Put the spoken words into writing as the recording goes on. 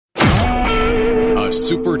a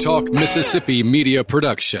SuperTalk Mississippi media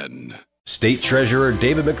production. State Treasurer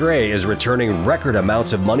David McRae is returning record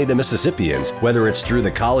amounts of money to Mississippians, whether it's through the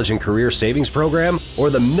College and Career Savings Program or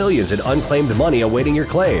the millions in unclaimed money awaiting your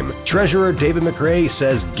claim. Treasurer David McRae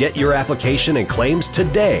says get your application and claims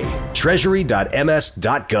today.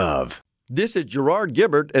 Treasury.ms.gov. This is Gerard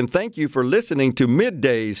Gibbert, and thank you for listening to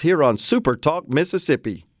Middays here on SuperTalk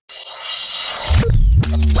Mississippi.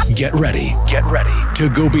 Get ready to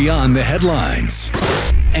go beyond the headlines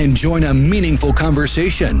and join a meaningful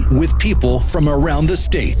conversation with people from around the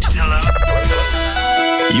state. Hello.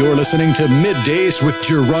 You're listening to Middays with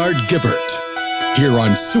Gerard Gibbert here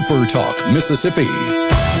on SuperTalk Mississippi.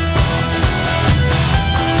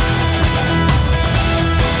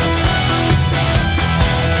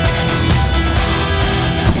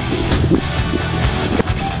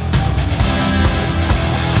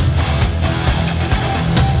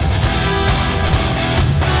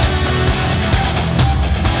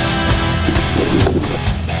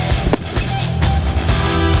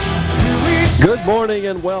 Good morning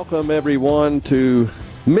and welcome everyone to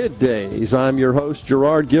Middays. I'm your host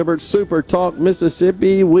Gerard Gibbert, Super Talk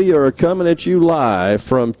Mississippi. We are coming at you live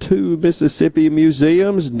from two Mississippi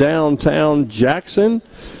museums downtown Jackson.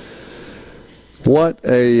 What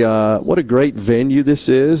a great venue this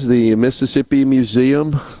is, the Mississippi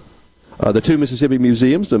Museum. The two Mississippi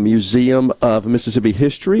museums, the Museum of Mississippi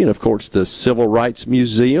History and of course the Civil Rights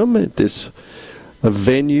Museum at this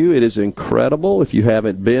venue. It is incredible. If you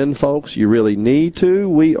haven't been, folks, you really need to.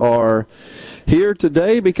 We are here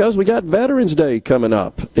today because we got Veterans Day coming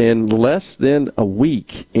up in less than a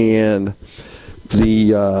week, and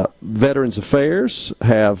the Veterans Affairs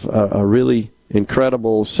have a really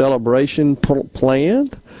incredible celebration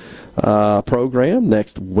planned program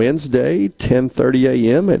next Wednesday, 10:30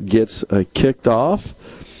 a.m. It gets kicked off.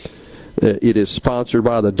 It is sponsored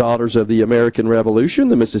by the Daughters of the American Revolution,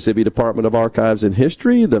 the Mississippi Department of Archives and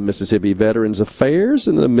History, the Mississippi Veterans Affairs,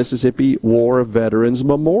 and the Mississippi War Veterans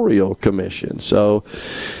Memorial Commission. So,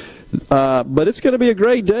 but it's going to be a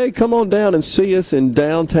great day. Come on down and see us in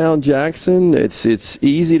downtown Jackson. It's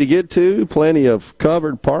easy to get to, plenty of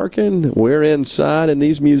covered parking. We're inside in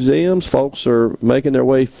these museums. Folks are making their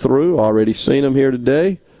way through. Already seen them here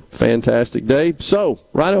today. Fantastic day. So,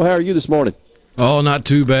 Rhino, how are you this morning? Oh, not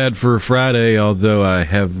too bad for Friday, although I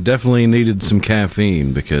have definitely needed some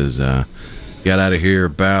caffeine because got out of here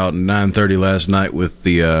about 9:30 last night with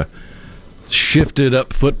the shifted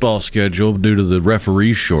up football schedule due to the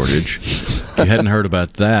referee shortage. If you hadn't heard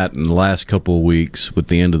about that in the last couple of weeks with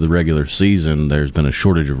the end of the regular season, there's been a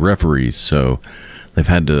shortage of referees, so they've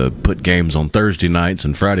had to put games on Thursday nights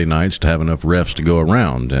and Friday nights to have enough refs to go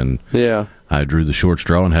around, and yeah, I drew the short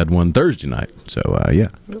straw and had one Thursday night, so yeah.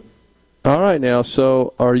 All right, now,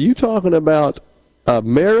 so are you talking about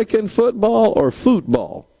American football or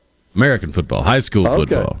football? American football, high school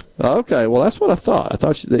football. Okay, well, that's what I thought. I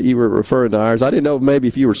thought that you were referring to ours. I didn't know maybe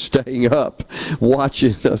if you were staying up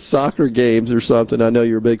watching soccer games or something. I know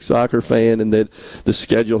you're a big soccer fan and that the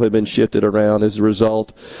schedule had been shifted around as a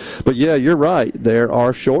result. But, yeah, you're right. There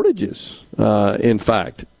are shortages, in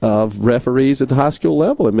fact, of referees at the high school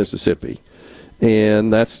level in Mississippi.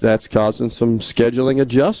 And that's causing some scheduling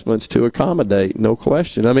adjustments to accommodate, no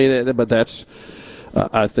question. I mean, but that's,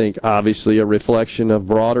 I think, obviously a reflection of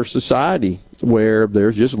broader society where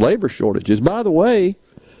there's just labor shortages. By the way,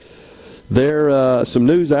 there's some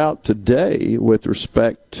news out today with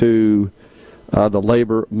respect to the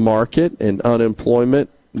labor market and unemployment,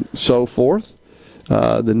 so forth.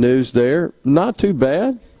 The news there, not too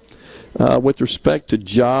bad. With respect to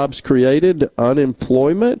jobs created,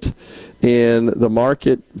 unemployment, and the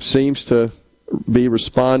market seems to be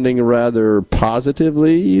responding rather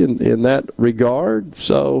positively in that regard.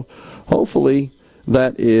 So hopefully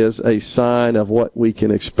that is a sign of what we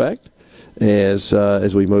can expect as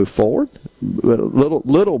we move forward. A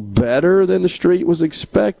little better than the street was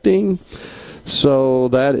expecting. So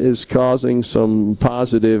that is causing some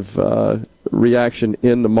positive reaction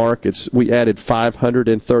in the markets. We added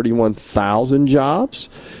 531,000 jobs.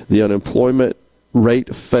 The unemployment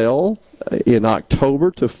rate fell in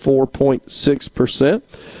October to 4.6%.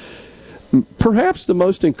 Perhaps the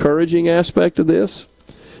most encouraging aspect of this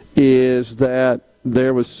is that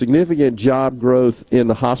there was significant job growth in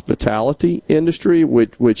the hospitality industry,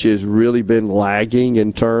 which has really been lagging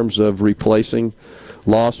in terms of replacing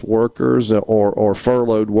lost workers or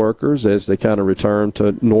furloughed workers as they kind of return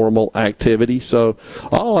to normal activity. So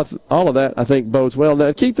all of that, I think, bodes well.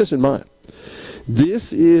 Now, keep this in mind.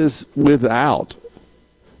 This is without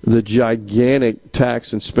the gigantic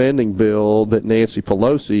tax and spending bill that Nancy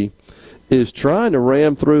Pelosi is trying to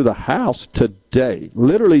ram through the House today,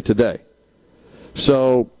 literally today.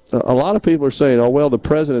 So a lot of people are saying, oh, well, the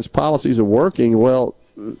president's policies are working. Well,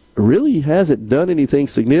 really hasn't done anything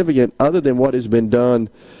significant other than what has been done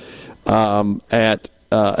at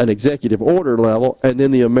an executive order level, and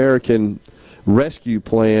then the American Rescue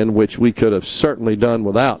Plan, which we could have certainly done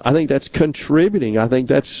without. I think that's contributing. I think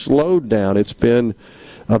that's slowed down. It's been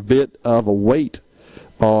a bit of a weight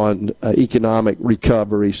on economic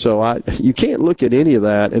recovery. So you can't look at any of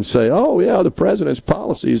that and say, oh, yeah, the president's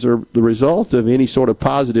policies are the result of any sort of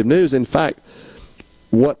positive news. In fact,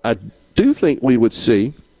 what I do think we would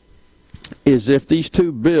see is if these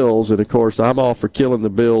two bills, and of course I'm all for killing the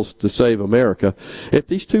bills to save America, if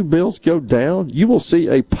these two bills go down, you will see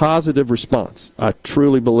a positive response, I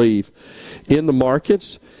truly believe, in the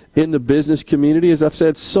markets, in the business community. As I've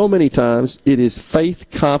said so many times, it is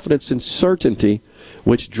faith, confidence, and certainty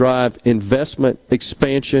which drive investment,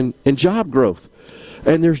 expansion, and job growth.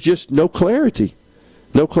 And there's just no clarity.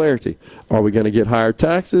 No clarity. Are we going to get higher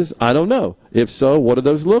taxes? I don't know. If so, what do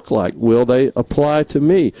those look like? Will they apply to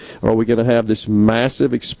me? Are we going to have this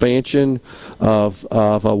massive expansion of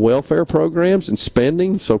welfare programs and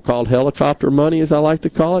spending, so-called helicopter money, as I like to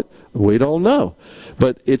call it? We don't know.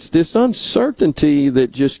 But it's this uncertainty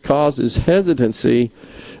that just causes hesitancy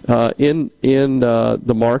in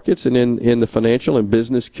the markets and in the financial and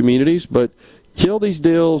business communities. But kill these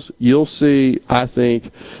deals, you'll see, I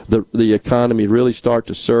think, the economy really start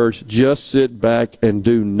to surge. Just sit back and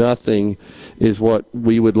do nothing is what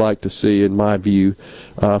we would like to see, in my view,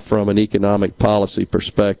 from an economic policy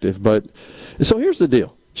perspective. But so here's the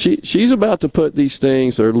deal. She's about to put these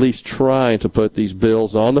things, or at least trying to put these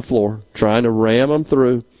bills on the floor, trying to ram them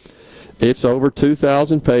through. It's over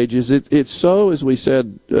 2,000 pages. It's so, as we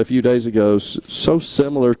said a few days ago, so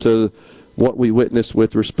similar to what we witnessed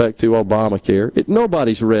with respect to Obamacare.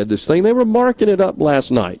 Nobody's read this thing. They were marking it up last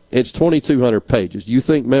night. It's 2,200 pages. Do you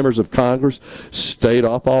think members of Congress stayed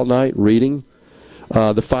up all night reading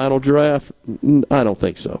the final draft? I don't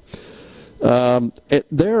think so.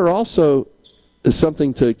 There are also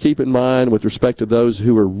something to keep in mind with respect to those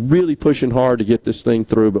who are really pushing hard to get this thing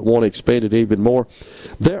through but want to expand it even more.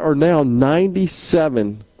 There are now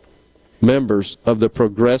 97 members of the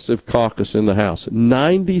Progressive Caucus in the House.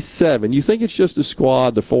 97. You think it's just a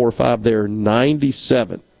squad, the 4 or 5? There are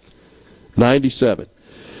 97. 97.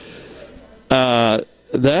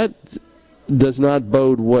 That does not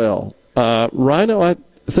bode well. Rhino, I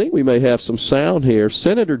think we may have some sound here.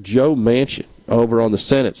 Senator Joe Manchin over on the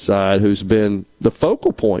Senate side, who's been the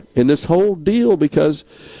focal point in this whole deal because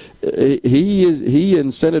he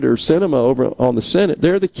and Senator Sinema over on the Senate,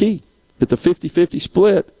 they're the key. At the 50-50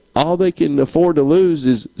 split, all they can afford to lose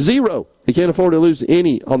is zero. They can't afford to lose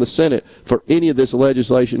any on the Senate for any of this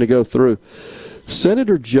legislation to go through.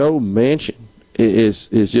 Senator Joe Manchin is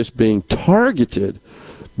just being targeted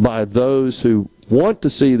by those who want to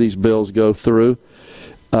see these bills go through.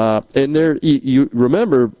 And there, you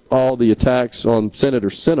remember all the attacks on Senator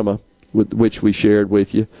Sinema, which we shared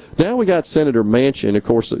with you. Now we got Senator Manchin. Of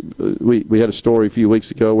course, we had a story a few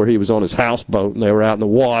weeks ago where he was on his houseboat and they were out in the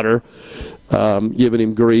water giving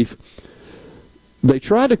him grief. They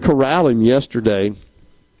tried to corral him yesterday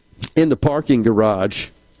in the parking garage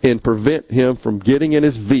and prevent him from getting in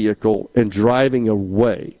his vehicle and driving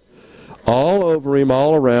away. All over him,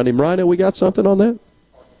 all around him. Rhino, we got something on that?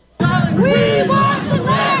 We want to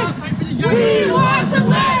live! We want to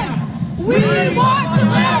live! We want to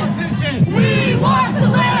live! We want to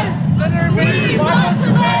live! We want to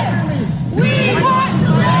live! We want to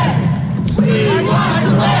live! We want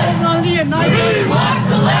to live! We want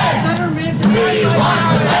to live! We want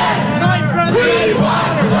to live! We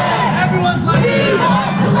want to live! Everyone's like, we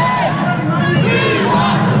want to live! We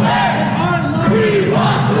want to live! We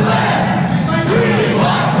want to live! We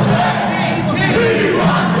want to live! We want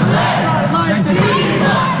to live!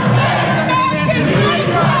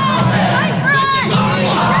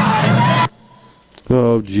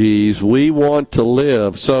 Oh, geez. We want to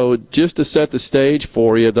live. So just to set the stage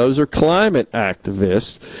for you, those are climate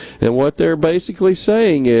activists. And what they're basically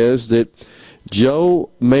saying is that Joe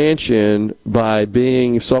Manchin, by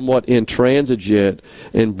being somewhat intransigent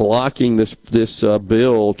in blocking this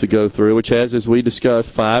bill to go through, which has, as we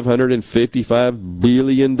discussed, $555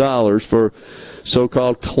 billion for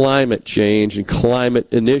so-called climate change and climate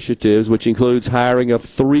initiatives, which includes hiring of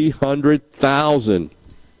 300,000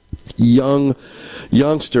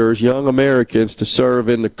 youngsters, young Americans to serve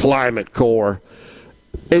in the Climate Corps.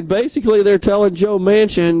 And basically they're telling Joe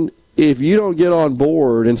Manchin, if you don't get on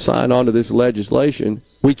board and sign on to this legislation,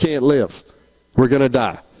 we can't live. We're going to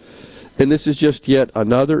die. And this is just yet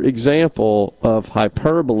another example of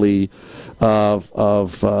hyperbole,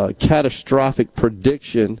 of catastrophic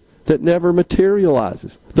prediction that never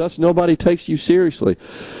materializes. Thus, nobody takes you seriously.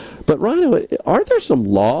 But, Rhino, aren't there some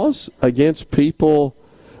laws against people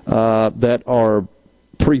that are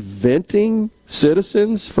preventing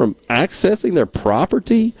citizens from accessing their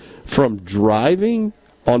property, from driving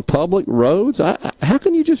on public roads? How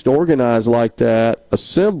can you just organize like that,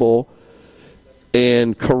 assemble,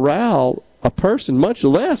 and corral a person, much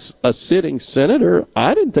less a sitting senator?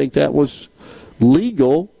 I didn't think that was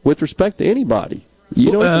legal with respect to anybody.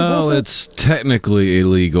 You know, well, it's technically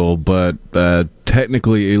illegal, but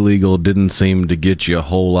technically illegal didn't seem to get you a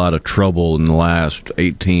whole lot of trouble in the last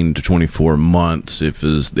 18 to 24 months if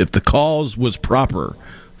the cause was proper.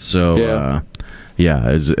 So,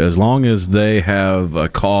 as long as they have a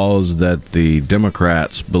cause that the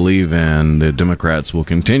Democrats believe in, the Democrats will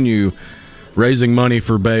continue raising money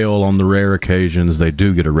for bail on the rare occasions they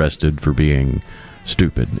do get arrested for being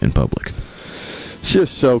stupid in public. It's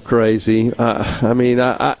just so crazy. Do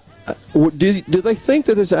they think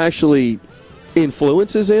that this actually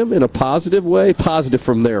influences him in a positive way? Positive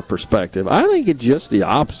from their perspective. I think it's just the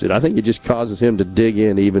opposite. I think it just causes him to dig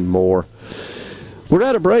in even more. We're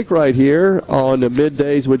at a break right here on the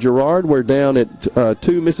Middays with Gerard. We're down at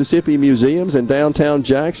 2 Mississippi Museums in downtown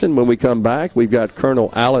Jackson. When we come back, we've got Colonel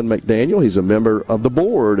Alan McDaniel. He's a member of the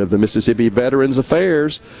board of the Mississippi Veterans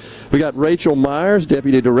Affairs. We got Rachel Myers,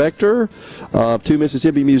 Deputy Director of 2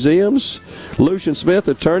 Mississippi Museums. Lucian Smith,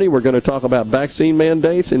 attorney. We're going to talk about vaccine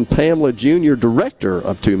mandates. And Pamela Jr., Director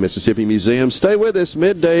of 2 Mississippi Museums. Stay with us.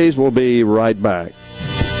 Middays. We'll be right back.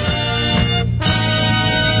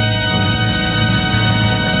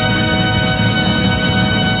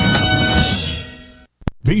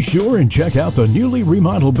 Be sure and check out the newly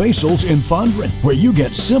remodeled Basil's in Fondren, where you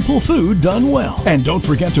get simple food done well. And don't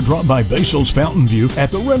forget to drop by Basil's Fountain View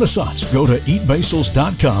at the Renaissance. Go to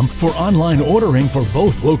eatbasils.com for online ordering for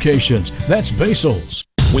both locations. That's Basil's.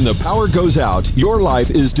 When the power goes out, your life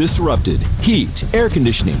is disrupted. Heat, air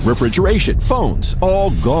conditioning, refrigeration, phones, all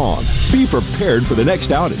gone. Be prepared for the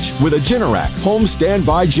next outage with a Generac home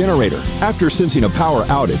standby generator. After sensing a power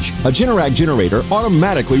outage, a Generac generator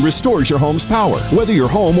automatically restores your home's power, whether you're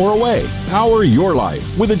home or away. Power your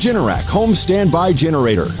life with a Generac home standby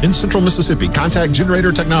generator. In Central Mississippi, contact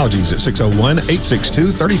Generator Technologies at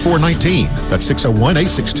 601-862-3419. That's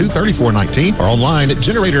 601-862-3419 or online at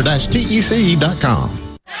generator-tec.com.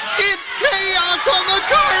 It's chaos on the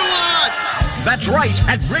car lot! That's right.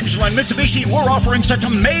 At Ridgeland Mitsubishi, we're offering such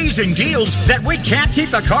amazing deals that we can't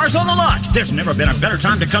keep the cars on the lot. There's never been a better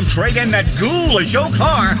time to come trade in that ghoulish old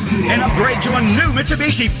car and upgrade to a new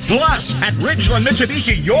Mitsubishi. Plus, at Ridgeland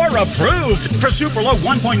Mitsubishi, you're approved for super low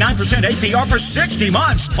 1.9% APR for 60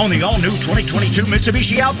 months on the all-new 2022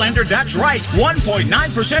 Mitsubishi Outlander. That's right,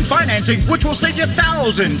 1.9% financing, which will save you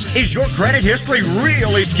thousands. Is your credit history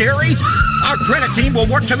really scary? Our credit team will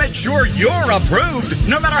work to make sure you're approved,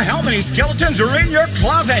 no matter how many skeletons are in your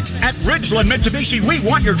closet. At Ridgeland Mitsubishi, we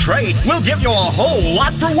want your trade. We'll give you a whole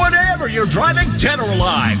lot for whatever you're driving, dead or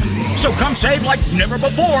alive. So come save like never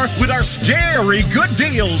before with our scary good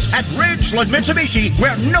deals at Ridgeland Mitsubishi,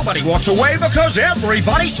 where nobody walks away because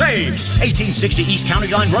everybody saves. 1860 East County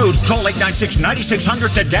Line Road. Call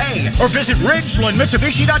 896-9600 today or visit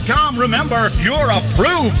RidgelandMitsubishi.com. Remember, you're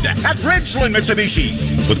approved at Ridgeland Mitsubishi.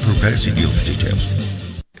 With approved credit, see deal for details.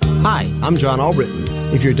 Hi, I'm John Albritton.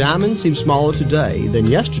 If your diamond seems smaller today than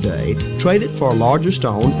yesterday, trade it for a larger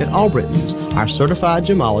stone at Albritton's. Our certified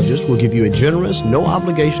gemologist will give you a generous,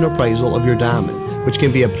 no-obligation appraisal of your diamond, which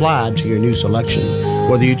can be applied to your new selection.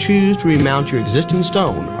 Whether you choose to remount your existing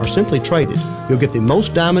stone or simply trade it, you'll get the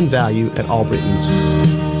most diamond value at Albritton's.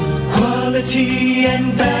 Quality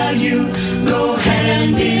and value go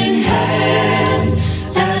hand in hand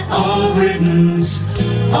at Albritton's.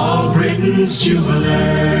 Albritton's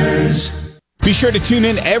Jewelers. Be sure to tune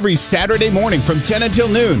in every Saturday morning from 10 until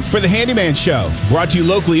noon for The Handyman Show. Brought to you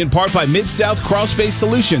locally in part by Mid-South Crawlspace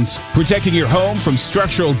Solutions. Protecting your home from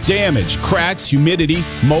structural damage, cracks, humidity,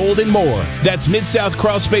 mold, and more. That's Mid-South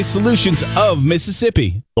Crawlspace Solutions of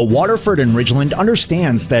Mississippi. The Waterford in Ridgeland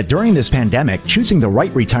understands that during this pandemic, choosing the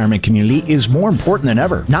right retirement community is more important than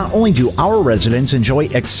ever. Not only do our residents enjoy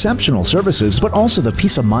exceptional services, but also the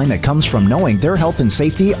peace of mind that comes from knowing their health and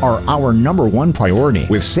safety are our number one priority.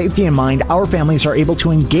 With safety in mind, our families are able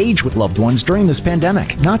to engage with loved ones during this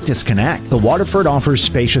pandemic, not disconnect. The Waterford offers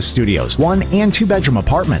spacious studios, 1- and 2-bedroom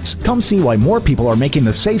apartments. Come see why more people are making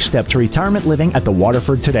the safe step to retirement living at the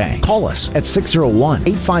Waterford today. Call us at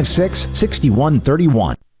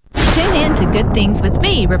 601-856-6131. Tune in to Good Things with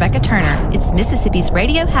me, Rebecca Turner. It's Mississippi's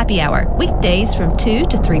Radio Happy Hour, weekdays from 2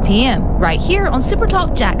 to 3 p.m. right here on Super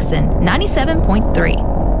Talk Jackson 97.3.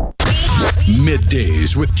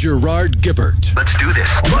 Middays with Gerard Gibbert. Let's do this.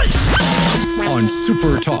 On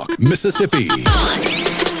Super Talk, Mississippi.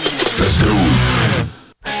 Let's go.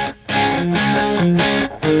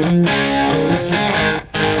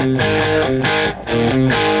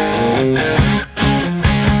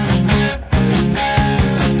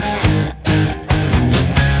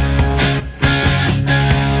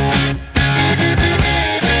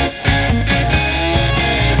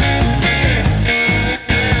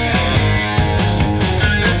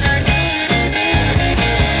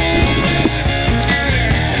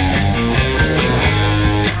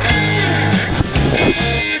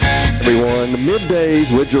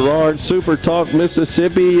 Middays with Gerard, Super Talk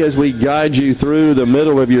Mississippi, as we guide you through the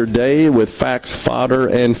middle of your day with facts, fodder,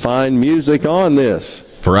 and fine music on this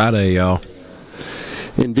Friday, y'all.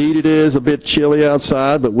 Indeed it is a bit chilly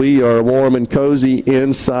outside, but we are warm and cozy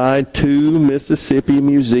inside two Mississippi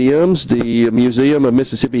museums, the Museum of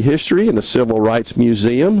Mississippi History and the Civil Rights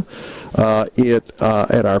Museum.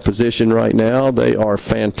 At our position right now, they are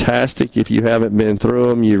fantastic. If you haven't been through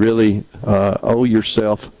them, you really owe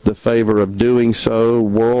yourself the favor of doing so.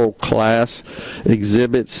 World-class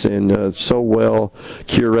exhibits and so well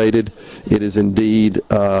curated. It is indeed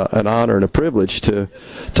an honor and a privilege to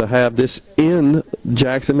have this in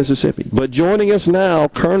Jackson, Mississippi. But joining us now,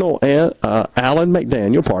 Colonel Alan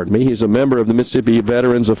McDaniel, pardon me. He's a member of the Mississippi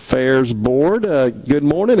Veterans Affairs Board. Good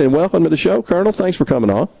morning and welcome to the show, Colonel. Thanks for coming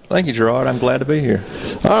on. Thank you, Gerard. I'm glad to be here.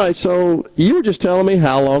 All right, so you were just telling me,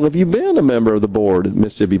 how long have you been a member of the board of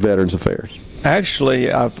Mississippi Veterans Affairs?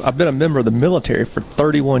 Actually, I've been a member of the military for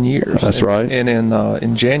 31 years. That's right. And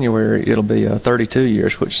in January, it'll be 32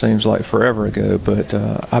 years, which seems like forever ago. But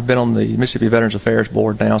I've been on the Mississippi Veterans Affairs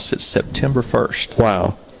Board now since September 1st.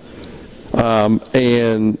 Wow.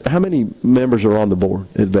 And how many members are on the board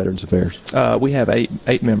at Veterans Affairs? We have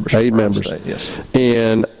eight members. 8 members. State, yes.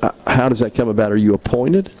 And how does that come about? Are you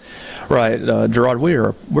appointed? Right, Gerard.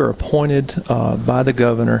 We're appointed by the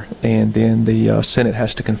governor, and then the Senate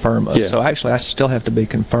has to confirm us. Yeah. So actually, I still have to be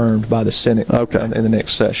confirmed by the Senate in the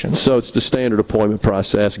next session. So it's the standard appointment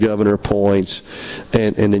process. Governor appoints,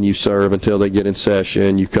 and then you serve until they get in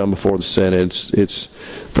session. You come before the Senate. It's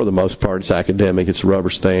for the most part, it's academic. It's a rubber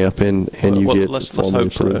stamp, and you get formally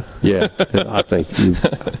approved. So. Yeah, I think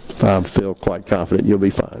I feel quite confident you'll be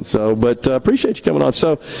fine. So, but appreciate you coming on.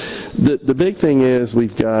 So, the big thing is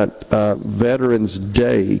we've got Veterans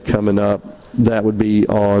Day coming up. That would be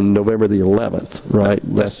on November the 11th, right?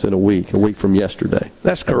 Less than a week from yesterday.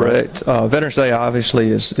 That's correct. Veterans Day obviously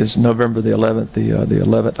is November the 11th, the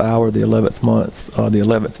 11th hour, the 11th month, the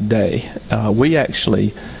 11th day. We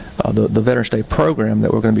actually, the Veterans Day program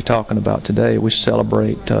that we're going to be talking about today, we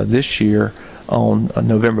celebrate this year on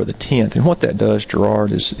November the 10th. And what that does,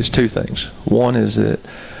 Gerard, is two things. One is it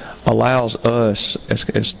allows us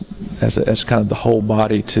as kind of the whole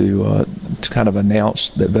body to kind of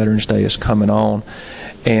announce that Veterans Day is coming on.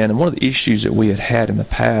 And one of the issues that we had in the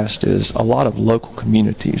past is a lot of local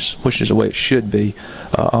communities, which is the way it should be,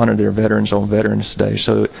 honor their veterans on Veterans Day.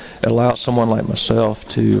 So it allows someone like myself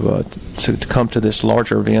to come to this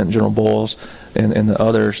larger event, General Boyles and the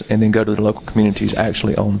others, and then go to the local communities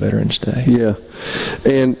actually on Veterans Day. Yeah,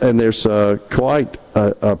 and there's quite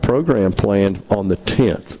a program planned on the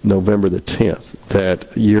 10th, November the 10th, that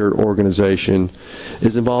your organization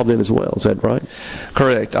is involved in as well. Is that right?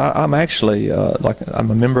 Correct. I'm actually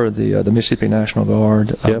I'm a member of the Mississippi National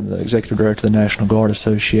Guard. I'm the executive director of the National Guard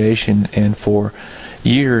Association, and for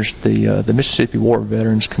years the Mississippi War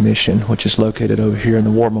Veterans Commission, which is located over here in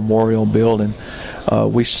the War Memorial Building,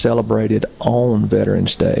 we celebrated on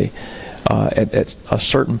Veterans Day. At a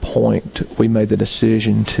certain point, we made the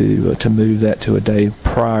decision to move that to a day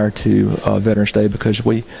prior to Veterans Day because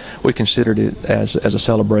we considered it as a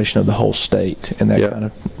celebration of the whole state, and that kind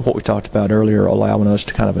of what we talked about earlier, allowing us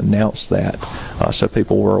to kind of announce that so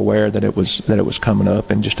people were aware that it was coming up.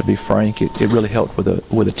 And just to be frank, it really helped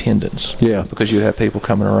with attendance. Yeah, because you have people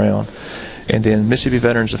coming around. And then Mississippi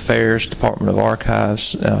Veterans Affairs, Department of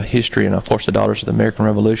Archives, History, and of course the Daughters of the American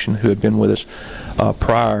Revolution, who had been with us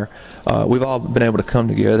prior. We've all been able to come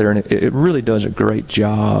together, and it really does a great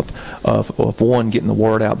job of one, getting the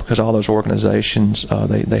word out, because all those organizations,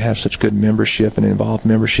 they have such good membership and involved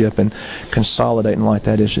membership, and consolidating like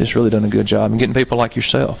that is really done a good job, and getting people like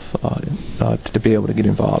yourself to be able to get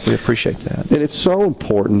involved. We appreciate that. And it's so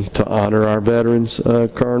important to honor our veterans,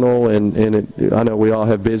 Colonel, and I know we all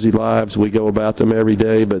have busy lives. We go about them every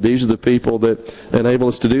day, but these are the people that enable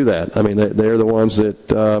us to do that. I mean, they're the ones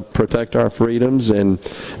that protect our freedoms and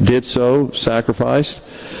did so, sacrificed.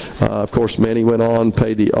 Of course, many went on,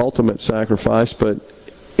 paid the ultimate sacrifice, but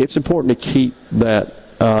it's important to keep that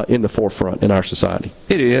in the forefront in our society.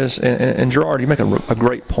 It is, and Gerard, you make a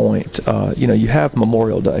great point. You have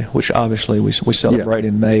Memorial Day, which obviously we celebrate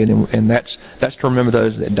in May, and that's to remember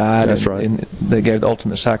those that died. That's right. And they gave the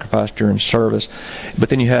ultimate sacrifice during service. But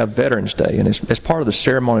then you have Veterans Day, and as part of the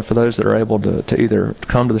ceremony for those that are able to either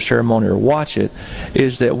come to the ceremony or watch it,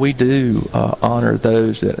 is that we do honor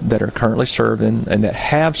those that are currently serving and that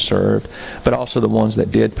have served, but also the ones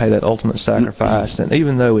that did pay that ultimate sacrifice. And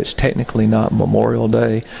even though it's technically not Memorial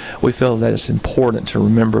Day, we feel that it's important to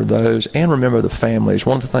remember those and remember the families.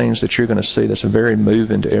 One of the things that you're going to see that's very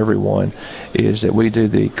moving to everyone is that we do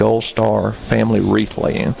the Gold Star Family Wreath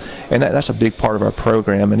Laying, and that's a big part of our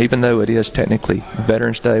program. And even though it is technically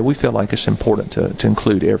Veterans Day, we feel like it's important to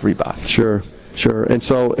include everybody. Sure. And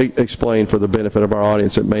so explain for the benefit of our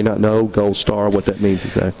audience that may not know Gold Star what that means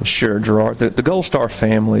exactly. Sure, Gerard. The Gold Star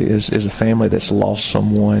family is a family that's lost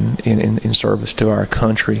someone in service to our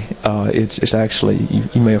country. It's actually,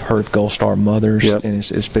 you may have heard of Gold Star Mothers, and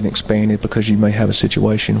it's been expanded because you may have a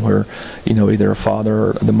situation where, either a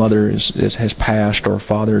father or the mother has passed, or a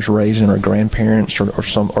father is raising, or grandparents or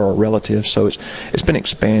a relative. So it's been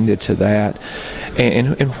expanded to that.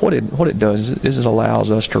 And what it does is it allows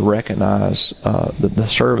us to recognize the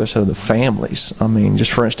service of the families. I mean,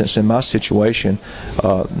 just for instance, in my situation,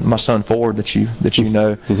 my son Ford, that you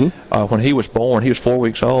know, when he was born, he was 4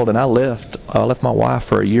 weeks old, and I left my wife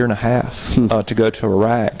for a year and a half to go to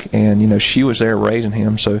Iraq, and she was there raising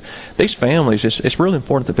him. So these families, it's really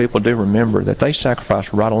important that people do remember that they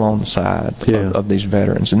sacrificed right alongside of these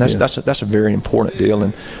veterans, and that's a very important deal.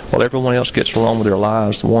 And while everyone else gets along with their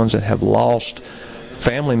lives, the ones that have lost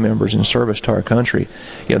family members in service to our country,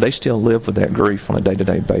 they still live with that grief on a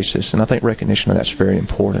day-to-day basis, and I think recognition of that's very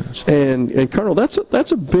important. And Colonel, that's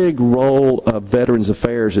a big role of Veterans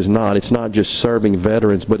Affairs. It's not just serving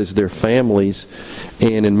veterans, but it's their families,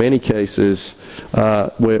 and in many cases,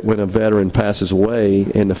 when a veteran passes away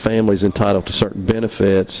and the family is entitled to certain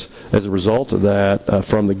benefits as a result of that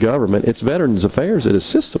from the government, it's Veterans Affairs that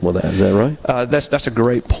assists them with that. Is that right? That's a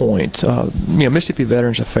great point. Mississippi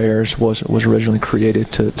Veterans Affairs was originally created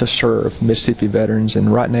to serve Mississippi veterans,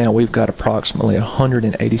 and right now we've got approximately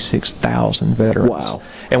 186,000 veterans. Wow.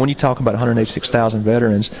 And when you talk about 186,000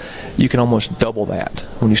 veterans, you can almost double that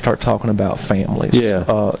when you start talking about families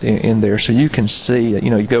in there. So you can see,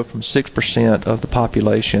 you go from 6% of the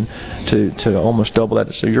population to almost double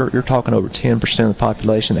that. So you're talking over 10% of the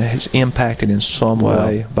population that has impacted in some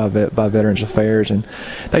way by Veterans Affairs, and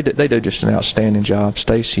they do just an outstanding job.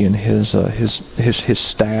 Stacy and his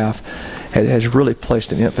staff has really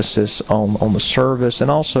placed an emphasis on the service and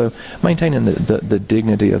also maintaining the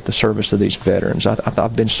dignity of the service of these veterans.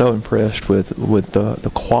 I've been so impressed with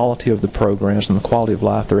the quality of the programs and the quality of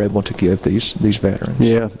life they're able to give these veterans.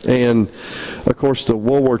 Yeah, and of course the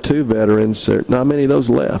World War II veterans, there are not many of those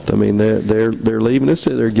left. I mean, they're leaving us.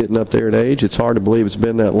 They're getting up there in age. It's hard to believe it's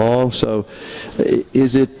been that long. So,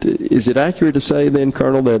 is it accurate to say then,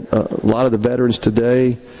 Colonel, that a lot of the veterans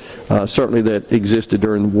today, certainly that existed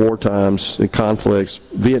during war times, conflicts,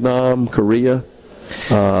 Vietnam, Korea,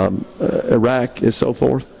 Iraq, and so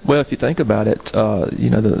forth? Well, if you think about it,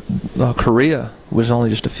 Korea was only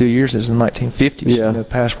just a few years, it was in the 1950s,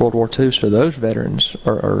 past World War II, so those veterans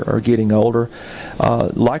are getting older.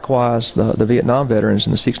 Likewise, the Vietnam veterans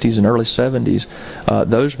in the 60s and early 70s,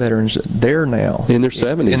 those veterans, they're now in their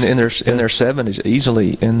 70s. In their 70s,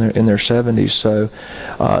 easily in their 70s. So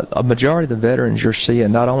a majority of the veterans you're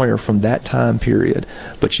seeing not only are from that time period,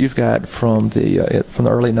 but you've got from the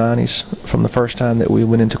early 90s, from the first time that we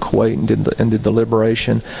went into Kuwait and did the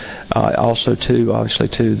liberation. Also, obviously,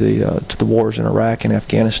 to the wars in Iraq and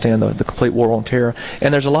Afghanistan, the complete war on terror,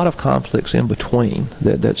 and there's a lot of conflicts in between.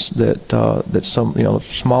 That's some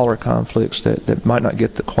smaller conflicts that might not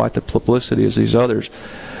get quite the publicity as these others.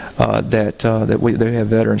 They have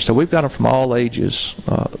veterans. So we've got them from all ages,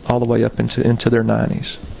 all the way up into their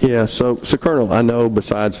 90s. Yeah. So Colonel, I know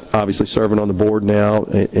besides obviously serving on the board now,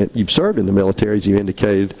 you've served in the military, as you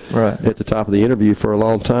indicated at the top of the interview, for a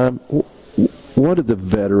long time. What did the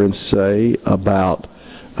veterans say about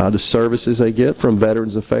the services they get from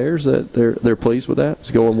Veterans Affairs? That they're pleased with that? It's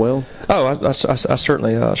going well. Oh, I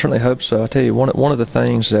certainly hope so. I tell you, one of the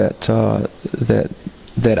things that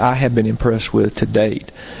I have been impressed with to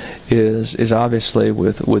date is obviously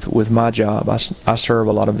with my job. I serve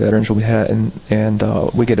a lot of veterans. We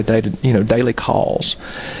get daily calls.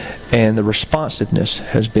 And the responsiveness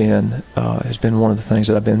has been one of the things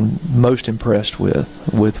that I've been most impressed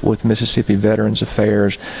with Mississippi Veterans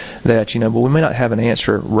Affairs. That but we may not have an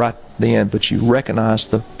answer right then, but you recognize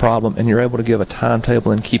the problem and you're able to give a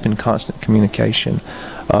timetable and keep in constant communication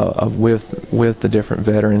with the different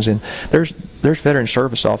veterans. And there's veteran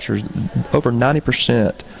service officers. Over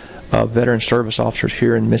 90% of veteran service officers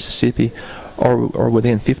here in Mississippi are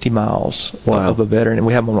within 50 miles of a veteran, and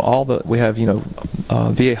we have them on we have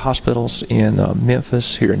VA hospitals in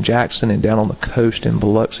Memphis, here in Jackson, and down on the coast in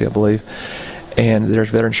Biloxi, I believe. And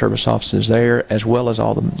there's veteran service offices there, as well as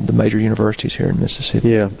all the major universities here in Mississippi.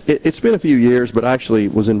 Yeah, it's been a few years, but I actually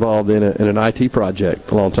was involved in an IT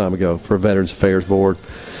project a long time ago for Veterans Affairs Board.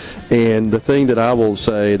 And the thing that I will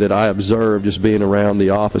say that I observed just being around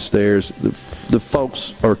the office there is the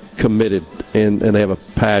folks are committed and they have a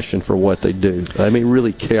passion for what they do. I mean,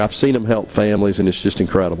 really care. I've seen them help families, and it's just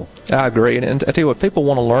incredible. I agree. And I tell you what, people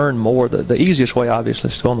want to learn more. The easiest way, obviously,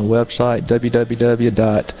 is to go on the website,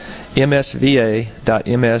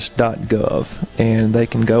 www.msva.ms.gov, and they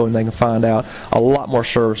can go and they can find out a lot more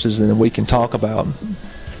services than we can talk about.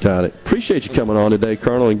 Got it. Appreciate you coming on today,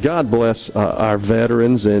 Colonel, and God bless our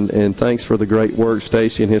veterans, and thanks for the great work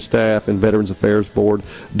Stacy and his staff and Veterans Affairs Board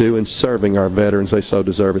do in serving our veterans. They so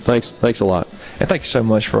deserve it. Thanks a lot. And thank you so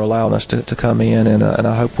much for allowing us to come in, and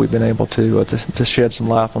I hope we've been able to shed some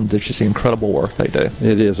light on just the incredible work they do.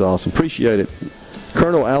 It is awesome. Appreciate it.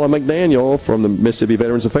 Colonel Alan McDaniel from the Mississippi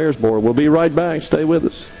Veterans Affairs Board. We'll be right back. Stay with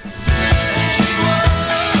us.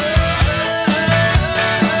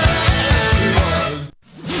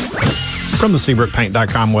 From the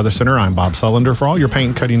SeabrookPaint.com Weather Center, I'm Bob Sullender. For all your paint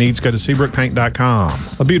and cutting needs, go to SeabrookPaint.com.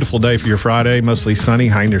 A beautiful day for your Friday, mostly sunny,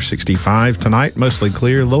 high near 65. Tonight, mostly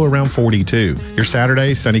clear, low around 42. Your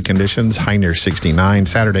Saturday, sunny conditions, high near 69.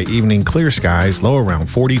 Saturday evening, clear skies, low around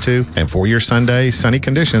 42. And for your Sunday, sunny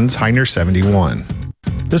conditions, high near 71.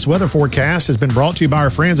 This weather forecast has been brought to you by our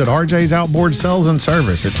friends at RJ's Outboard Sales and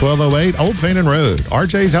Service at 1208 Old Fannin Road.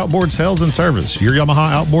 RJ's Outboard Sales and Service, your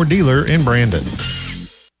Yamaha outboard dealer in Brandon.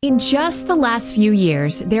 In just the last few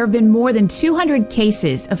years, there have been more than 200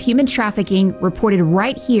 cases of human trafficking reported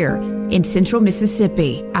right here in central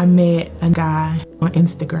Mississippi. I met a guy on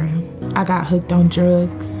Instagram. I got hooked on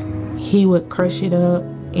drugs. He would crush it up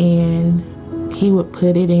and he would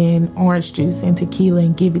put it in orange juice and tequila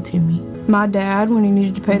and give it to me. My dad, when he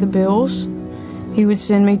needed to pay the bills, he would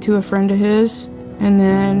send me to a friend of his, and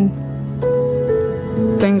then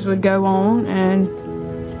things would go on and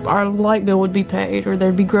our light bill would be paid, or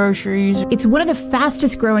there'd be groceries. It's one of the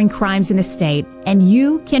fastest growing crimes in the state, and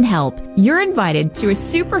you can help. You're invited to a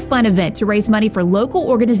super fun event to raise money for local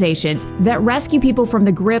organizations that rescue people from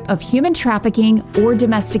the grip of human trafficking or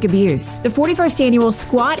domestic abuse. The 41st annual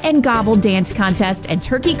Squat and Gobble Dance Contest and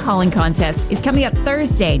Turkey Calling Contest is coming up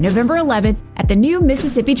Thursday, November 11th at the new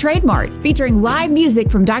Mississippi Trade Mart, featuring live music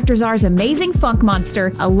from Dr. Czar's Amazing Funk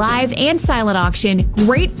Monster, a live and silent auction,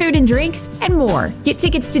 great food and drinks, and more. Get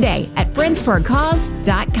tickets today at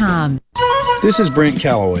friendsforacause.com. This is Brent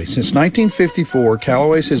Calloway. Since 1954,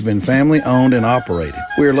 Calloway's has been family owned and operated.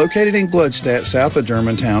 We are located in Gluckstadt, south of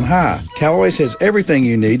Germantown High. Calloway's has everything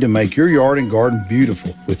you need to make your yard and garden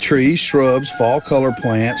beautiful, with trees, shrubs, fall color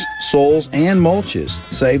plants, soils, and mulches.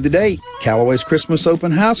 Save the date. Calloway's Christmas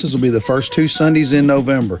open houses will be the first 2 Sundays in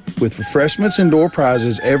November, with refreshments and door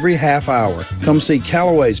prizes every half hour. Come see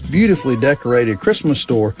Calloway's beautifully decorated Christmas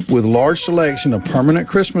store with large selection of permanent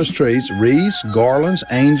Christmas trees, wreaths, garlands,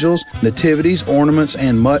 angels, nativities, ornaments,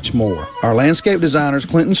 and much more. Our landscape designers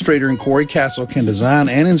Clinton Streeter and Corey Castle can design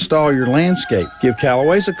and install your landscape. Give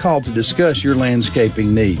Calloway's a call to discuss your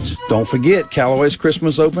landscaping needs. Don't forget, Calloway's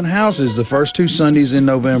Christmas open house is the first 2 Sundays in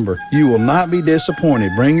November. You will not be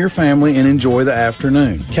disappointed. Bring your family and enjoy the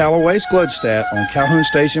afternoon. Calloway's Gluckstadt on Calhoun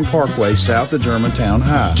Station Parkway, south of Germantown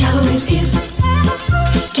High. Calloway's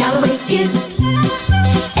is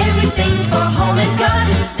everything for home and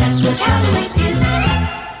garden. That's what Calloway's is.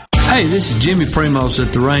 Hey, this is Jimmy Primos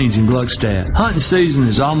at the range in Gluckstadt. Hunting season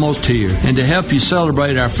is almost here, and to help you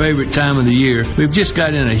celebrate our favorite time of the year, we've just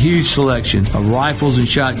got in a huge selection of rifles and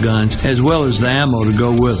shotguns, as well as the ammo to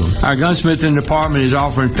go with them. Our gunsmithing department is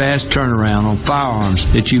offering fast turnaround on firearms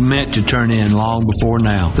that you meant to turn in long before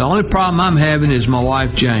now. The only problem I'm having is my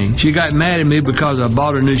wife, Jane. She got mad at me because I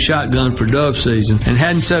bought a new shotgun for dove season and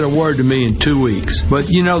hadn't said a word to me in 2 weeks. But,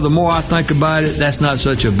 you know, the more I think about it, that's not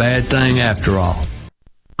such a bad thing after all.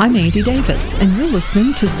 I'm Andy Davis, and you're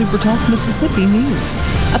listening to Super Talk Mississippi News.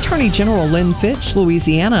 Attorney General Lynn Fitch,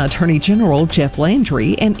 Louisiana Attorney General Jeff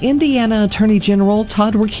Landry, and Indiana Attorney General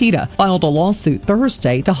Todd Rokita filed a lawsuit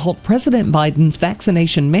Thursday to halt President Biden's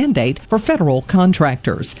vaccination mandate for federal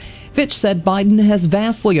contractors. Fitch said Biden has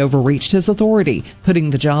vastly overreached his authority, putting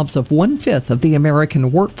the jobs of 1/5 of the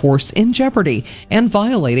American workforce in jeopardy and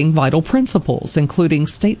violating vital principles, including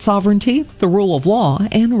state sovereignty, the rule of law,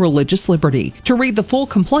 and religious liberty. To read the full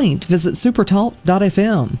complaint, visit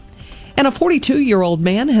supertalk.fm. And a 42-year-old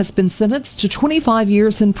man has been sentenced to 25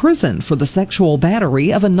 years in prison for the sexual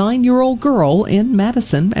battery of a 9-year-old girl in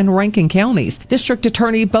Madison and Rankin counties. District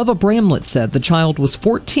Attorney Bubba Bramlett said the child was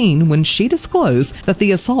 14 when she disclosed that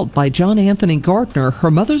the assault by John Anthony Gardner,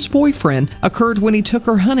 her mother's boyfriend, occurred when he took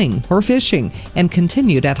her hunting or fishing and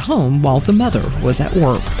continued at home while the mother was at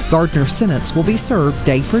work. Gardner's sentence will be served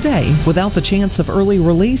day for day without the chance of early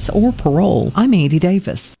release or parole. I'm Andy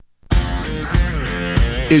Davis.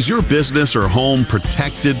 Is your business or home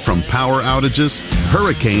protected from power outages?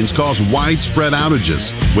 Hurricanes cause widespread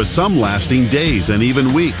outages, with some lasting days and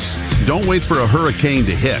even weeks. Don't wait for a hurricane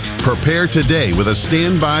to hit. Prepare today with a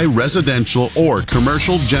standby residential or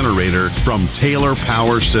commercial generator from Taylor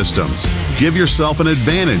Power Systems. Give yourself an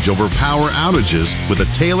advantage over power outages with a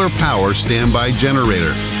Taylor Power standby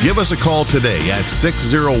generator. Give us a call today at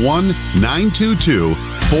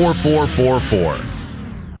 601-922-4444.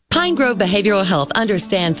 Pine Grove Behavioral Health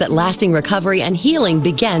understands that lasting recovery and healing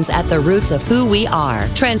begins at the roots of who we are.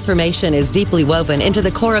 Transformation is deeply woven into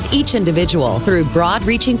the core of each individual through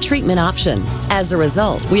broad-reaching treatment options. As a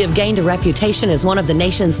result, we have gained a reputation as one of the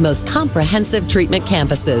nation's most comprehensive treatment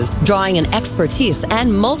campuses, drawing an expertise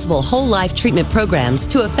and multiple whole-life treatment programs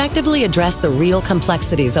to effectively address the real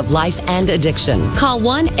complexities of life and addiction. Call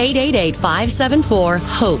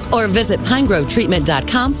 1-888-574-HOPE or visit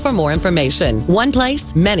pinegrovetreatment.com for more information. One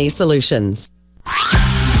place, many solutions.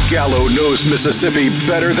 Gallo knows Mississippi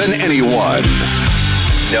better than anyone.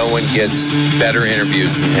 No one gets better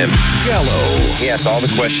interviews than him. Gallo. He asks all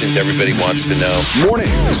the questions everybody wants to know.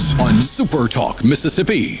 Mornings on Super Talk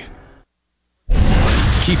Mississippi.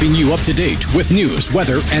 Keeping you up to date with news,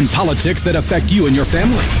 weather, and politics that affect you and your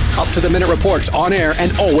family. Up-to-the-minute reports on air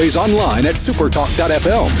and always online at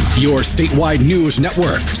supertalk.fm. Your statewide news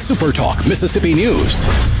network, Supertalk Mississippi News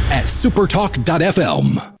at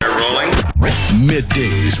supertalk.fm. Rolling.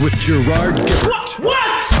 Middays with Gerard Gibbert. What?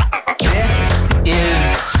 This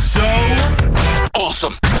is so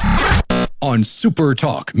awesome. On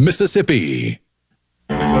Supertalk Mississippi.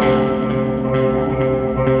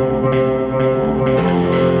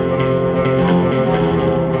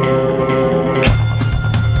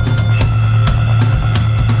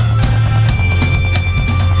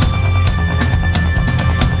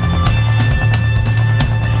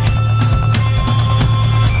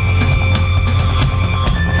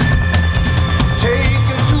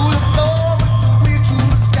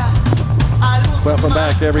 Welcome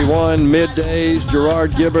back, everyone. Middays,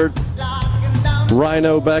 Gerard Gibbert,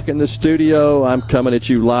 Rhino back in the studio. I'm coming at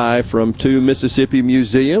you live from two Mississippi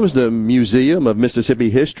museums, the Museum of Mississippi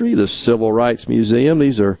History, the Civil Rights Museum.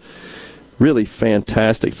 These are really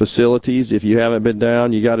fantastic facilities. If you haven't been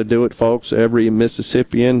down, you got to do it, folks. Every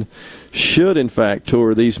Mississippian should, in fact,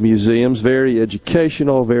 tour these museums. Very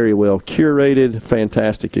educational, very well curated,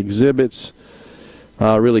 fantastic exhibits.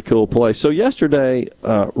 Really cool place. So yesterday,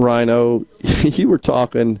 Rhino, you were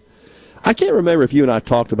talking, I can't remember if you and I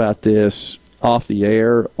talked about this off the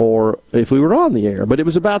air or if we were on the air, but it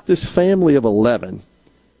was about this family of 11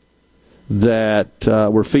 that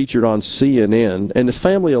were featured on CNN. And this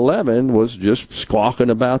family 11 was just squawking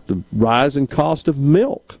about the rising cost of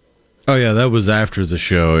milk. Oh, yeah, that was after the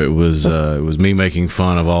show. It was me making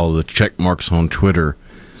fun of all the check marks on Twitter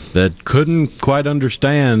that couldn't quite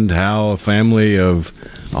understand how a family of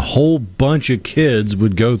a whole bunch of kids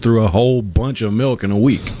would go through a whole bunch of milk in a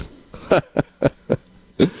week.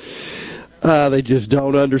 They just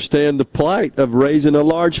don't understand the plight of raising a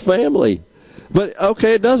large family. But,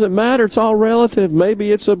 okay, it doesn't matter. It's all relative.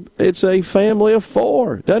 Maybe it's a family of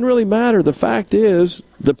 4. Doesn't really matter. The fact is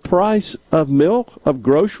the price of milk, of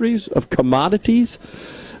groceries, of commodities,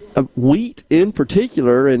 wheat in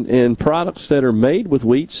particular, and products that are made with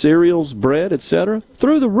wheat, cereals, bread, etc.,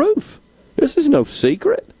 through the roof. This is no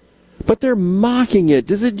secret. But they're mocking it.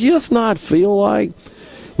 Does it just not feel like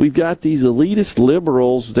we've got these elitist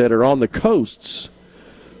liberals that are on the coasts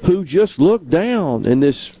who just look down in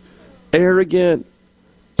this arrogant,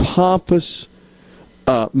 pompous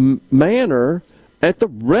manner at the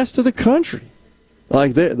rest of the country?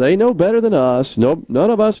 Like they know better than us. None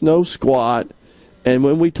of us know squat. And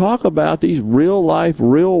when we talk about these real-life,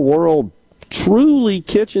 real-world truly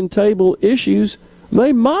kitchen table issues,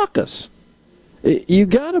 they mock us. You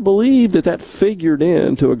got to believe that figured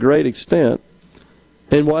in to a great extent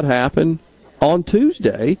in what happened on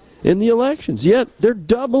Tuesday in the elections. Yet they're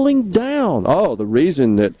doubling down. Oh, the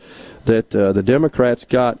reason that the Democrats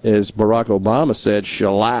got, as Barack Obama said,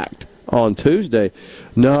 shellacked on Tuesday.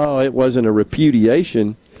 No, it wasn't a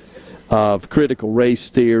repudiation of critical race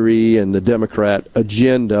theory and the Democrat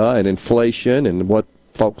agenda and inflation and what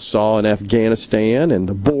folks saw in Afghanistan and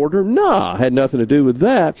the border. No, had nothing to do with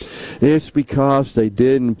that. It's because they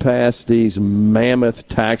didn't pass these mammoth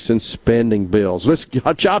tax and spending bills. Let's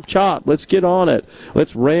chop. Let's get on it.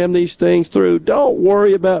 Let's ram these things through. Don't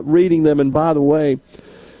worry about reading them. And by the way,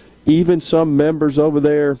 even some members over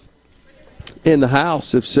there in the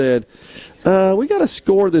House have said, we got to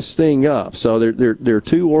score this thing up. So there are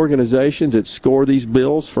two organizations that score these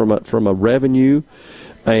bills from a revenue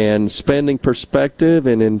and spending perspective,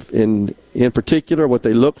 and in particular, what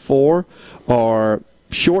they look for are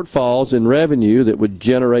shortfalls in revenue that would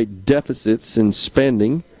generate deficits in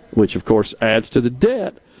spending, which of course adds to the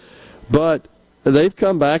debt. But they've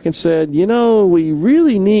come back and said, we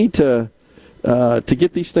really need to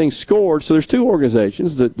get these things scored. So there's two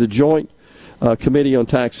organizations, the Joint Committee on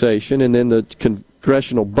Taxation and then the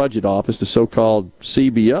Congressional Budget Office, the so-called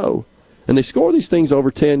CBO. And they score these things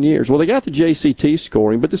over 10 years. Well, they got the JCT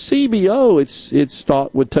scoring, but the CBO, it's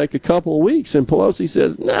thought would take a couple of weeks. And Pelosi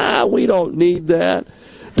says, nah, we don't need that.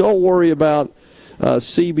 Don't worry about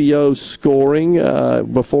CBO scoring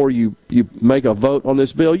before you make a vote on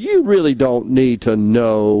this bill. You really don't need to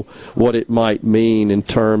know what it might mean in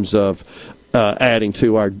terms of adding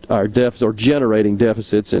to our deficits or generating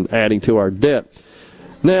deficits and adding to our debt.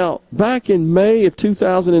 Now, back in May of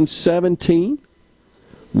 2017,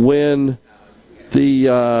 when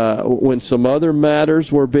some other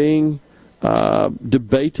matters were being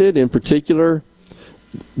debated, in particular,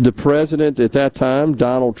 the president at that time,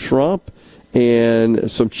 Donald Trump, and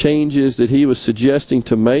some changes that he was suggesting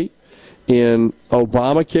to make in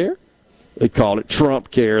Obamacare. They called it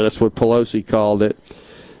Trump Care. That's what Pelosi called it.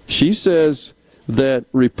 She says that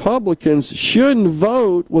Republicans shouldn't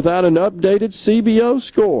vote without an updated CBO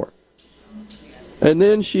score. And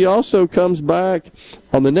then she also comes back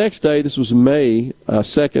on the next day, this was May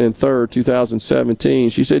 2nd and 3rd, 2017.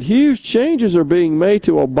 She said, huge changes are being made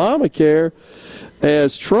to Obamacare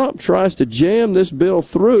as Trump tries to jam this bill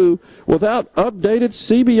through without updated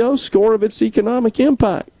CBO score of its economic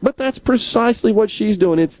impact. But that's precisely what she's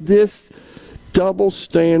doing. It's this double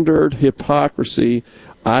standard hypocrisy,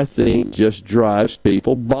 I think, just drives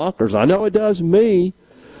people bonkers. I know it does me.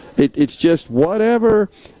 It's just whatever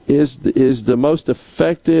is the most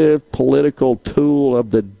effective political tool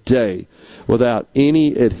of the day, without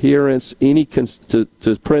any adherence, to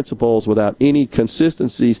principles, without any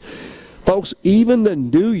consistencies. Folks, even the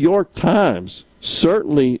New York Times,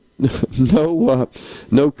 certainly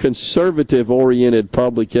no conservative-oriented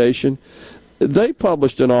publication, they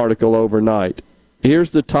published an article overnight.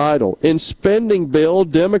 Here's the title: In Spending Bill,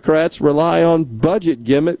 Democrats Rely on Budget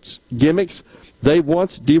Gimmicks They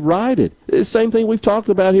Once Derided. It's the same thing we've talked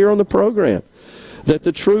about here on the program, that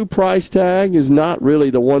the true price tag is not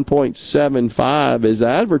really the 1.75 as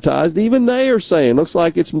advertised. Even they are saying, looks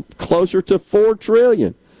like it's closer to $4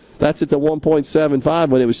 trillion. That's at the 1.75.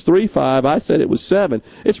 When it was 3.5, I said it was 7.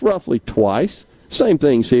 It's roughly twice. Same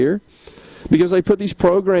things here. Because they put these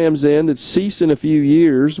programs in that cease in a few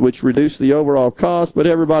years, which reduce the overall cost, but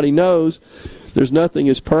everybody knows there's nothing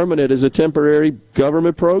as permanent as a temporary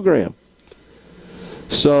government program.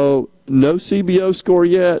 So no CBO score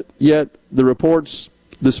yet the reports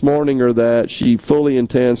this morning are that she fully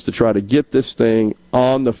intends to try to get this thing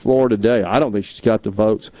on the floor today. I don't think she's got the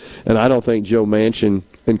votes, and I don't think Joe Manchin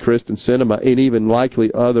and Kristen Sinema and even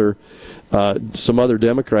likely some other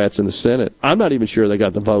Democrats in the Senate. I'm not even sure they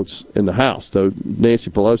got the votes in the House, though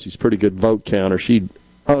Nancy Pelosi's a pretty good vote counter. She's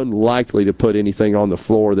unlikely to put anything on the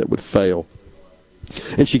floor that would fail.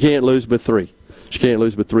 And she can't lose but 3. She can't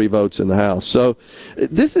lose but 3 votes in the House. So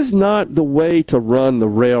this is not the way to run the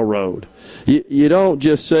railroad. You don't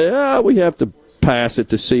just say, we have to pass it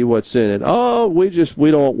to see what's in it.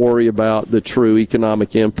 We don't worry about the true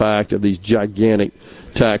economic impact of these gigantic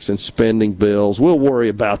tax and spending bills. We'll worry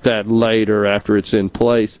about that later after it's in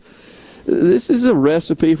place. This is a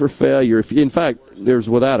recipe for failure. In fact, there's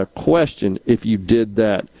without a question, if you did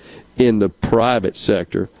that in the private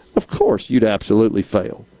sector, of course you'd absolutely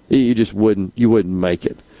fail. You just wouldn't make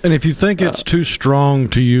it. And if you think it's too strong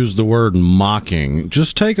to use the word mocking,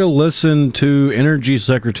 just take a listen to Energy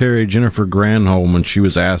Secretary Jennifer Granholm when she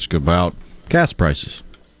was asked about gas prices.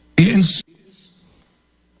 In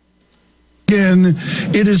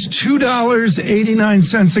It is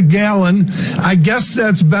 $2.89 a gallon. I guess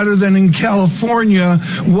that's better than in California.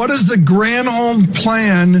 What is the Granholm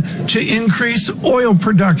plan to increase oil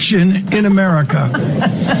production in America?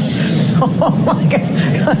 Oh my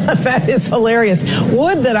God, that is hilarious.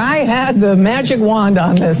 Would that I had the magic wand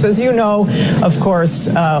on this. As you know, of course,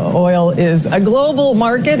 oil is a global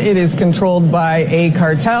market. It is controlled by a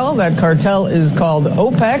cartel. That cartel is called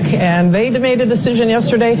OPEC, and they made a decision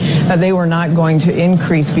yesterday that they were not going to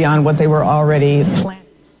increase beyond what they were already planning.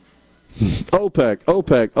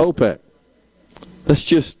 OPEC. That's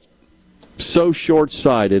just so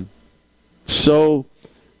short-sighted, so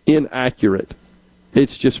inaccurate.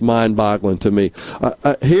 It's just mind-boggling to me.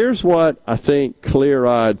 Here's what I think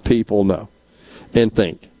clear-eyed people know and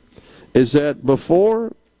think, is that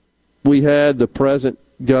before we had the present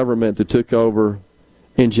government that took over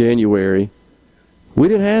in January, we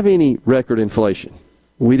didn't have any record inflation.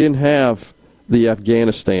 We didn't have the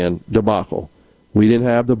Afghanistan debacle. We didn't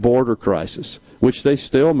have the border crisis, which they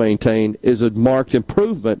still maintain is a marked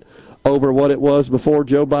improvement over what it was before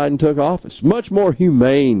Joe Biden took office. Much more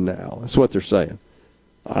humane now, that's what they're saying.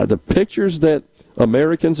 The pictures that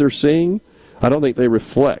Americans are seeing, I don't think they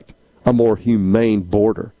reflect a more humane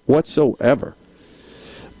border whatsoever.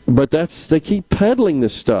 But they keep peddling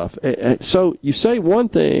this stuff. So you say one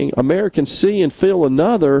thing, Americans see and feel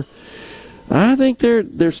another. I think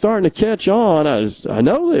they're starting to catch on. I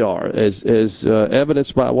know they are, as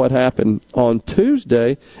evidenced by what happened on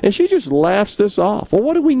Tuesday. And she just laughs this off. Well,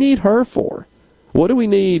 what do we need her for? What do we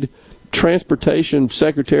need Transportation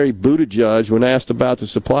Secretary Buttigieg when asked about the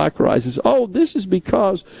supply crisis? Oh, this is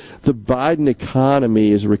because the Biden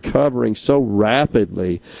economy is recovering so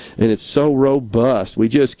rapidly and it's so robust. We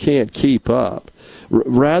just can't keep up.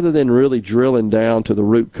 Rather than really drilling down to the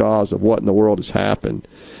root cause of what in the world is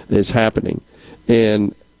happening.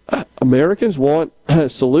 And Americans want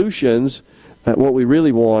solutions. What we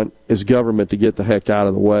really want is government to get the heck out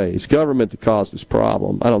of the way. It's government that caused this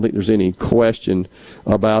problem. I don't think there's any question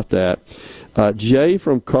about that. Jay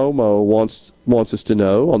from Como wants us to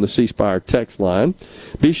know on the C Spire text line,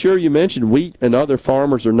 be sure you mention wheat and other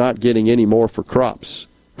farmers are not getting any more for crops.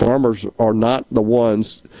 Farmers are not the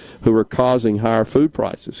ones who are causing higher food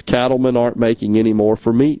prices. Cattlemen aren't making any more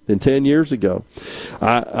for meat than 10 years ago.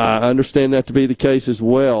 I understand that to be the case as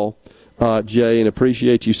well, Jay, and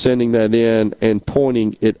appreciate you sending that in and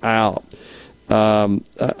pointing it out.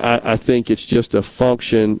 I think it's just a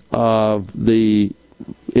function of the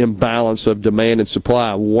imbalance of demand and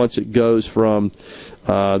supply once it goes from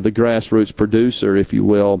the grassroots producer, if you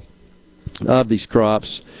will, of these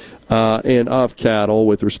crops and of cattle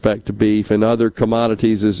with respect to beef and other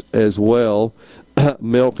commodities as well,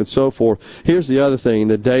 milk and so forth. Here's the other thing.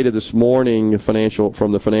 The data this morning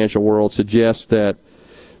from the financial world suggests that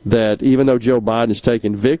even though Joe Biden is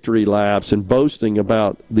taking victory laps and boasting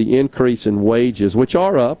about the increase in wages, which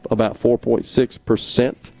are up about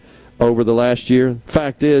 4.6% over the last year,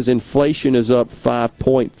 fact is inflation is up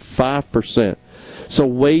 5.5%. So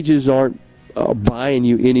wages aren't buying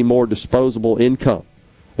you any more disposable income.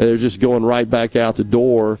 They're just going right back out the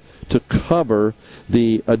door to cover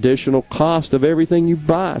the additional cost of everything you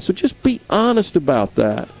buy. So just be honest about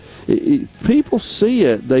that. People see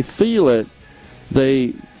it. They feel it.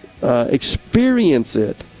 They experience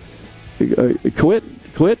it.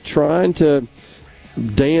 Quit trying to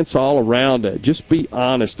dance all around it. Just be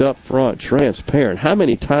honest, up front, transparent. How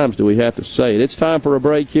many times do we have to say it? It's time for a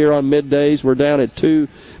break here on Middays. We're down at 2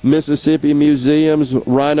 Mississippi museums.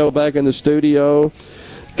 Rhino back in the studio.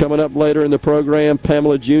 Coming up later in the program,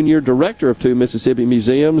 Pamela Jr., Director of 2 Mississippi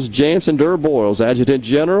Museums, Jansen Durboyles, Adjutant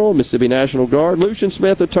General, Mississippi National Guard, Lucian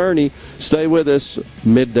Smith, Attorney. Stay with us.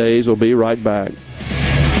 Middays. We'll be right back.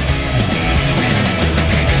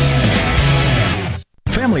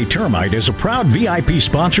 Family Termite is a proud VIP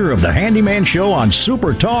sponsor of the Handyman Show on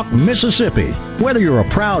Super Talk Mississippi. Whether you're a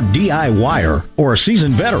proud DIYer or a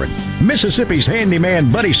seasoned veteran, Mississippi's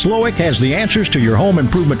handyman Buddy Slowick has the answers to your home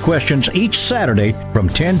improvement questions each Saturday from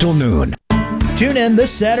 10 till noon. Tune in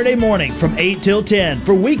this Saturday morning from 8 till 10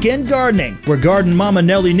 for Weekend Gardening, where Garden Mama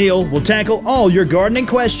Nellie Neal will tackle all your gardening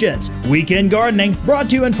questions. Weekend Gardening brought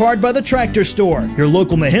to you in part by The Tractor Store, your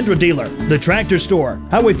local Mahindra dealer. The Tractor Store,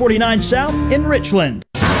 Highway 49 South in Richland.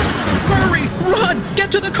 Hurry! Run!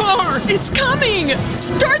 Get to the car! It's coming!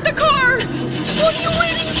 Start the car! What are you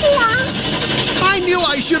waiting for? I knew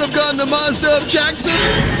I should have gone to Mazda of Jackson!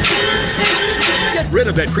 Get rid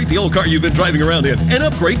of that creepy old car you've been driving around in and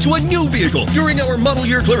upgrade to a new vehicle during our model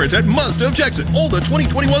year clearance at Mazda of Jackson. All the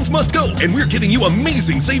 2021s must go, and we're giving you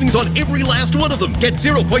amazing savings on every last one of them. Get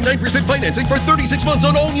 0.9% financing for 36 months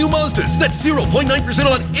on all new Mazdas. That's 0.9%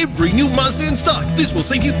 on every new Mazda in stock. This will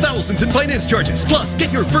save you thousands in finance charges. Plus,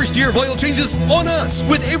 get your first year of oil changes on us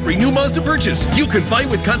with every new Mazda purchase. You can buy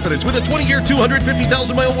with confidence with a 20-year,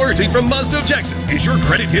 250,000-mile warranty from Mazda of Jackson. Is your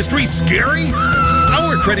credit history scary?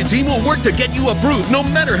 Our credit team will work to get you approved no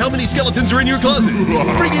matter how many skeletons are in your closet.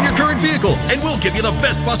 Bring in your current vehicle and we'll give you the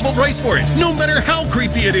best possible price for it, no matter how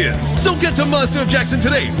creepy it is. So get to Mazda of Jackson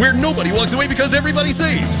today, where nobody walks away because everybody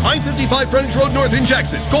saves. I-55 Frontage Road North in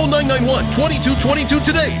Jackson. Call 991-2222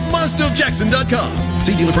 today. MazdaofJackson.com.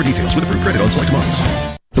 See dealer for details with approved credit on select models.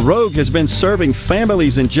 The Rogue has been serving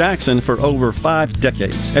families in Jackson for over 5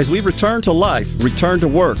 decades. As we return to life, return to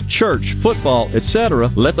work, church, football, etc.,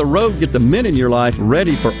 let the Rogue get the men in your life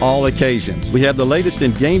ready for all occasions. We have the latest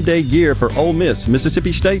in game day gear for Ole Miss,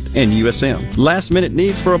 Mississippi State, and USM. Last-minute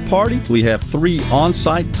needs for a party? We have 3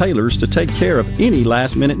 on-site tailors to take care of any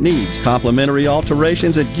last-minute needs. Complimentary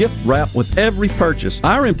alterations and gift wrap with every purchase.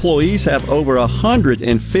 Our employees have over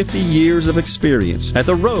 150 years of experience at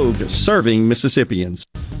the Rogue serving Mississippians.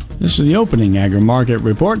 This is the opening agri-market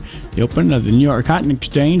report. The open of the New York Cotton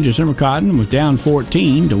Exchange, December cotton was down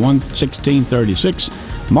 14 to 116.36.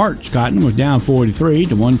 March cotton was down 43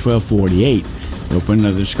 to 112.48. The open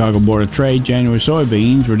of the Chicago Board of Trade, January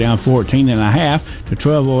soybeans were down 14.5 to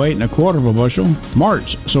 12.08 per bushel.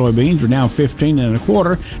 March soybeans were down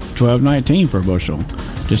 15.25 to 12.19 per bushel.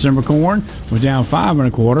 December corn was down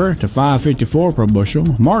 5.25 to 5.54 per bushel.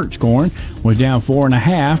 March corn was down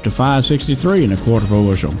 4.5 to 5.63 per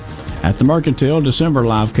bushel. At the mercantile, December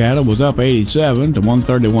live cattle was up 87 to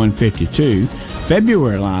 131.52.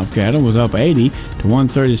 February live cattle was up 80 to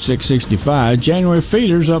 136.65. January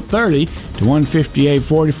feeders up 30 to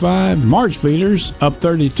 158.45. March feeders up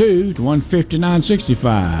 32 to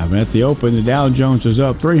 159.65. At the open, the Dow Jones is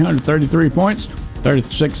up 333 points,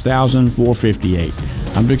 36,458.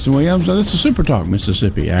 I'm Dixon Williams, and this is Super Talk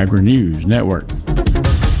Mississippi Agri News Network.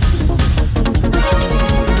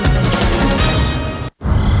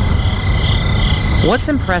 What's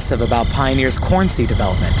impressive about Pioneer's corn seed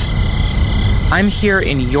development? I'm here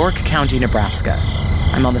in York County, Nebraska.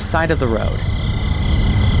 I'm on the side of the road.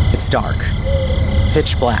 It's dark,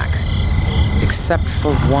 pitch black, except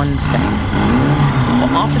for one thing.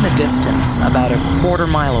 Well, off in the distance, about a quarter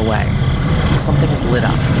mile away, something is lit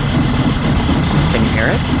up. Can you hear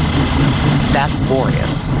it? That's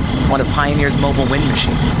Boreas, one of Pioneer's mobile wind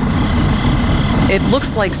machines. It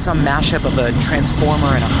looks like some mashup of a transformer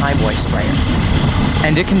and a highboy sprayer.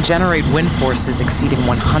 And it can generate wind forces exceeding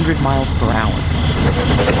 100 miles per hour.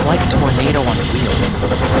 It's like a tornado on wheels.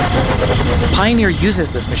 Pioneer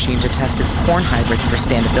uses this machine to test its corn hybrids for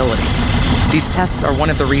standability. These tests are one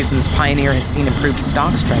of the reasons Pioneer has seen improved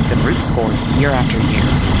stalk strength and root scores year after year.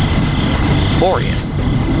 Boreas,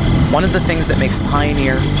 one of the things that makes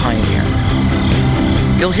Pioneer, Pioneer.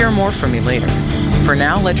 You'll hear more from me later. For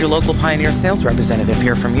now, let your local Pioneer sales representative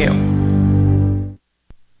hear from you.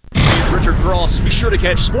 Richard Cross. Be sure to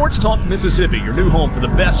catch Sports Talk Mississippi, your new home for the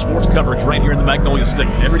best sports coverage right here in the Magnolia State.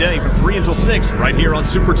 Every day from 3 until 6, right here on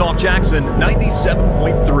Super Talk Jackson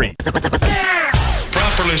 97.3.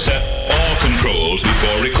 Properly set all controls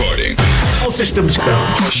before recording. All systems go.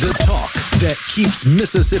 The talk that keeps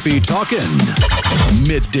Mississippi talking.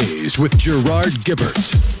 Middays with Gerard Gibbert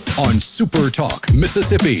on Super Talk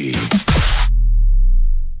Mississippi.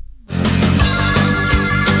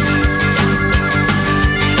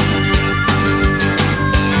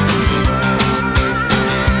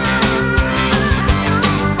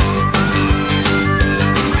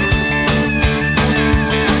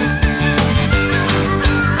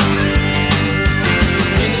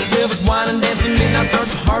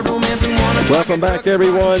 Welcome back,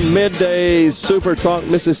 everyone. Middays, Super Talk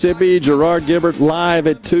Mississippi. Gerard Gibbert live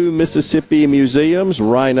at 2 Mississippi museums.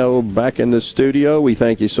 Rhino back in the studio. We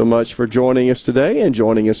thank you so much for joining us today and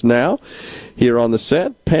joining us now here on the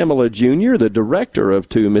set. Pamela Jr., the director of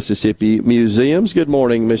 2 Mississippi museums. Good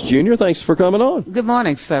morning, Miss Jr. Thanks for coming on. Good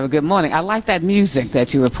morning, sir. Good morning. I like that music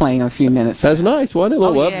that you were playing a few minutes ago. That's nice, wasn't it? A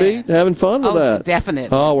little upbeat, having fun with that.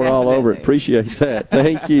 Definitely. Oh, we're all over it. Appreciate that.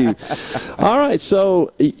 Thank you. All right,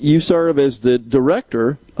 so you serve as the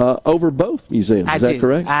director over both museums. Is that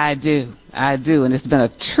correct? I do, and it's been a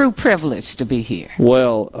true privilege to be here.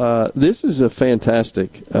 Well, this is a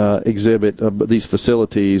fantastic exhibit. These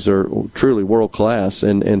facilities are truly world-class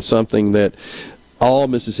and something that all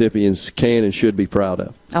Mississippians can and should be proud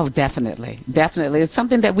of. Oh, definitely. Definitely. It's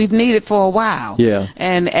something that we've needed for a while. Yeah.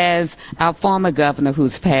 And as our former governor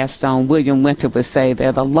who's passed on, William Winter, would say,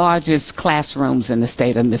 they're the largest classrooms in the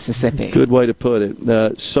state of Mississippi. Good way to put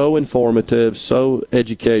it. So informative, so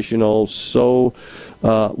educational, so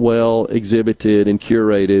well exhibited and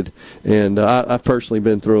curated. And I've personally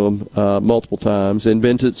been through them multiple times and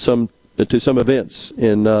been to some events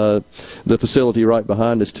in the facility right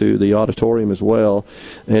behind us, too, the auditorium as well.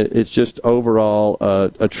 And it's just overall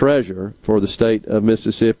a treasure for the state of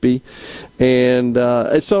Mississippi. And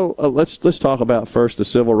so let's talk about first the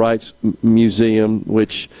Civil Rights Museum,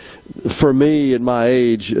 which for me at my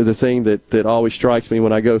age, the thing that always strikes me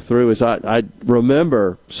when I go through is I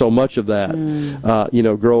remember so much of that,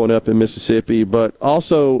 growing up in Mississippi, but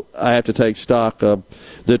also I have to take stock of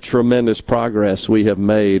the tremendous progress we have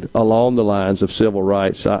made along the lines of civil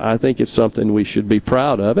rights. I think it's something we should be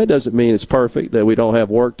proud of. It doesn't mean it's perfect, that we don't have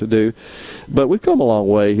work to do, but we've come a long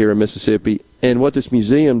way here in Mississippi. And what this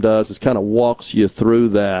museum does is kind of walks you through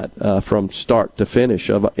that from start to finish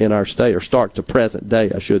in our state, or start to present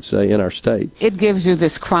day, I should say, in our state. It gives you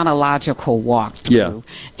this chronological walkthrough. Yeah.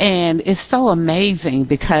 And it's so amazing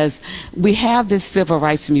because we have this Civil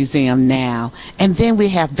Rights Museum now, and then we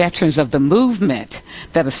have veterans of the movement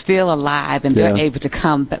that are still alive, and they're able to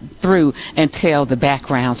come through and tell the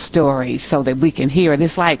background story so that we can hear it.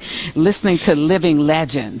 It's like listening to living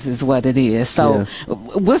legends is what it is. So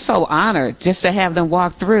we're so honored just to have them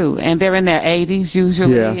walk through, and they're in their 80s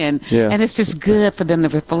usually, and it's just good for them to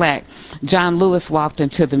reflect. John Lewis walked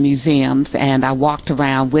into the museums, and I walked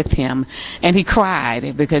around with him, and he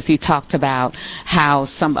cried because he talked about how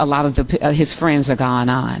a lot of his friends are gone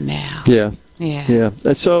on now. Yeah. Yeah.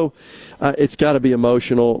 And so it's got to be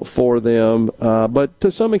emotional for them, but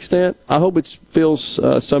to some extent, I hope they feel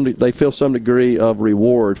some degree of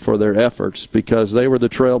reward for their efforts, because they were the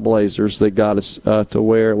trailblazers that got us to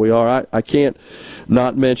where we are. I can't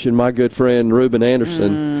not mention my good friend Reuben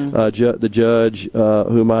Anderson, the judge,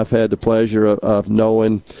 whom I've had the pleasure of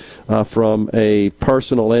knowing from a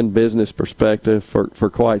personal and business perspective for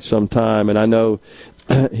quite some time, and I know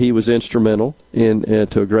he was instrumental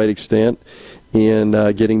to a great extent in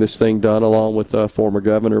getting this thing done, along with former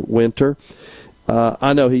Governor Winter.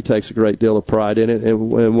 I know he takes a great deal of pride in it,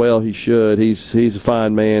 and well, he should. He's a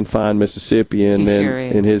fine man, fine Mississippian,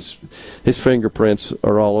 and his fingerprints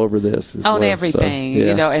are all over this as on well. everything.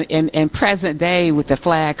 So, yeah. And present day with the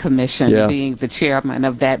Flag Commission being the chairman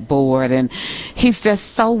of that board, and he's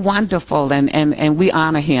just so wonderful, and we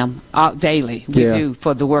honor him daily. We do,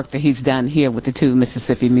 for the work that he's done here with the two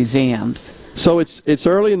Mississippi museums. So it's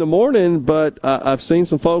early in the morning, but I've seen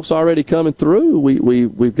some folks already coming through.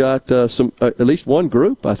 We've got some at least one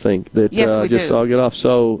group, I think, that just saw get off.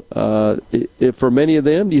 So for many of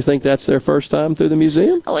them, do you think that's their first time through the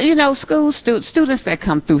museum? Well, school students that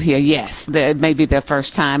come through here, yes, that may be their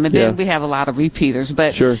first time, and then we have a lot of repeaters.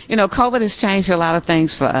 But COVID has changed a lot of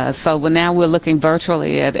things for us. So now we're looking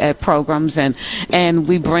virtually at programs, and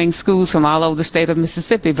we bring schools from all over the state of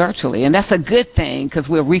Mississippi virtually, and that's a good thing because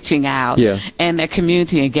we're reaching out. Yeah. And that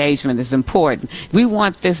community engagement is important. We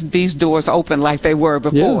want these doors open like they were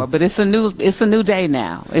before, but it's a new day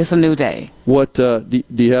now. It's a new day. What do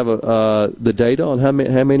you have the data on how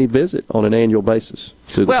many visit on an annual basis?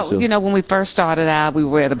 Well, when we first started out, we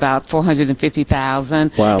were at about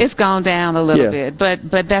 450,000. Wow. It's gone down a little bit,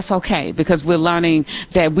 but that's okay because we're learning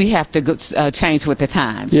that we have to change with the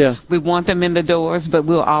times. Yeah. We want them in the doors, but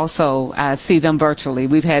we'll also see them virtually.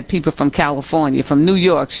 We've had people from California, from New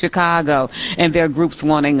York, Chicago, and their groups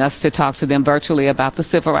wanting us to talk to them virtually about the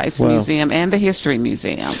Civil Rights Museum and the History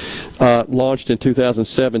Museum. Launched in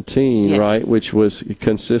 2017, right, which was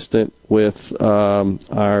consistent with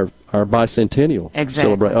our bicentennial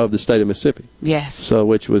celebration of the state of Mississippi. Yes. So,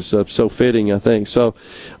 which was so fitting, I think. So,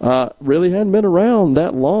 really hadn't been around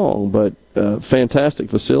that long, but fantastic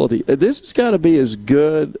facility. This has got to be as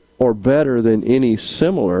good or better than any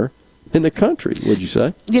similar in the country, would you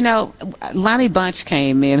say? Lonnie Bunch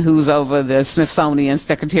came in, who's over the Smithsonian,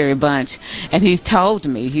 Secretary Bunch, and he told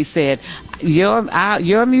me, he said,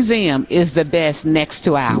 your museum is the best next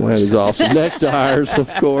to ours. That is awesome. Next to ours,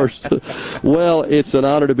 of course. Well, it's an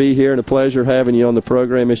honor to be here and a pleasure having you on the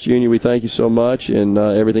program, Ms. Junior. We thank you so much, and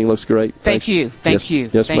everything looks great. Thank you. Thank you.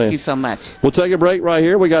 Yes, Thank you so much. We'll take a break right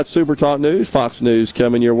here. We got Super Talk News, Fox News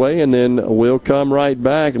coming your way, and then we'll come right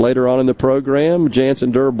back later on in the program.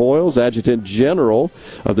 Jansen Durr Boyles, Adjutant General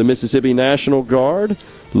of the Mississippi National Guard,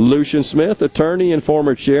 Lucian Smith, attorney and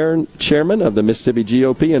former chairman of the Mississippi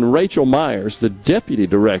GOP, and Rachel Myers, the deputy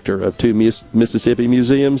director of two Mississippi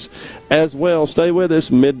museums as well. Stay with us.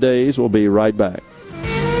 Middays. We'll be right back.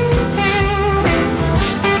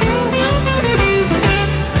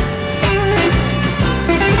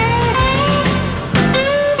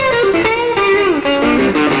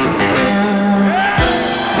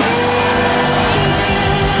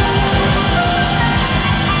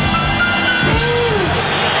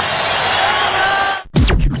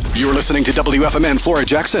 listening to WFMN Flora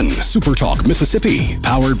Jackson, Super Talk, Mississippi,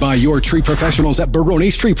 powered by your tree professionals at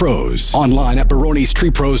Barone's Tree Pros. Online at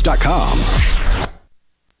baronestreepros.com.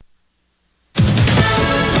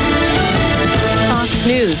 Fox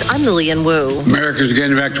News, I'm Lillian Wu. America's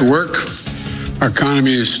getting back to work. Our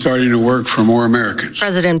economy is starting to work for more Americans.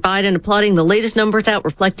 President Biden applauding the latest numbers out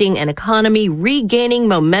reflecting an economy regaining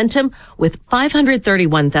momentum with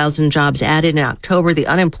 531,000 jobs added in October, the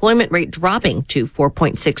unemployment rate dropping to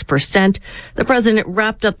 4.6%. The president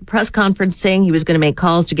wrapped up the press conference saying he was going to make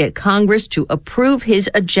calls to get Congress to approve his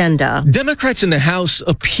agenda. Democrats in the House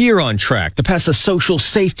appear on track to pass a social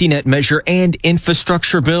safety net measure and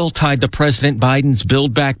infrastructure bill tied to President Biden's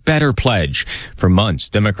Build Back Better pledge. For months,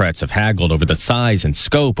 Democrats have haggled over the size and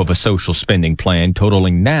scope of a social spending plan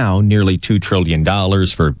totaling now nearly $2 trillion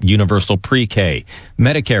for universal pre-K,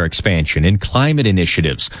 Medicare expansion, and climate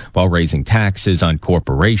initiatives, while raising taxes on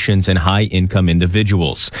corporations and high-income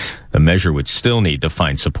individuals. The measure would still need to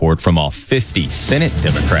find support from all 50 Senate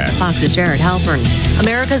Democrats. Fox's Jared Halpern.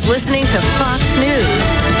 America's listening to Fox News.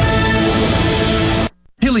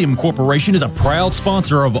 Pilium Corporation is a proud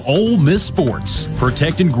sponsor of Ole Miss Sports.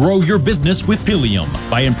 Protect and grow your business with Pilium.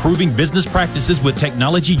 By improving business practices with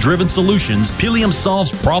technology-driven solutions, Pilium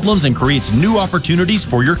solves problems and creates new opportunities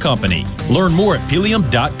for your company. Learn more at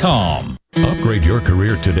Pilium.com. Upgrade your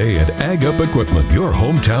career today at Ag Up Equipment, your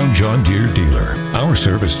hometown John Deere dealer. Our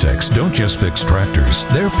service techs don't just fix tractors.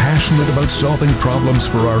 They're passionate about solving problems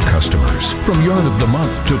for our customers. From Yard of the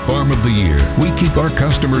Month to Farm of the Year, we keep our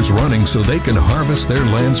customers running so they can harvest their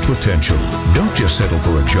land's potential. Don't just settle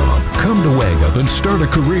for a job. Come to Ag Up and start a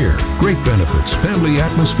career. Great benefits, family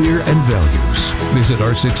atmosphere, and values. Visit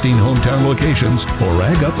our 16 hometown locations or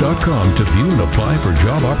agup.com to view and apply for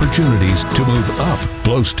job opportunities to move up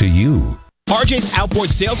close to you. RJ's Outboard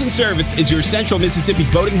Sales and Service is your central Mississippi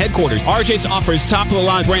boating headquarters. RJ's offers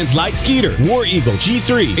top-of-the-line brands like Skeeter, War Eagle,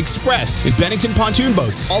 G3, Express, and Bennington pontoon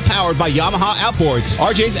boats, all powered by Yamaha Outboards.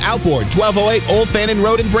 RJ's Outboard, 1208 Old Fannin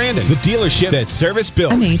Road in Brandon, the dealership that's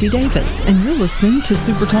service-built. I'm Andy Davis, and you're listening to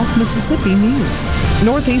Super Talk Mississippi News.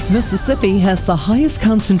 Northeast Mississippi has the highest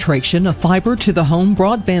concentration of fiber-to-the-home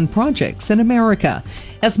broadband projects in America.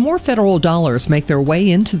 As more federal dollars make their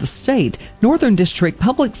way into the state, Northern District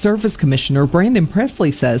Public Service Commissioner Brandon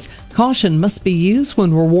Presley says caution must be used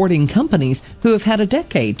when rewarding companies who have had a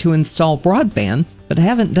decade to install broadband but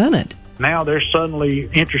haven't done it. Now they're suddenly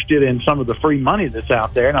interested in some of the free money that's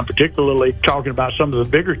out there, and I'm particularly talking about some of the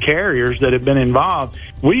bigger carriers that have been involved.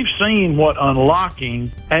 We've seen what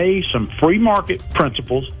unlocking, some free market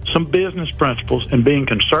principles, some business principles, and being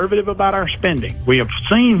conservative about our spending. We have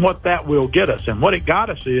seen what that will get us, and what it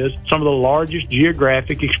got us is some of the largest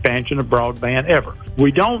geographic expansion of broadband ever.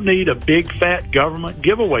 We don't need a big, fat government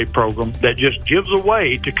giveaway program that just gives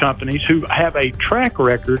away to companies who have a track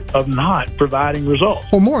record of not providing results.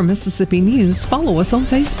 For more Mississippi news, follow us on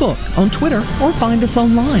Facebook, on Twitter, or find us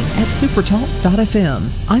online at supertalk.fm.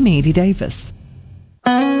 I'm Andy Davis.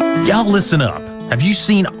 Y'all listen up. Have you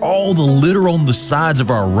seen all the litter on the sides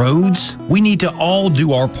of our roads? We need to all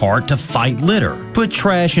do our part to fight litter. Put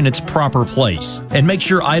trash in its proper place and make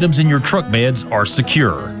sure items in your truck beds are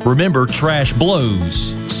secure. Remember, trash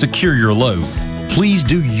blows. Secure your load. Please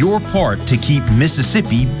do your part to keep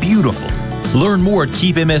Mississippi beautiful. Learn more at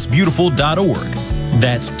keepmsbeautiful.org.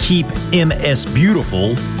 That's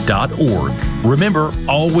keepmsbeautiful.org. Remember,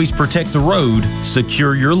 always protect the road,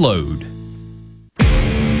 secure your load.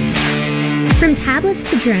 From tablets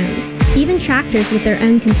to drones, even tractors with their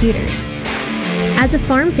own computers. As a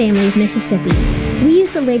farm family of Mississippi, we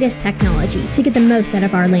use the latest technology to get the most out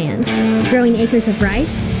of our land, growing acres of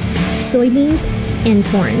rice, soybeans, and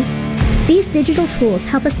corn. These digital tools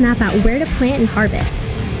help us map out where to plant and harvest.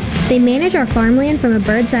 They manage our farmland from a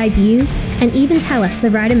bird's eye view and even tell us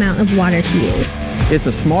the right amount of water to use. It's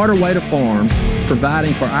a smarter way to farm,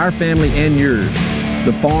 providing for our family and yours,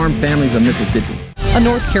 the farm families of Mississippi. A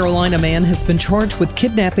North Carolina man has been charged with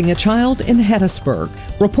kidnapping a child in Hattiesburg.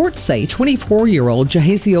 Reports say 24-year-old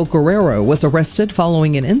Jahaziel Guerrero was arrested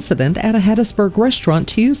following an incident at a Hattiesburg restaurant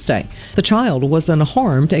Tuesday. The child was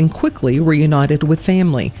unharmed and quickly reunited with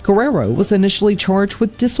family. Guerrero was initially charged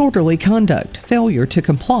with disorderly conduct, failure to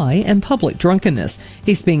comply, and public drunkenness.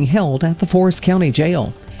 He's being held at the Forest County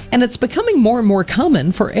Jail. And it's becoming more and more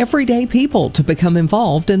common for everyday people to become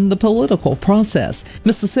involved in the political process.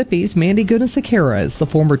 Mississippi's Mandy Gunasakara is the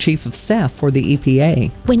former chief of staff for the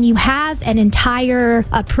EPA. When you have an entire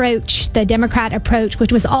approach, the Democrat approach,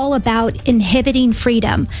 which was all about inhibiting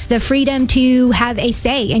freedom, the freedom to have a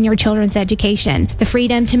say in your children's education, the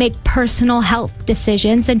freedom to make personal health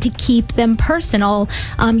decisions and to keep them personal,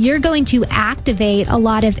 you're going to activate a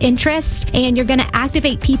lot of interest, and you're going to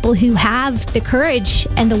activate people who have the courage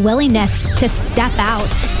and the willingness to step out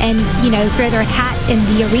and, throw their hat in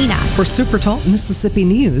the arena. For Super Talk Mississippi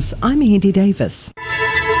News, I'm Andy Davis.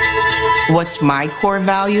 What's my core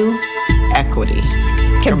value? Equity.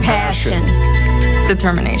 Compassion.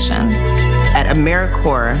 Determination. At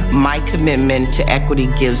AmeriCorps, my commitment to equity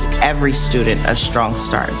gives every student a strong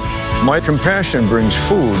start. My compassion brings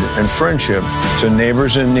food and friendship to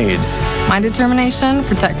neighbors in need. My determination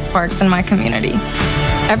protects parks in my community.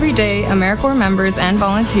 Every day, AmeriCorps members and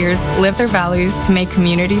volunteers live their values to make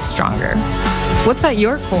communities stronger. What's at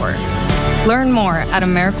your core? Learn more at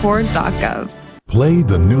AmeriCorps.gov. Play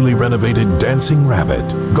the newly renovated Dancing Rabbit.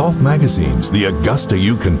 Golf Magazine's The Augusta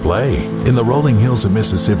You Can Play. In the rolling hills of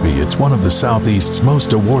Mississippi, it's one of the Southeast's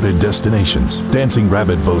most awarded destinations. Dancing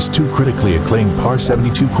Rabbit boasts 2 critically acclaimed par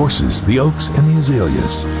 72 courses, the Oaks and the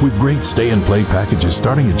Azaleas. With great stay and play packages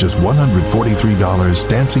starting at just $143,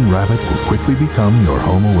 Dancing Rabbit will quickly become your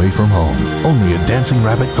home away from home. Only at Dancing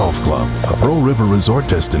Rabbit Golf Club, a Pearl River resort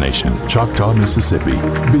destination, Choctaw, Mississippi.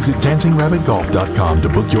 Visit DancingRabbitGolf.com to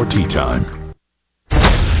book your tee time.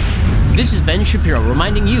 This is Ben Shapiro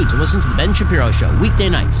reminding you to listen to The Ben Shapiro Show weekday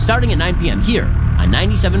nights starting at 9 p.m. here on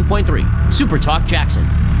 97.3 Super Talk Jackson.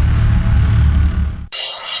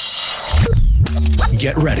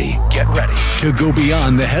 Get ready to go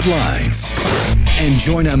beyond the headlines and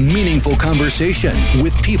join a meaningful conversation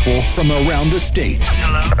with people from around the state.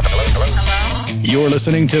 Hello? You're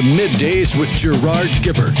listening to Middays with Gerard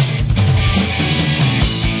Gibbert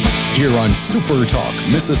here on Super Talk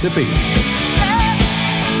Mississippi.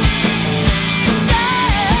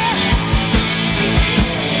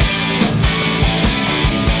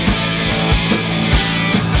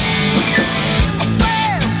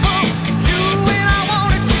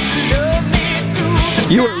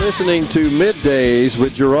 You are listening to Middays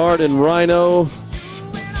with Gerard and Rhino.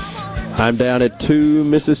 I'm down at 2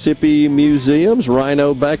 Mississippi museums.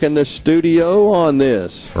 Rhino back in the studio on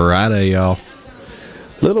this Friday, y'all.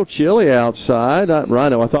 Little chilly outside.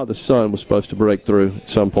 Rhino, I thought the sun was supposed to break through at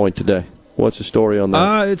some point today. What's the story on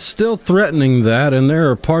that? It's still threatening that, and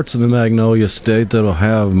there are parts of the Magnolia State that'll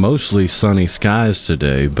have mostly sunny skies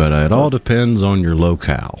today, but it all depends on your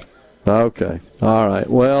locale. Okay. All right.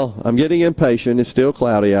 Well, I'm getting impatient. It's still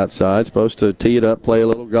cloudy outside. Supposed to tee it up, play a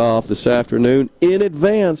little golf this afternoon in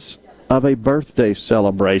advance of a birthday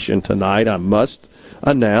celebration tonight. I must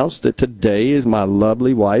announce that today is my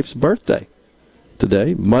lovely wife's birthday.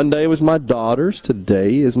 Monday was my daughter's.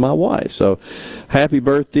 Today is my wife. So happy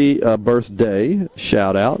birthday,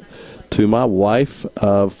 shout out to my wife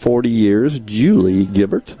of 40 years, Julie Gill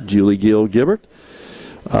Gibbert,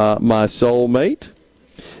 my soulmate.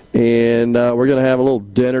 And we're going to have a little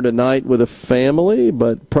dinner tonight with a family.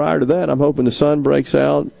 But prior to that, I'm hoping the sun breaks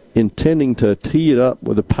out, intending to tee it up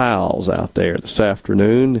with the pals out there this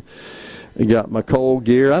afternoon. I got my cold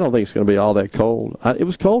gear. I don't think it's going to be all that cold. It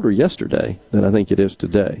was colder yesterday than I think it is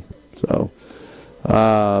today. So,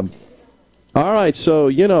 all right. So,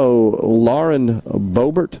 Lauren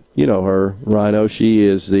Boebert, her, Rhino. She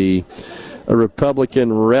is a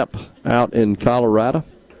Republican rep out in Colorado.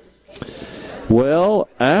 Well,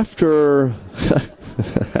 after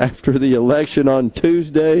the election on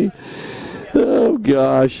Tuesday, oh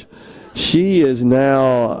gosh, she is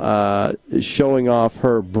now showing off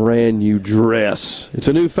her brand new dress. It's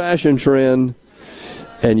a new fashion trend,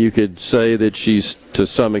 and you could say that she's to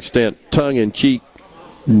some extent tongue-in-cheek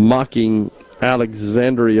mocking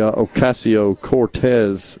Alexandria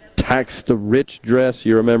Ocasio-Cortez Tax the Rich dress.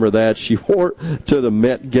 You remember that? She wore it to the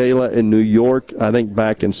Met Gala in New York, I think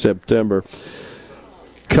back in September.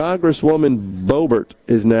 Congresswoman Boebert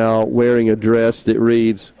is now wearing a dress that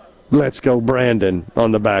reads, "Let's go Brandon,"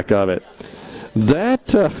 on the back of it. That,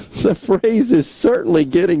 the phrase is certainly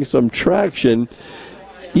getting some traction.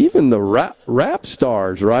 Even the rap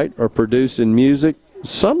stars, right, are producing music,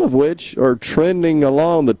 some of which are trending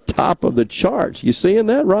along the top of the charts. You seeing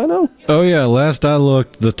that, Rhino? Oh, yeah. Last I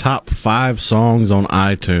looked, the top 5 songs on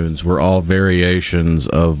iTunes were all variations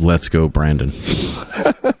of Let's Go Brandon.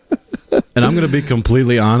 And I'm going to be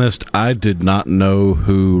completely honest, I did not know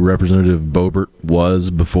who Representative Boebert was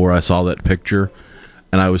before I saw that picture.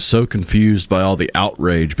 and I was so confused by all the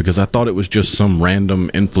outrage because I thought it was just some random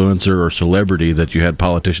influencer or celebrity that you had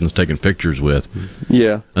politicians taking pictures with.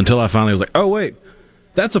 Yeah. Until I finally was like, oh, wait,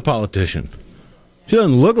 that's a politician. She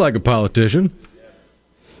doesn't look like a politician.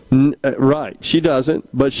 Right. She doesn't,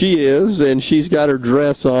 but she is, and she's got her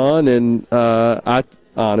dress on, and I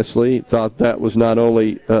honestly thought that was not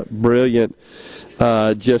only brilliant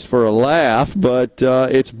just for a laugh, but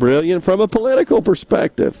it's brilliant from a political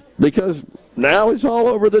perspective because now it's all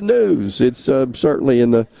over the news. It's certainly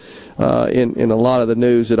in the in a lot of the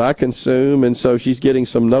news that I consume, and so she's getting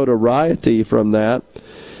some notoriety from that.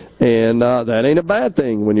 And that ain't a bad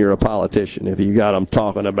thing when you're a politician, if you got them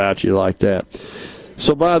talking about you like that.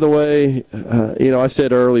 So, by the way, I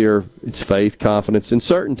said earlier, it's faith, confidence, and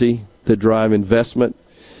certainty that drive investment,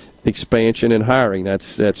 expansion, and hiring.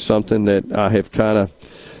 That's something that I have kind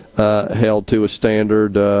of held to a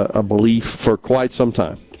standard, a belief for quite some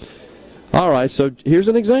time. All right, so here's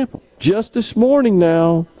an example. Just this morning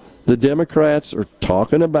now, the Democrats are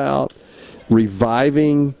talking about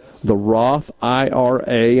reviving the Roth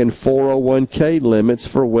IRA and 401k limits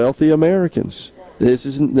for wealthy Americans. This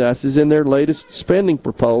is in their latest spending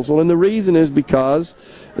proposal, and the reason is because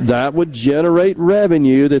that would generate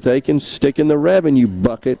revenue that they can stick in the revenue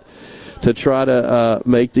bucket to try to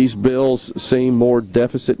make these bills seem more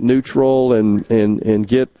deficit neutral and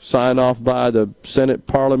get sign off by the Senate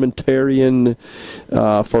parliamentarian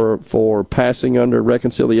for passing under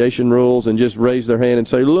reconciliation rules, and just raise their hand and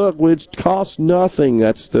say, look, it costs nothing.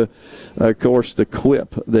 That's of course the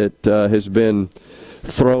quip that has been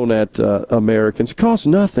thrown at Americans. It costs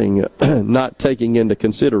nothing, not taking into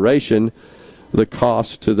consideration the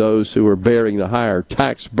cost to those who are bearing the higher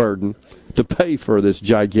tax burden to pay for this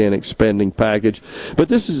gigantic spending package. But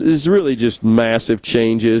this is really just massive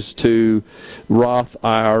changes to Roth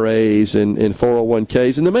IRAs and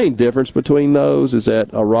 401ks. And the main difference between those is that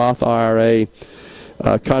a Roth IRA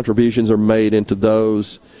contributions are made into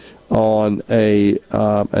those on an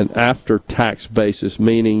after-tax basis,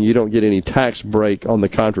 meaning you don't get any tax break on the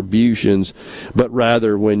contributions, but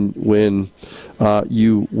rather when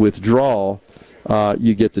you withdraw,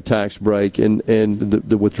 you get the tax break, and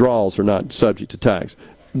the withdrawals are not subject to tax.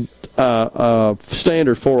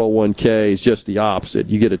 Standard 401k is just the opposite.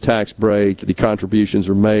 You get a tax break. The contributions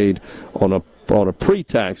are made on a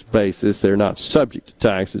pre-tax basis. They're not subject to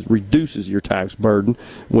tax. It reduces your tax burden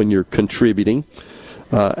when you're contributing.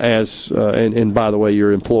 And by the way,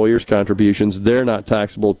 your employer's contributions, they're not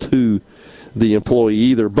taxable to the employee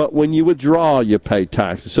either. But when you withdraw, you pay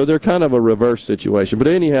taxes. So they're kind of a reverse situation. But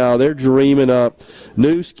anyhow, they're dreaming up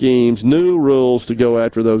new schemes, new rules to go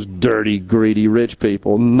after those dirty, greedy, rich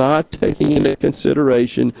people, not taking into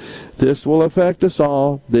consideration this will affect us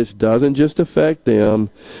all. This doesn't just affect them.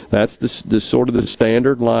 That's the sort of the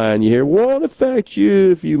standard line you hear. Won't affect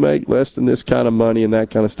you if you make less than this kind of money and that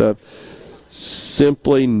kind of stuff.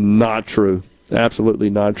 Simply not true. Absolutely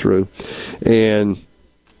not true. And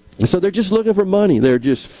so they're just looking for money. They're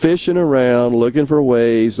just fishing around, looking for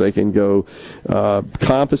ways they can go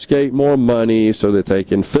confiscate more money so that they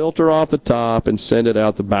can filter off the top and send it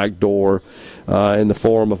out the back door in the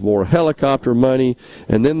form of more helicopter money.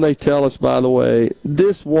 And then they tell us, by the way,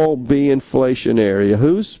 this won't be inflationary.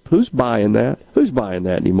 Who's buying that? Who's buying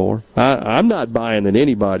that anymore? I'm not buying that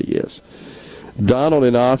anybody is. Donald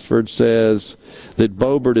in Oxford says that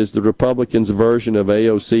Boebert is the Republicans' version of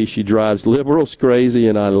AOC. She drives liberals crazy,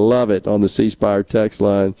 and I love it, on the C Spire text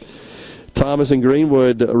line. Thomas in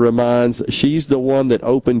Greenwood reminds she's the one that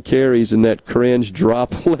open carries in that cringe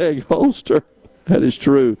drop leg holster. That is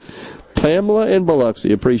true. Pamela in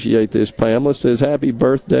Biloxi, appreciate this. Pamela says, happy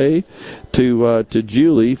birthday to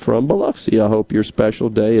Julie from Biloxi. I hope your special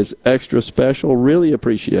day is extra special. Really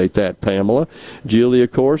appreciate that, Pamela. Julie,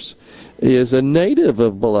 of course, is a native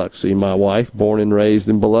of Biloxi. My wife, born and raised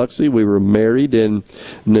in Biloxi. We were married in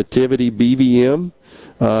Nativity BVM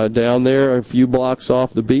down there a few blocks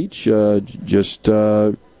off the beach, just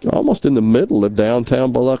almost in the middle of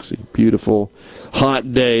downtown Biloxi. Beautiful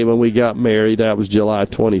hot day when we got married. That was July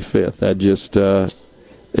 25th. That just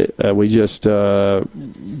we just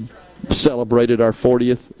celebrated our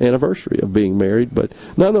 40th anniversary of being married. But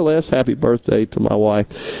nonetheless, happy birthday to my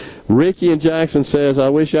wife. Ricky in Jackson says, I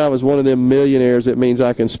wish I was one of them millionaires. It means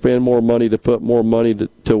I can spend more money to put more money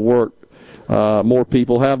to work. More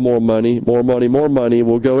people have more money. More money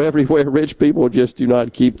will go everywhere. Rich people just do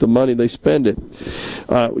not keep the money. They spend it.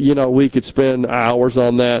 We could spend hours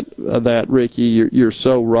on that, Ricky. You're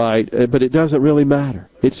so right. But it doesn't really matter.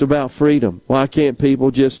 It's about freedom. Why can't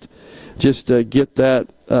people just get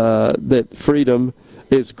that freedom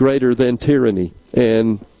is greater than tyranny?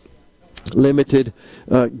 And limited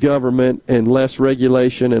government and less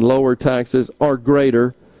regulation and lower taxes are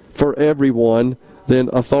greater for everyone than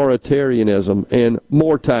authoritarianism and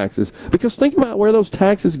more taxes. Because think about where those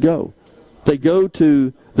taxes go. They go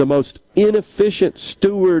to the most inefficient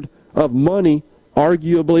steward of money,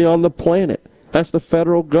 arguably, on the planet. That's the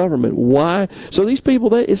federal government. Why? So these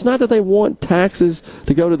people, it's not that they want taxes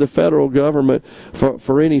to go to the federal government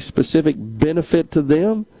for any specific benefit to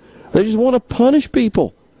them. They just want to punish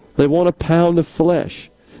people. They want a pound of flesh.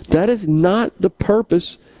 That is not the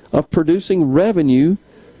purpose of producing revenue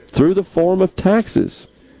through the form of taxes.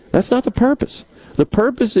 That's not the purpose. The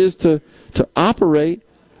purpose is to operate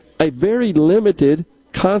a very limited,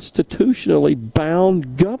 constitutionally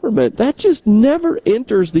bound government. That just never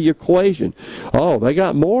enters the equation. Oh, they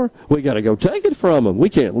got more? We got to go take it from them. We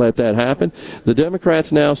can't let that happen. The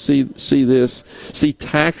Democrats now see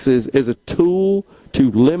taxes as a tool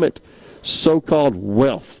to limit so-called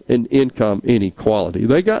wealth and income inequality.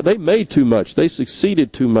 They made too much. They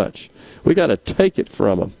succeeded too much. We got to take it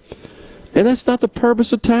from them. And that's not the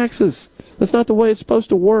purpose of taxes. That's not the way it's supposed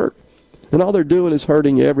to work. And all they're doing is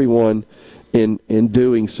hurting everyone in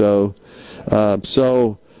doing so.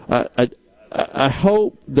 So I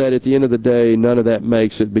hope that at the end of the day, none of that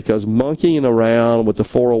makes it, because monkeying around with the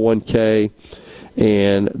 401k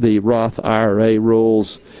and the Roth IRA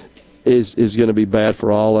rules is going to be bad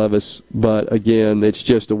for all of us. But again, it's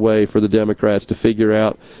just a way for the Democrats to figure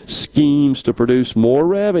out schemes to produce more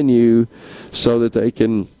revenue so that they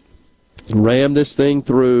can ram this thing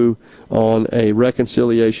through on a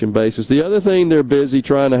reconciliation basis. The other thing they're busy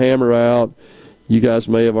trying to hammer out, you guys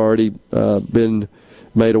may have already been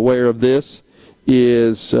made aware of this,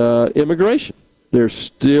 is immigration. They're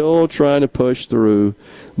still trying to push through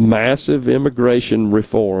massive immigration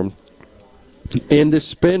reform in this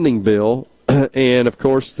spending bill, and of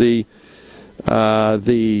course the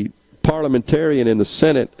parliamentarian in the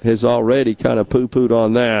Senate has already kind of poo-pooed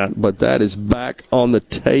on that, but that is back on the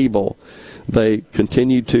table. They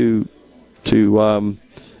continue to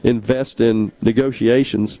invest in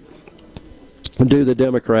negotiations, do the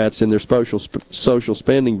Democrats in their social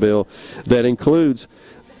spending bill that includes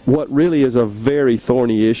what really is a very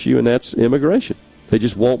thorny issue, and that's immigration. They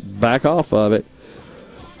just won't back off of it.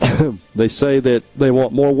 They say that they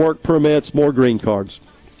want more work permits, more green cards.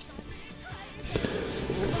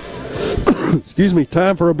 Excuse me,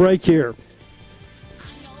 time for a break here.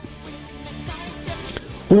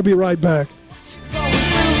 We'll be right back.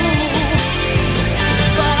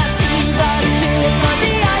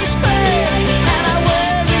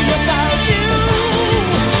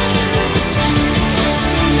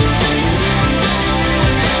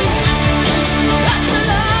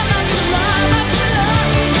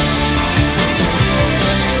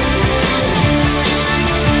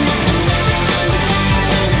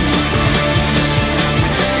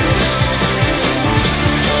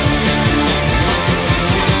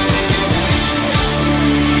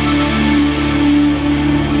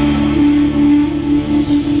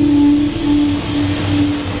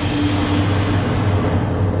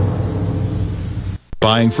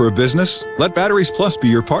 Buying for a business? Let Batteries Plus be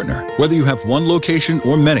your partner. Whether you have one location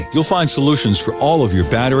or many, you'll find solutions for all of your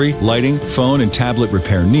battery, lighting, phone, and tablet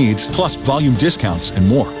repair needs, plus volume discounts and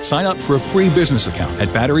more. Sign up for a free business account at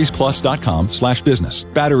batteriesplus.com/business.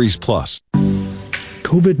 Batteries Plus.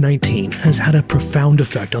 COVID-19 has had a profound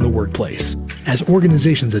effect on the workplace. As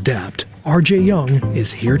organizations adapt, RJ Young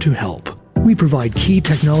is here to help. We provide key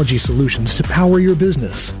technology solutions to power your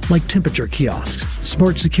business, like temperature kiosks,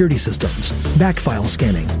 smart security systems, backfile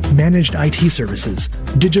scanning, managed IT services,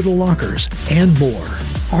 digital lockers, and more.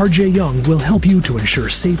 RJ Young will help you to ensure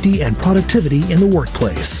safety and productivity in the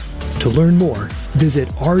workplace. To learn more, visit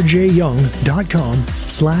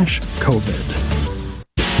rjyoung.com/COVID.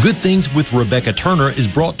 Good Things with Rebecca Turner is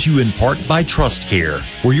brought to you in part by TrustCare,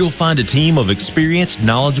 where you'll find a team of experienced,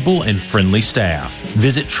 knowledgeable, and friendly staff.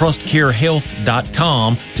 Visit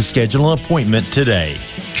TrustCareHealth.com to schedule an appointment today.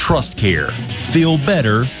 TrustCare. Feel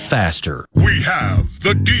better, faster. We have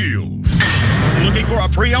the deal. Looking for a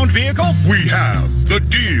pre-owned vehicle? We have the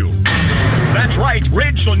deal. That's right,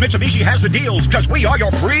 Ridgeland Mitsubishi has the deals, because we are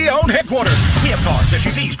your pre-owned headquarters. We have cars,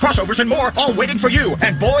 SUVs, crossovers, and more, all waiting for you.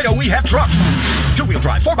 And boy, do we have trucks. Two-wheel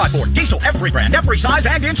drive, 4x4, diesel, every brand, every size,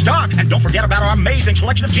 and in stock. And don't forget about our amazing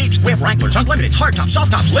selection of Jeeps. We have Wranglers, Unlimiteds, hardtops,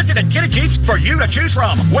 softtops, lifted, and kitted Jeeps for you to choose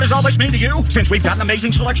from. What does all this mean to you? Since we've got an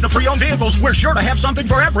amazing selection of pre-owned vehicles, we're sure to have something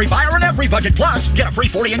for for every buyer and every budget. Plus, get a free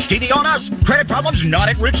 40-inch TV on us. Credit problems not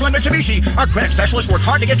at Ridgeland Mitsubishi. Our credit specialists work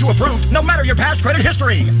hard to get you approved, no matter your past credit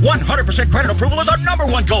history. 100% credit approval is our number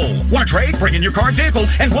one goal. Want to trade? Bring in your current vehicle,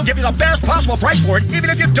 and we'll give you the best possible price for it, even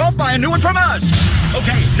if you don't buy a new one from us.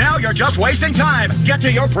 Okay, now you're just wasting time. Get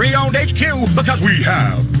to your pre-owned HQ, because we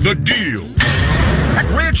have the deal. At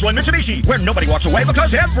Ridgeland Mitsubishi, where nobody walks away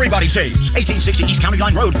because everybody saves. 1860 East County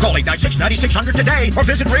Line Road. Call 896-9600 today or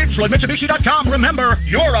visit RidgelandMitsubishi.com. Remember,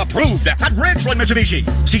 you're approved at Ridgeland Mitsubishi.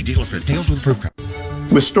 See dealer for details with approved card.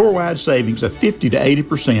 With store-wide savings of 50 to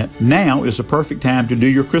 80%, now is the perfect time to do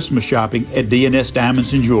your Christmas shopping at D&S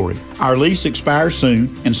Diamonds and Jewelry. Our lease expires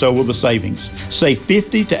soon, and so will the savings. Save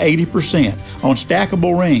 50 to 80% on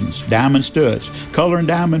stackable rings, diamond studs, color and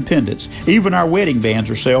diamond pendants. Even our wedding bands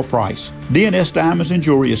are sale price. D&S Diamonds and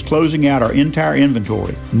Jewelry is closing out our entire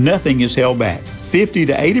inventory. Nothing is held back. 50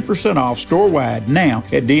 to 80% off store-wide now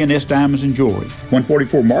at D&S Diamonds and Jewelry.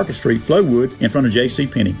 144 Market Street, Flowood, in front of J.C.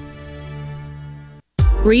 Penney.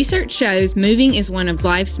 Research shows moving is one of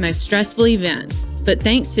life's most stressful events, but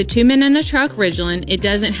thanks to Two Men and a Truck Ridgeland, it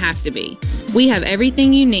doesn't have to be. We have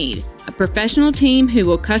everything you need. A professional team who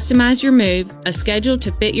will customize your move, a schedule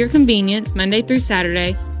to fit your convenience Monday through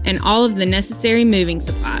Saturday, and all of the necessary moving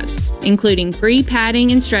supplies, including free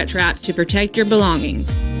padding and stretch wrap to protect your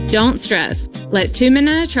belongings. Don't stress. Let Two Men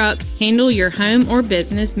and a Truck handle your home or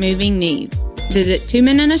business moving needs. Visit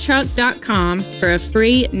twomenandatruck.com for a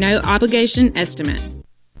free, no-obligation estimate.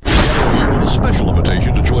 With a special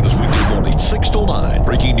invitation to join us weekday morning, 6 to 9.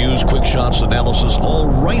 Breaking news, quick shots, analysis, all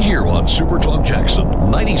right here on Super Talk Jackson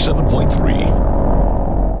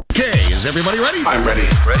 97.3. Okay, is everybody ready? I'm ready.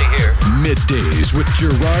 Ready here. Middays with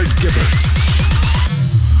Gerard Gibbert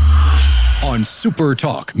on Super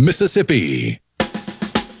Talk Mississippi.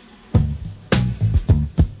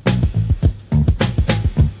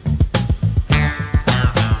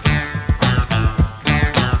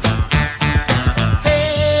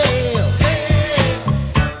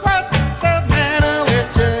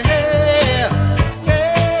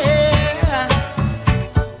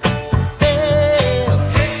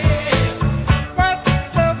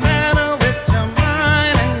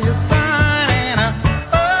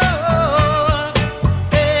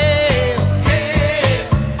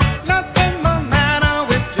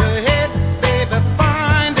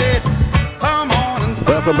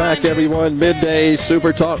 Everyone, midday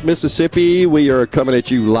Super Talk Mississippi. We are coming at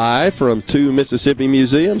you live from 2 Mississippi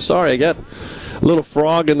Museums. Sorry, I got a little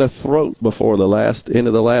frog in the throat before the end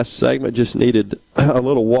of the last segment. Just needed a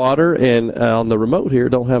little water, and on the remote here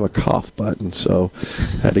don't have a cough button, so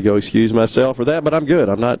had to go excuse myself for that. But I'm good.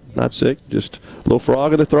 I'm not sick. Just a little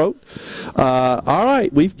frog in the throat. All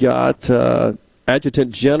right, we've got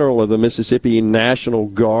Adjutant General of the Mississippi National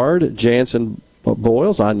Guard, Jansen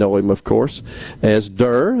Boyles. I know him, of course, as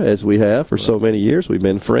Durr, as we have for so many years. We've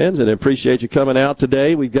been friends, and I appreciate you coming out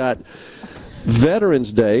today. We've got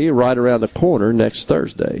Veterans Day right around the corner next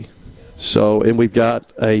Thursday. And we've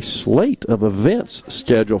got a slate of events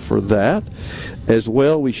scheduled for that as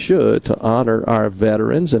well. We should, to honor our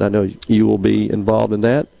veterans, and I know you will be involved in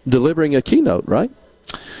that, delivering a keynote, right?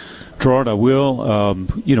 Gerard, I will.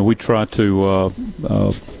 We try to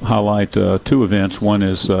highlight 2 events. One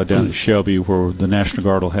is down in Shelby, where the National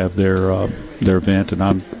Guard will have their event, and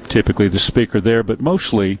I'm typically the speaker there. But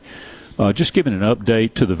mostly, just giving an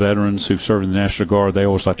update to the veterans who've served in the National Guard. They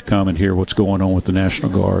always like to come and hear what's going on with the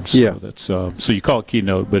National Guard. So yeah. That's so you call it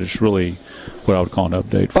keynote, but it's really what I would call an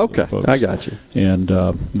update. For the folks. I got you. And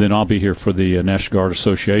then I'll be here for the National Guard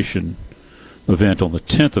Association event on the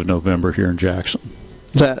 10th of November here in Jackson.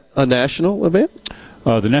 Is that a national event?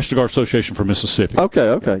 The National Guard Association for Mississippi.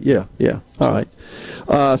 Okay, yeah. All right.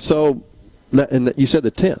 And you said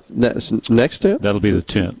the 10th. Next 10th? That'll be the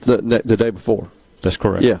 10th. The day before. That's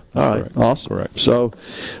correct. Yeah. That's all right. Correct. Awesome. Correct. So,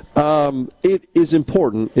 it is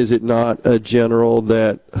important, is it not, General,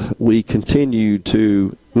 that we continue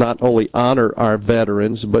to not only honor our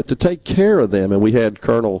veterans, but to take care of them. And we had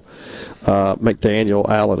Colonel McDaniel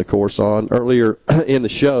Allen, of course, on earlier in the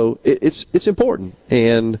show. It's important.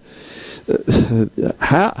 And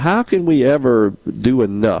how can we ever do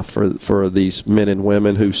enough for these men and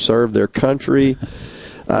women who serve their country?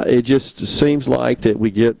 It just seems like that we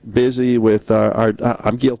get busy with our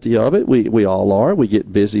I'm guilty of it. We all are. We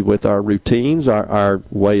get busy with our routines, our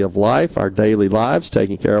way of life, our daily lives,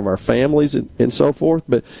 taking care of our families and so forth.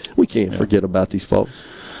 But we can't forget about these folks.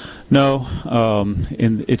 No,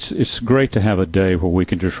 and it's great to have a day where we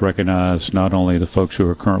can just recognize not only the folks who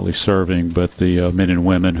are currently serving, but the men and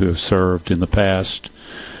women who have served in the past.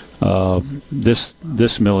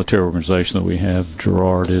 This military organization that we have,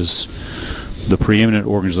 Gerard, is the preeminent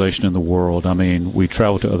organization in the world. I mean, we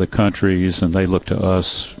travel to other countries, and they look to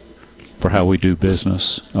us for how we do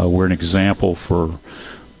business. We're an example for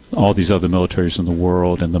all these other militaries in the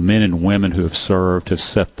world, and the men and women who have served have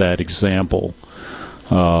set that example.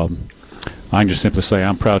 I can just simply say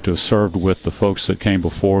I'm proud to have served with the folks that came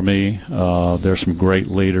before me. There's some great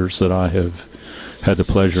leaders that I have had the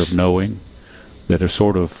pleasure of knowing that have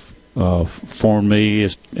sort of formed me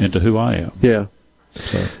into who I am. Yeah.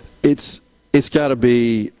 So. It's got to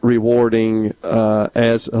be rewarding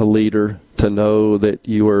as a leader to know that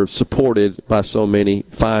you are supported by so many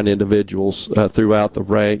fine individuals throughout the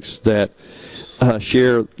ranks that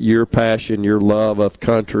share your passion, your love of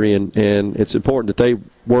country, and it's important that they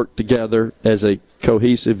work together as a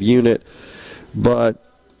cohesive unit. But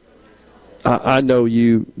I know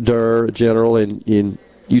you, Durr, General, and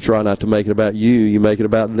you try not to make it about you. You make it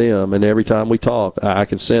about them. And every time we talk, I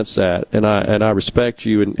can sense that. And I respect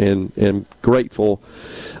you and am grateful.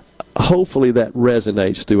 Hopefully that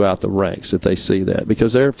resonates throughout the ranks, that they see that,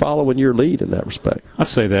 because they're following your lead in that respect. I'd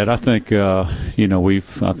say that. I think, I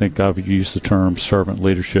think I've used the term servant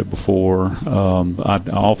leadership before. I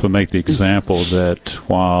often make the example that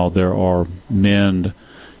while there are men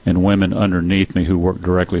and women underneath me who work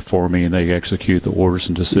directly for me and they execute the orders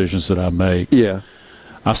and decisions that I make,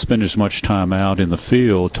 I spend as much time out in the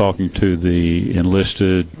field talking to the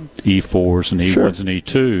enlisted E4s and E1s and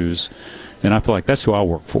E2s, and I feel like that's who I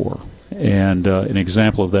work for. And an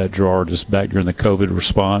example of that, Gerard, is back during the COVID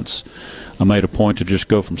response. I made a point to just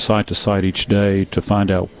go from site to site each day to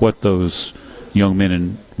find out what those young men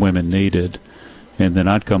and women needed. And then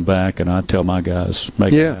I'd come back and I'd tell my guys,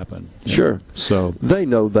 make it happen. Sure. So they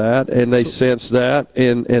know that, and they sense that,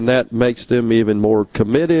 and that makes them even more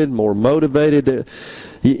committed, more motivated.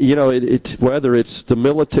 Whether it's the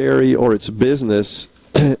military or it's business,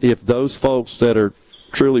 if those folks that are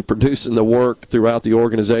truly producing the work throughout the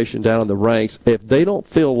organization down in the ranks, if they don't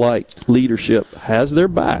feel like leadership has their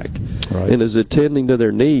back and is attending to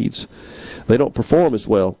their needs, they don't perform as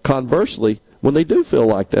well. Conversely, when they do feel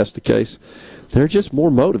like that's the case, they're just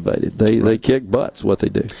more motivated. They kick butts what they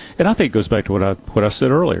do. And I think it goes back to what I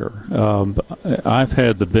said earlier. I've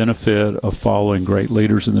had the benefit of following great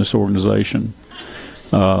leaders in this organization.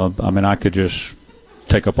 I could just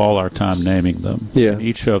take up all our time naming them. Yeah. And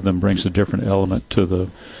each of them brings a different element to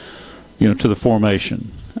the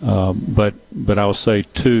formation. But I will say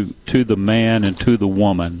to the man and to the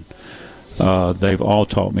woman, they've all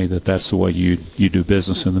taught me that that's the way you do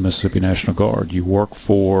business in the Mississippi National Guard. You work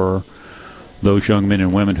for those young men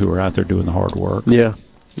and women who are out there doing the hard work. Yeah,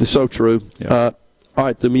 it's so true. Yeah. All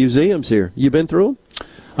right, the museums here. You been through them?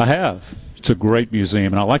 I have. It's a great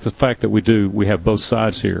museum, and I like the fact that we have both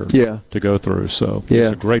sides here to go through. So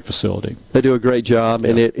it's a great facility. They do a great job,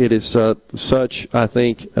 and it is such, I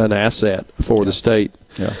think, an asset for the state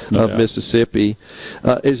of Mississippi.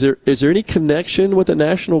 Is there any connection with the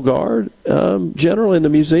National Guard, General, in the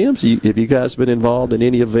museums? Have you guys been involved in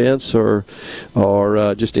any events or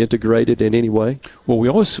just integrated in any way? Well,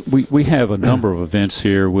 we have a number of events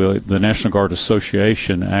here. The National Guard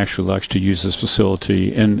Association actually likes to use this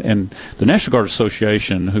facility, and the National Guard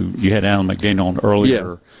Association, who you had Alan McDaniel on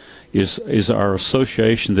earlier, is our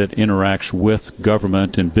association that interacts with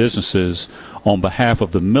government and businesses on behalf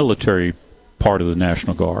of the military part of the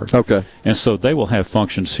National Guard. Okay. And so they will have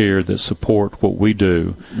functions here that support what we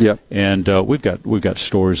do. Yep. And we've got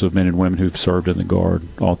stories of men and women who've served in the Guard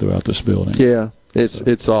all throughout this building. Yeah,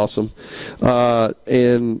 it's awesome.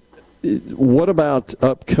 And what about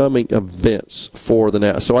upcoming events for the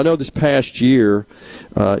National? So I know this past year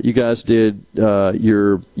you guys did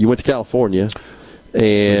you went to California,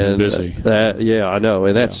 and busy. I know,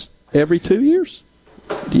 and that's every 2 years.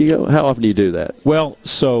 Do you go? How often do you do that? Well,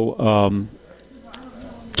 so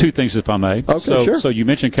two things, if I may. Okay, sure. So you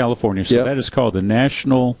mentioned California. So that is called the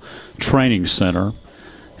National Training Center,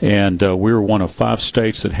 and we're one of 5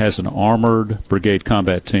 states that has an armored brigade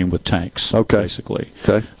combat team with tanks. Okay. Basically.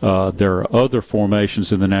 Okay. There are other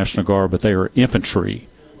formations in the National Guard, but they are infantry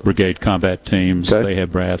brigade combat teams. Okay. They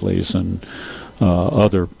have Bradleys and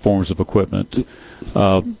other forms of equipment.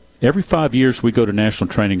 Every 5 years, we go to National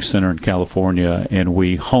Training Center in California, and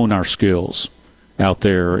we hone our skills out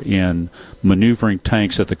there in maneuvering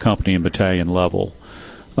tanks at the company and battalion level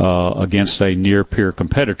against a near-peer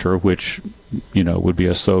competitor, which, would be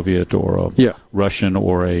a Soviet or a Russian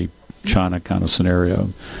or a China kind of scenario.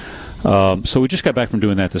 So we just got back from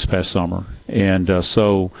doing that this past summer. And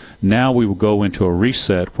so now we will go into a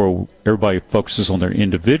reset where everybody focuses on their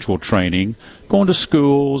individual training, going to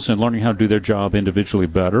schools and learning how to do their job individually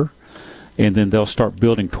better. And then they'll start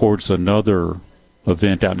building towards another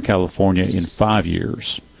event out in California in 5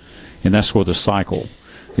 years. and that's where the cycle.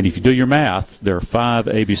 And if you do your math, there are 5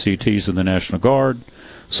 ABCTs in the National Guard,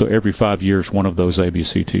 so every 5 years one of those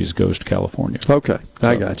ABCTs goes to California. Okay,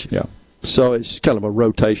 I got you. Yeah. So it's kind of a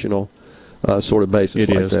rotational sort of basis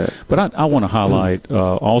like that. But I want to highlight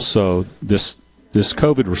also this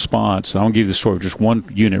COVID response. I'll give you the story of just one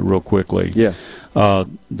unit real quickly. Yeah. The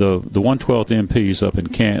 112th MPs up in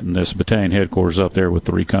Canton, this battalion headquarters up there with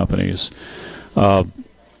 3 companies.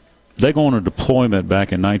 They go on a deployment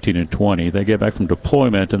back in 19 and 20. They get back from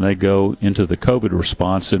deployment and they go into the COVID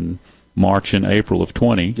response in March and April of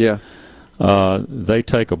 20. Yeah. They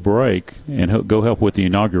take a break and go help with the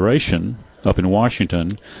inauguration up in Washington.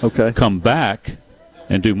 Okay. Come back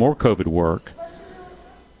and do more COVID work.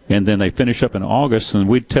 And then they finish up in August, and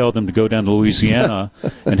we'd tell them to go down to Louisiana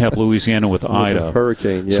and help Louisiana with Ida. A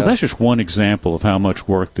hurricane, yeah. So that's just one example of how much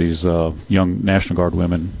work these young National Guard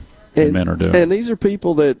women and men are doing. And these are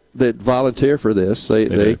people that volunteer for this.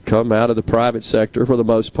 They come out of the private sector for the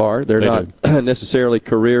most part. They're not necessarily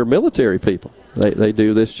career military people. They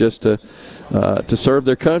do this just to serve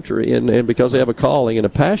their country and because they have a calling and a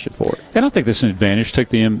passion for it. And I think that's an advantage. Take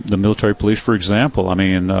the military police, for example. I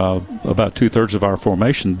mean, about 2/3 of our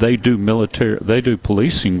formation, they do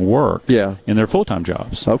policing work in their full-time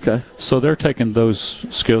jobs. Okay. So they're taking those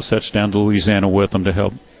skill sets down to Louisiana with them to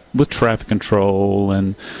help with traffic control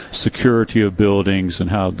and security of buildings and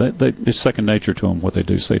how it's second nature to them what they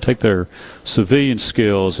do. So they take their civilian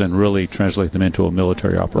skills and really translate them into a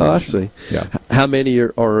military operation. Oh, I see. Yeah. How many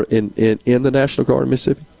are in the National Guard in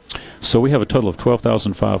Mississippi? So we have a total of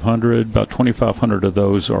 12,500. About 2,500 of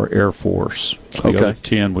those are Air Force. The other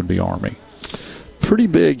 10 would be Army. Pretty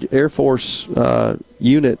big Air Force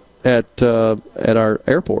unit at our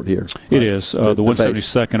airport here. It is. The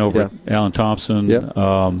 172nd over at Allen Thompson. Yep.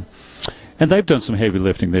 And they've done some heavy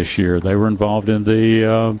lifting this year. They were involved in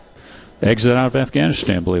the exit out of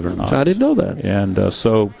Afghanistan, believe it or not. I didn't know that. And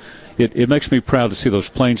so it makes me proud to see those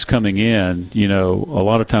planes coming in. You know, a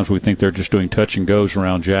lot of times we think they're just doing touch and goes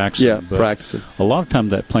around Jackson. Yeah, but practicing. A lot of time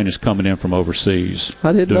that plane is coming in from overseas.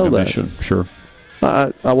 I didn't know that. Mission. Sure.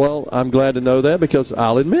 Well, I'm glad to know that because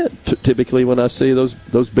I'll admit, typically when I see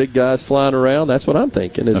those big guys flying around, that's what I'm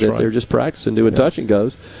thinking is that they're just practicing doing touch and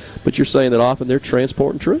goes. But you're saying that often they're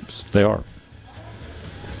transporting troops. They are.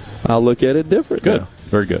 I'll look at it different. Good. Now.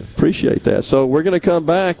 Very good. Appreciate that. So we're going to come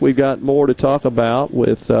back. We've got more to talk about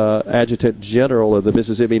with Adjutant General of the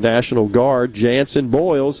Mississippi National Guard, Jansen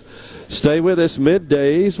Boyles. Stay with us.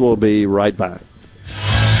 Middays. We'll be right back.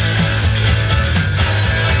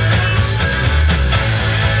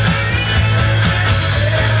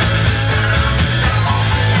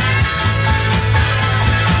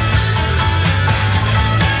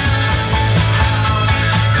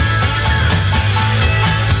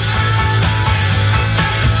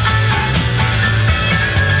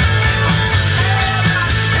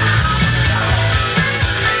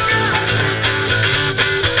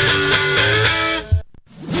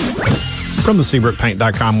 From the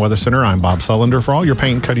SeabrookPaint.com Weather Center, I'm Bob Sullender. For all your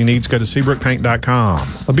paint and coating needs, go to SeabrookPaint.com.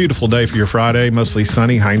 A beautiful day for your Friday, mostly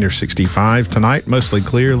sunny, high near 65. Tonight, mostly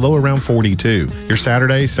clear, low around 42. Your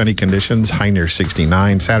Saturday, sunny conditions, high near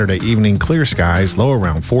 69. Saturday evening, clear skies, low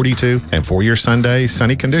around 42. And for your Sunday,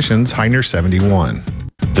 sunny conditions, high near 71.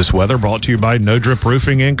 This weather brought to you by No Drip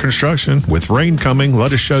Roofing and Construction. With rain coming,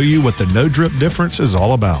 let us show you what the No Drip difference is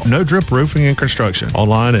all about. No Drip Roofing and Construction.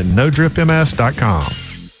 Online at NoDripMS.com.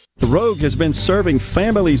 The Rogue has been serving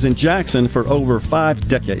families in Jackson for over 5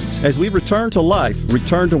 decades. As we return to life,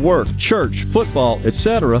 return to work, church, football,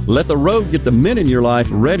 etc., let the Rogue get the men in your life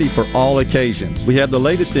ready for all occasions. We have the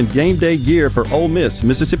latest in game day gear for Ole Miss,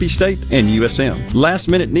 Mississippi State, and USM. Last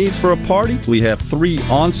minute needs for a party? We have 3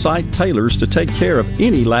 on-site tailors to take care of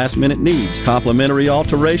any last minute needs. Complimentary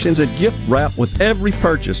alterations and gift wrap with every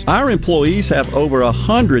purchase. Our employees have over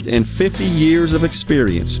 150 years of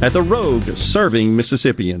experience at the Rogue serving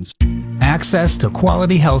Mississippians. Access to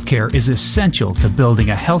quality health care is essential to building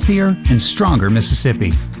a healthier and stronger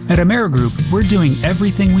Mississippi. At AmeriGroup, we're doing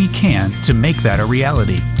everything we can to make that a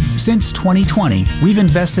reality. Since 2020, we've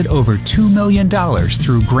invested over $2 million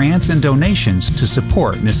through grants and donations to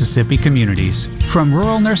support Mississippi communities. From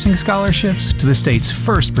rural nursing scholarships to the state's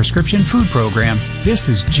first prescription food program, this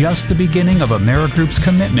is just the beginning of AmeriGroup's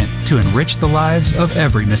commitment to enrich the lives of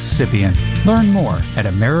every Mississippian. Learn more at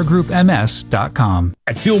AmeriGroupMS.com.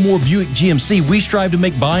 At Fillmore Buick GMC, we strive to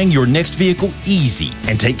make buying your next vehicle easy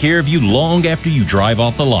and take care of you long after you drive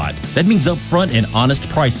off the lot. That means upfront and honest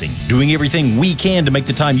pricing, doing everything we can to make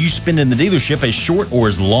the time you spend in the dealership as short or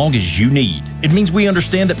as long as you need. It means we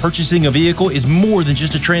understand that purchasing a vehicle is more than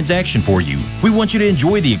just a transaction for you. We want you to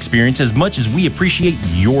enjoy the experience as much as we appreciate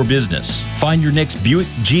your business. Find your next Buick,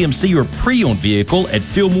 GMC, or pre-owned vehicle at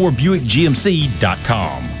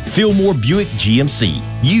FillmoreBuickGMC.com. Fillmore Buick GMC.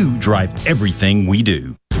 You drive everything we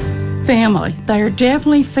do. Family. They're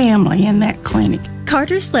definitely family in that clinic.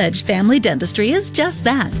 Carter Sledge Family Dentistry is just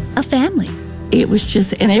that, a family. It was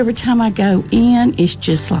just, and every time I go in, it's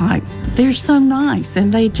just like, they're so nice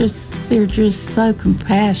and they're just so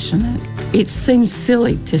compassionate. It seems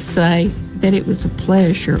silly to say that it was a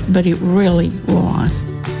pleasure, but it really was.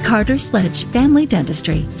 Carter Sledge Family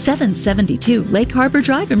Dentistry, 772 Lake Harbor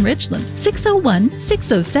Drive in Richland,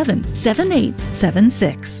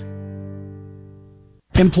 601-607-7876.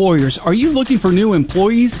 Employers, are you looking for new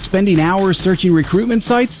employees, spending hours searching recruitment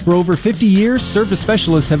sites? For over 50 years, service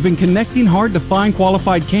specialists have been connecting hard to find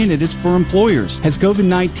qualified candidates for employers. Has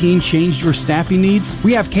COVID-19 changed your staffing needs?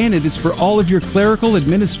 We have candidates for all of your clerical,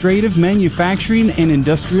 administrative, manufacturing, and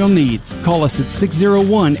industrial needs. Call us at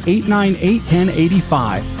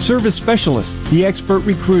 601-898-1085. Service specialists, the expert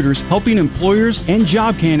recruiters helping employers and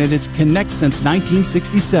job candidates connect since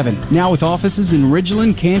 1967. Now with offices in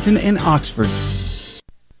Ridgeland, Canton, and Oxford.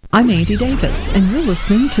 I'm Andy Davis, and you're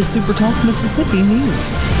listening to Super Talk Mississippi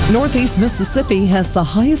News. Northeast Mississippi has the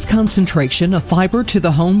highest concentration of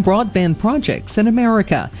fiber-to-the-home broadband projects in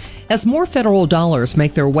America. As more federal dollars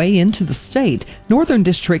make their way into the state, Northern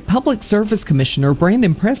District Public Service Commissioner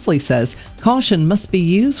Brandon Presley says caution must be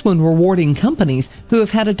used when rewarding companies who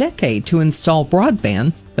have had a decade to install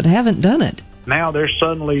broadband but haven't done it. Now they're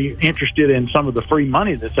suddenly interested in some of the free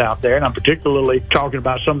money that's out there, and I'm particularly talking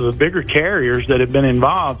about some of the bigger carriers that have been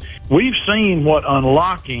involved. We've seen what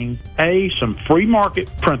unlocking, some free market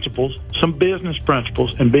principles, some business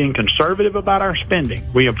principles, and being conservative about our spending.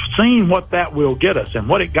 We have seen what that will get us, and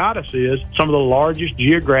what it got us is some of the largest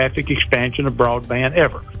geographic expansion of broadband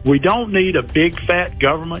ever. We don't need a big, fat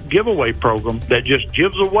government giveaway program that just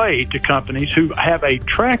gives away to companies who have a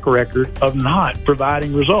track record of not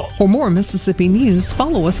providing results. For more Mississippi news,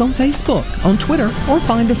 follow us on Facebook, on Twitter, or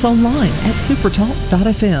find us online at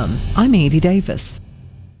supertalk.fm. I'm Andy Davis.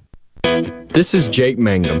 This is Jake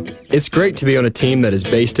Mangum. It's great to be on a team that is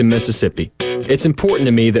based in Mississippi. It's important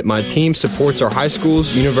to me that my team supports our high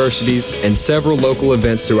schools, universities, and several local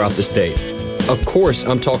events throughout the state. Of course,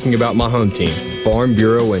 I'm talking about my home team, Farm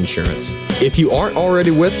Bureau Insurance. If you aren't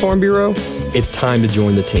already with Farm Bureau, it's time to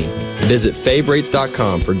join the team. Visit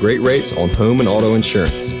favrates.com for great rates on home and auto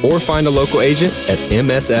insurance, or find a local agent at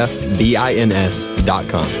msfbins.com.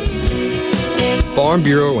 Farm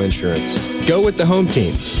Bureau Insurance. Go with the home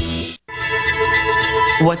team.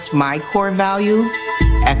 What's my core value?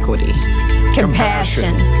 Equity.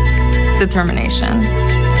 Compassion. Determination.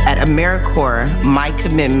 At AmeriCorps, my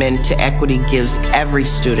commitment to equity gives every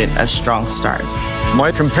student a strong start.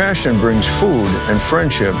 My compassion brings food and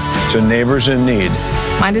friendship to neighbors in need.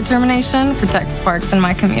 My determination protects parks in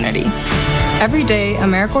my community. Every day,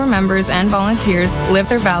 AmeriCorps members and volunteers live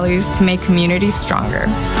their values to make communities stronger.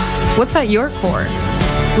 What's at your core?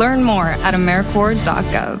 Learn more at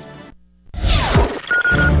AmeriCorps.gov.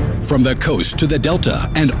 From the coast to the Delta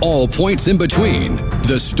and all points in between,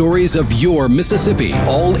 the stories of your Mississippi,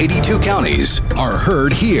 all 82 counties, are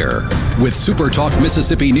heard here. With Super Talk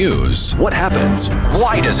Mississippi News. What happens?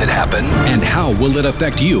 Why does it happen? And how will it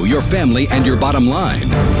affect you, your family, and your bottom line?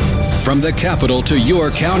 From the capital to your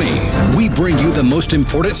county, we bring you the most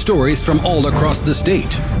important stories from all across the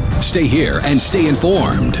state. Stay here and stay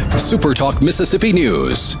informed. Super Talk Mississippi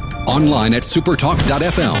News. Online at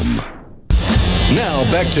supertalk.fm. Now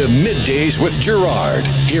back to Middays with Gerard,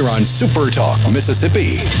 here on Super Talk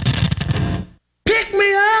Mississippi. Pick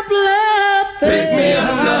me up, love. Pick me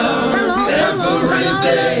up, love.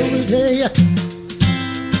 Every day.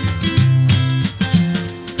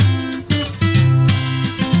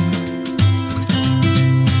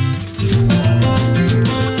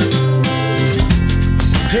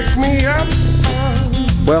 Pick me up.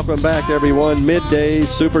 Welcome back, everyone. Middays,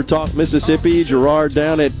 Super Talk Mississippi. Gerard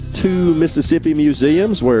down at 2 Mississippi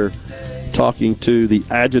museums. We're talking to the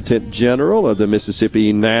Adjutant General of the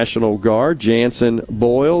Mississippi National Guard, Jansen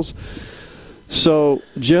Boyles. So,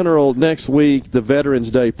 General, next week, the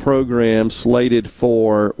Veterans Day program slated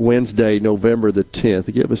for Wednesday, November the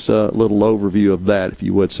 10th. Give us a little overview of that, if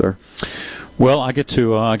you would, sir. Well, I get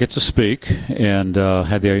to speak, and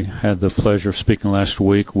had the pleasure of speaking last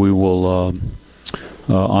week. We will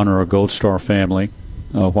honor a Gold Star family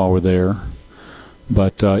while we're there.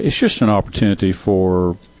 But it's just an opportunity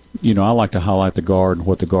for, I like to highlight the Guard and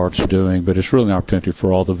what the Guard's doing, but it's really an opportunity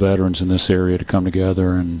for all the veterans in this area to come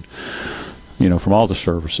together and, from all the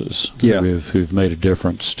services Yeah. who've made a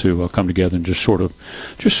difference to come together and just sort of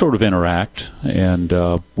interact. And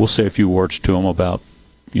we'll say a few words to them about,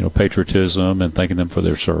 patriotism and thanking them for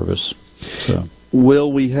their service. So.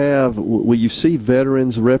 Will you see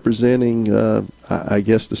veterans representing, I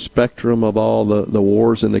guess, the spectrum of all the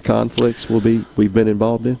wars and the conflicts we've been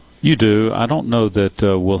involved in? You do. I don't know that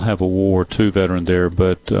we'll have a World War II veteran there,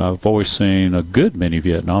 but I've always seen a good many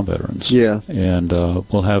Vietnam veterans. Yeah. And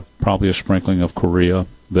we'll have probably a sprinkling of Korea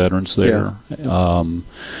veterans there. Yeah.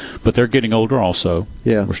 But they're getting older also.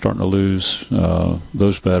 Yeah. We're starting to lose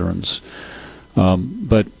those veterans.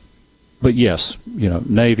 But yes,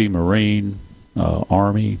 Navy, Marine,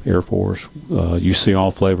 Army, Air Force, you see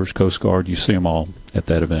all flavors, Coast Guard, you see them all at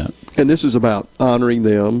that event. And this is about honoring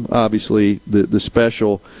them, obviously the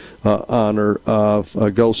special honor of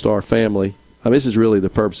a Gold Star family. I mean, this is really the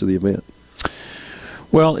purpose of the event.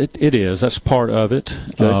 Well, it is. That's part of it.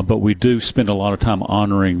 Okay. But we do spend a lot of time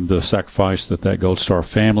honoring the sacrifice that Gold Star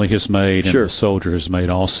family has made and the soldier has made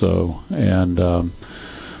also. And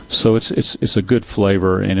so it's a good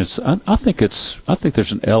flavor, and I think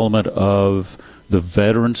there's an element of the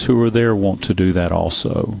veterans who are there want to do that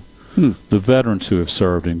also. The veterans who have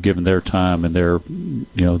served and given their time and their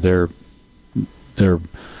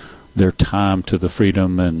time to the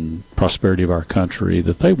freedom and prosperity of our country,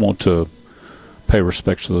 that they want to pay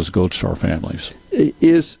respects to those Gold Star families.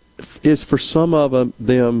 Is for some of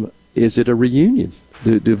them, is it a reunion?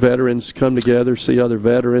 Do veterans come together, see other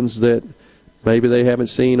veterans that maybe they haven't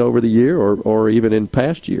seen over the year or even in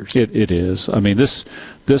past years? It is. I mean, this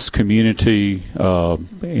community, and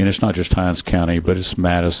it's not just Hinds County, but it's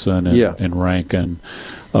Madison and Rankin.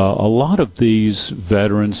 A lot of these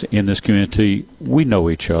veterans in this community, we know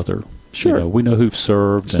each other. Sure. We know who've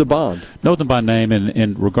served. It's the bond. Know them by name,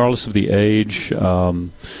 and regardless of the age,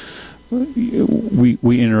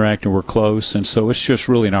 we interact and we're close, and so it's just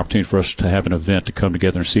really an opportunity for us to have an event to come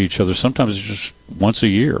together and see each other. Sometimes it's just once a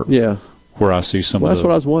year. Yeah. Where I see some of that's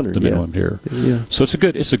what I was wondering. The minimum here. Yeah. So it's a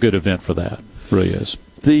good event for that. It really is.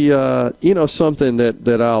 The something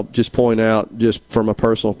that I'll just point out just from a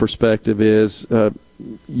personal perspective is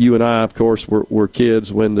you and I, of course, were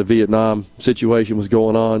kids when the Vietnam situation was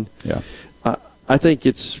going on. Yeah. I think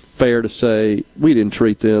it's fair to say we didn't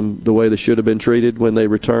treat them the way they should have been treated when they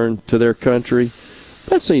returned to their country.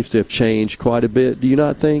 That seems to have changed quite a bit. Do you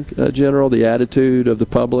not think, General, the attitude of the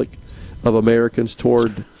public, of Americans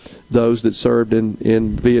toward those that served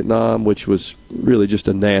in Vietnam, which was really just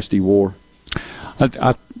a nasty war?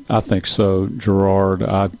 I think so, Gerard.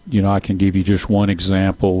 I can give you just one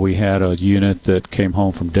example. We had a unit that came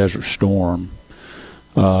home from Desert Storm,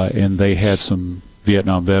 and they had some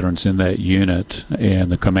Vietnam veterans in that unit,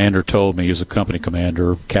 and the commander told me, he was a company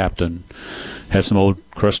commander, captain, had some old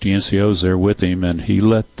crusty NCOs there with him, and he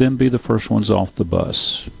let them be the first ones off the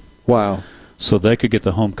bus. Wow. So they could get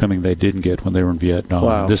the homecoming they didn't get when they were in Vietnam.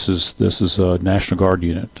 Wow. This is a National Guard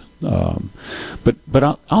unit.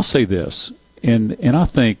 But I'll say this, and I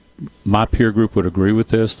think my peer group would agree with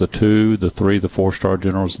this, the 2, the 3, the 4-star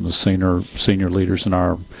generals and the senior leaders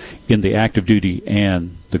in the active duty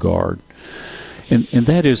and the Guard. And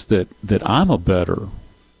that is that I'm a better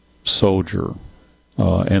soldier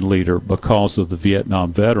and leader because of the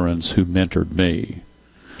Vietnam veterans who mentored me.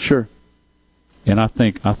 Sure. And I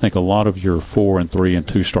think a lot of your 4 and 3 and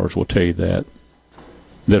 2 stars will tell you that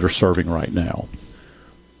are serving right now.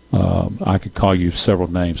 I could call you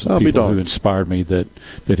several names of people who inspired me that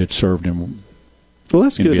had served in. Well,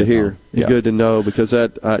 that's good Vietnam. to hear. Yeah. Good to know, because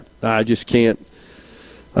I just can't.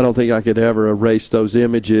 I don't think I could ever erase those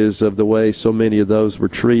images of the way so many of those were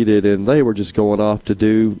treated, and they were just going off to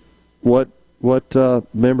do what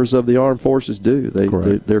members of the armed forces do.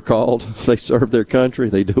 They're called. They serve their country.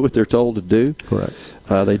 They do what they're told to do. Correct.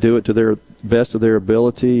 They do it to their best of their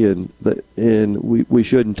ability, and we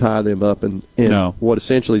shouldn't tie them up in what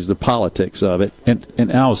essentially is the politics of it. And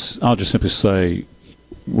I'll just simply say,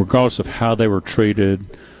 regardless of how they were treated,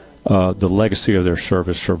 the legacy of their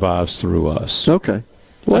service survives through us. Okay.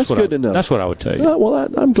 Well, that's good to know. That's what I would tell you. Well,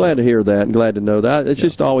 I'm glad to hear that and glad to know that. It's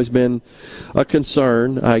just always been a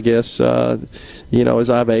concern, I guess, as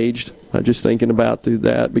I've aged. I'm just thinking about through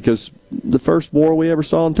that, because the first war we ever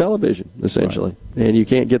saw on television, essentially, and you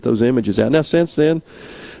can't get those images out. Now, since then,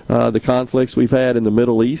 the conflicts we've had in the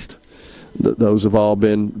Middle East, those have all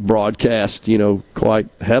been broadcast, quite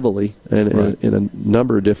heavily in a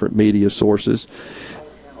number of different media sources.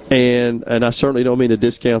 And I certainly don't mean to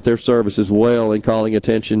discount their service as well in calling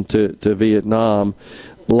attention to Vietnam.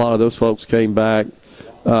 A lot of those folks came back,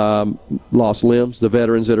 lost limbs, the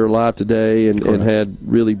veterans that are alive today, and had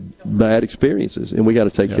really bad experiences, and we got to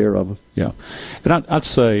take care of them. Yeah. And I'd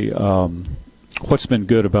say, what's been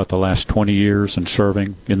good about the last 20 years in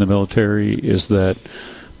serving in the military is that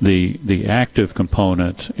the active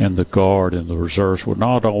component and the Guard and the reserves were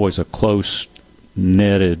not always a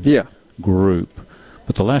close-knitted group.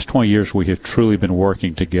 But the last 20 years we have truly been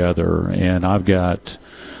working together, and I've got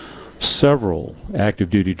several active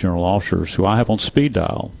duty general officers who I have on speed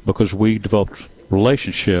dial because we developed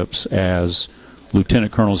relationships as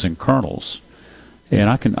lieutenant colonels and colonels, and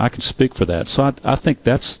I can speak for that. So I think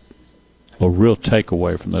that's a real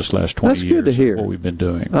takeaway from this last 20 years. That's good to hear. What we've been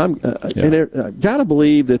doing. And I got to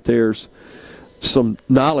believe that there's some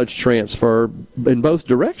knowledge transfer in both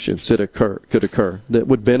directions that could occur that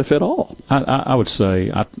would benefit all. I would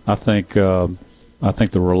say I think the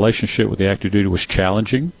relationship with the active duty was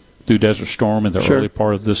challenging through Desert Storm in the early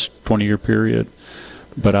part of this 20-year period,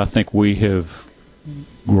 but I think we have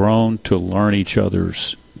grown to learn each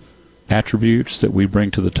other's attributes that we bring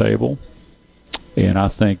to the table, and I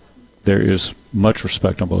think there is much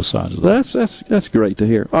respect on both sides of that. That's great to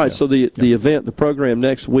hear. All right, so the event, the program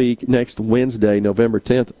next Wednesday, November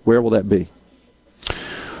 10th, where will that be?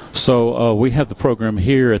 So we have the program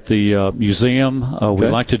here at the museum. We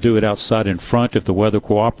like to do it outside in front if the weather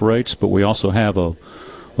cooperates, but we also have a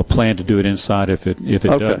plan to do it inside if it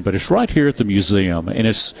doesn't. But it's right here at the museum, and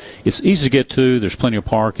it's easy to get to. There's plenty of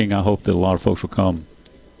parking. I hope that a lot of folks will come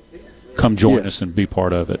join us and be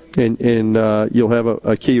part of it. And you'll have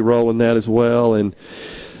a key role in that as well. And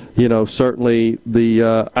certainly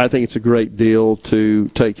I think it's a great deal to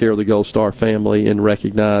take care of the Gold Star family and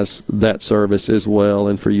recognize that service as well,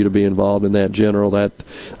 and for you to be involved in that, General. That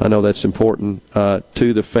I know that's important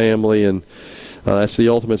to the family, and that's the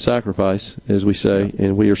ultimate sacrifice, as we say,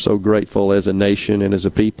 and we are so grateful as a nation and as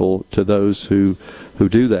a people to those who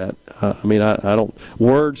do that. I don't.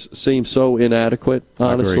 Words seem so inadequate,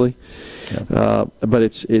 honestly. But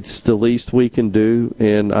it's the least we can do,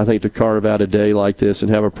 and I think to carve out a day like this and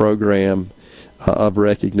have a program of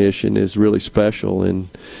recognition is really special. And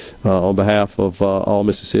on behalf of all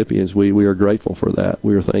Mississippians, we are grateful for that.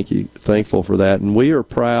 We are thankful for that, and we are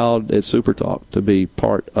proud at Super Talk to be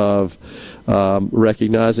part of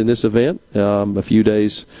recognizing this event a few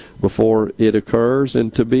days before it occurs,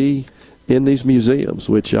 and to be in these museums,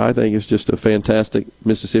 which I think is just a fantastic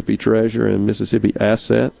Mississippi treasure and Mississippi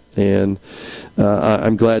asset. And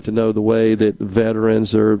I'm glad to know the way that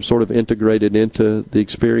veterans are sort of integrated into the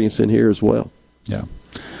experience in here as well.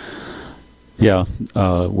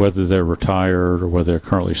 Whether they're retired or whether they're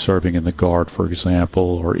currently serving in the Guard, for example,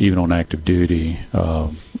 or even on active duty,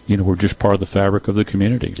 we're just part of the fabric of the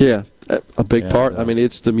community. A big part.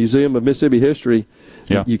 It's the Museum of Mississippi History.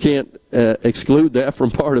 You can't exclude that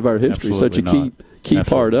from part of our history. Such a key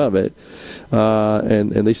part of it.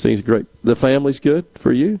 And these things are great. The family's good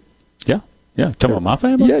for you? Yeah. Talking about my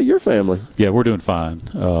family? Yeah, your family. Yeah, we're doing fine.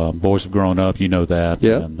 Boys have grown up, you know that.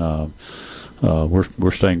 And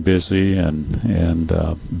we're staying busy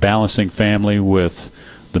and balancing family with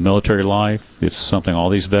the military life. It's something all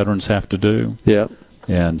these veterans have to do.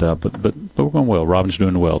 And but we're going well. Robin's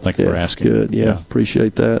doing well. Thank you for asking. Good.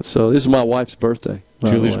 Appreciate that. So this is my wife's birthday.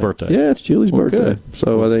 Julie's birthday. Yeah, it's Julie's birthday. Good.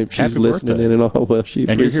 So I think she's listening in and all. Well,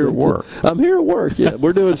 and you're here at work. I'm here at work. Yeah,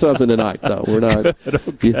 we're doing something tonight though. We're not.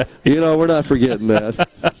 We're not forgetting that.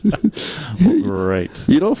 Great.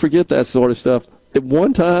 You don't forget that sort of stuff. At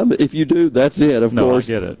one time, if you do, that's it. Of course, I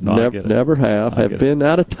get it. I get it. Never have. Have been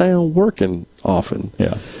out of town working often.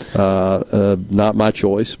 Not my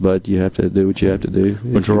choice, but you have to do what you have to do.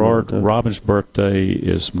 But Gerard, Robin's birthday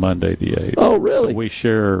is Monday the 8th. Oh, really? So we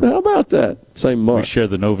share. How about that? Same month. We share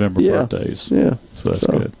the November birthdays. Yeah. So that's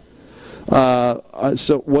good.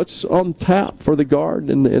 So what's on tap for the Guard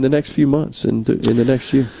in the next few months and in the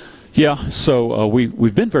next year? Yeah, so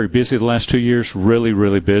we've been very busy the last 2 years, really,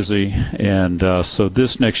 really busy, and so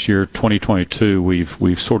this next year, 2022,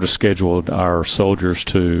 we've sort of scheduled our soldiers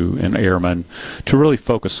and airmen to really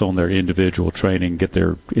focus on their individual training, get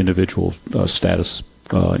their individual status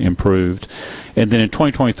improved, and then in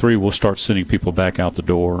 2023 we'll start sending people back out the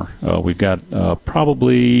door. We've got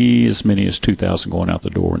probably as many as 2,000 going out the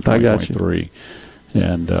door in 2023.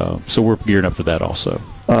 And so we're gearing up for that also.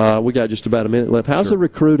 We got just about a minute left. How's the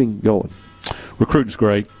recruiting going? Recruiting's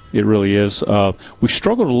great. It really is. We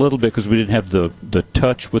struggled a little bit because we didn't have the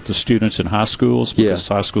touch with the students in high schools because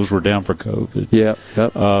high schools were down for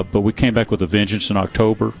COVID. But we came back with a vengeance in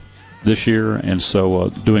October this year, and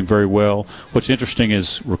so doing very well. What's interesting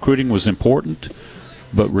is recruiting was important,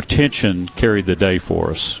 but retention carried the day for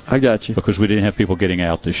us. I got you. Because we didn't have people getting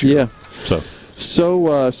out this year. Yeah. So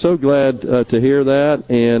So glad to hear that,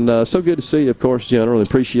 and so good to see you, of course, General.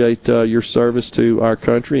 Appreciate your service to our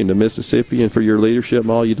country and to Mississippi, and for your leadership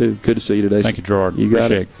and all you do. Good to see you today. Thank you, Gerard. You got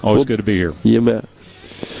Appreciate it. Always good to be here. You bet.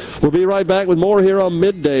 We'll be right back with more here on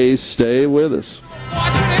Middays. Stay with us.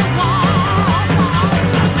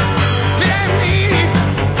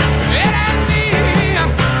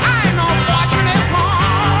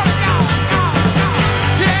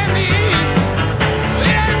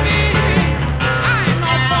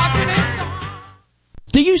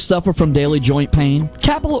 Do you suffer from daily joint pain?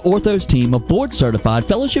 Capital Ortho's team of board-certified,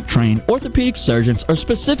 fellowship-trained orthopedic surgeons are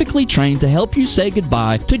specifically trained to help you say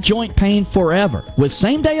goodbye to joint pain forever. With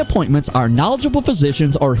same-day appointments, our knowledgeable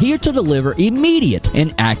physicians are here to deliver immediate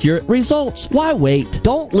and accurate results. Why wait?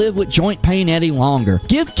 Don't live with joint pain any longer.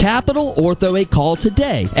 Give Capital Ortho a call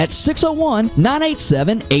today at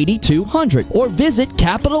 601-987-8200 or visit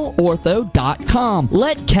CapitalOrtho.com.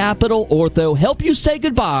 Let Capital Ortho help you say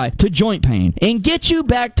goodbye to joint pain and get you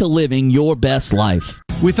back to living your best life.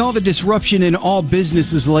 With all the disruption in all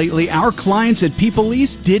businesses lately, our clients at People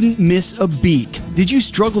East didn't miss a beat. Did you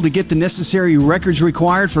struggle to get the necessary records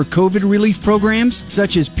required for COVID relief programs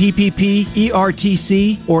such as PPP,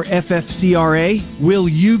 ERTC, or FFCRA? Will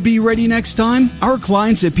you be ready next time? Our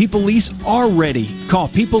clients at People East are ready. Call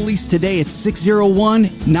People East today at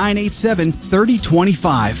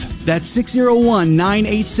 601-987-3025. That's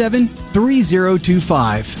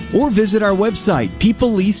 601-987-3025. Or visit our website,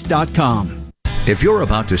 peopleeast.com. If you're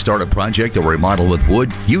about to start a project or remodel with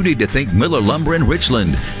wood, you need to think Miller Lumber in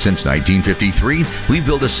Richland. Since 1953, we've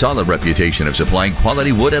built a solid reputation of supplying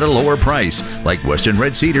quality wood at a lower price, like Western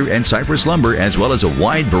Red Cedar and Cypress Lumber, as well as a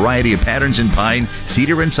wide variety of patterns in pine,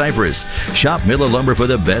 cedar, and cypress. Shop Miller Lumber for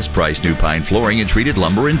the best price new pine flooring and treated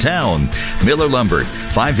lumber in town. Miller Lumber,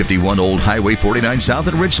 551 Old Highway 49 South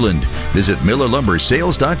in Richland. Visit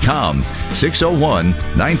MillerLumberSales.com,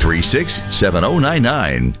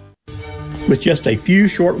 601-936-7099. With just a few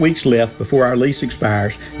short weeks left before our lease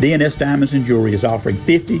expires, DNS Diamonds and Jewelry is offering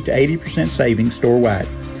 50 to 80% savings store-wide.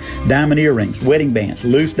 Diamond earrings, wedding bands,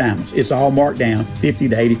 loose diamonds, it's all marked down 50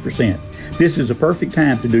 to 80%. This is a perfect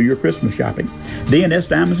time to do your Christmas shopping. DNS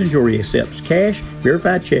Diamonds and Jewelry accepts cash,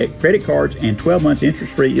 verified check, credit cards, and 12 months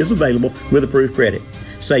interest-free is available with approved credit.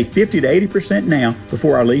 Save 50 to 80% now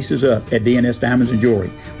before our lease is up at DNS Diamonds and Jewelry,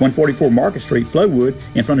 144 Market Street, Flowood,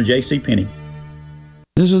 in front of J.C. Penney.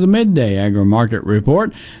 This is the Midday Agri-Market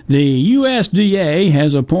Report. The USDA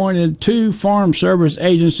has appointed 2 Farm Service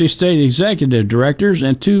Agency State Executive Directors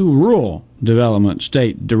and 2 Rural Development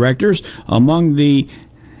State Directors. Among the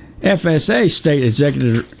FSA State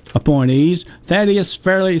Executive appointees, Thaddeus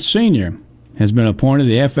Fairley Sr. has been appointed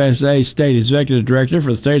the FSA State Executive Director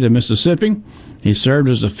for the state of Mississippi. He served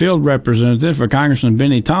as a field representative for Congressman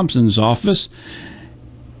Benny Thompson's office.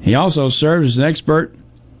 He also served as an expert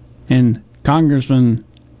in Congressman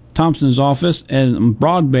Thompson's office and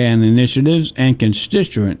broadband initiatives and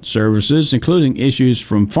constituent services, including issues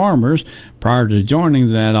from farmers. Prior to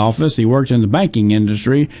joining that office, he worked in the banking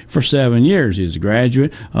industry for 7 years. He is a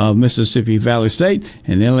graduate of Mississippi Valley State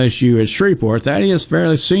and LSU at Shreveport. Thaddeus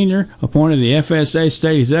Fairley Sr. appointed the FSA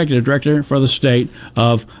State Executive Director for the state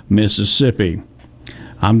of Mississippi.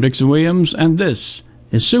 I'm Dixon Williams, and this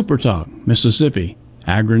is Super Talk Mississippi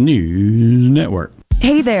Agri-News Network.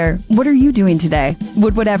 Hey there, what are you doing today?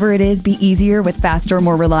 Would whatever it is be easier with faster,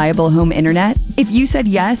 more reliable home internet? If you said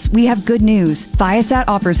yes, we have good news. Viasat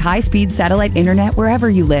offers high-speed satellite internet wherever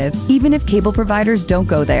you live, even if cable providers don't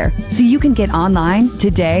go there. So you can get online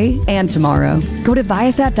today and tomorrow. Go to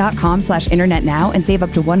Viasat.com/internet now and save up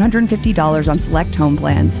to $150 on select home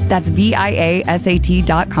plans. That's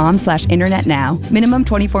Viasat.com/internet now. Minimum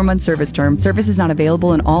 24-month service term. Service is not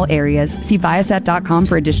available in all areas. See Viasat.com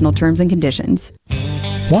for additional terms and conditions.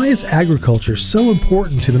 Why is agriculture so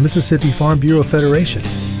important to the Mississippi Farm Bureau Federation?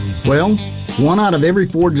 Well, 1 out of every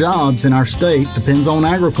 4 jobs in our state depends on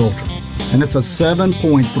agriculture, and it's a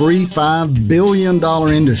 $7.35 billion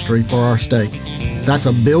industry for our state. That's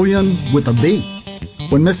a billion with a B.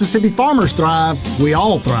 When Mississippi farmers thrive, we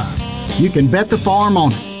all thrive. You can bet the farm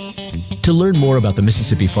on it. To learn more about the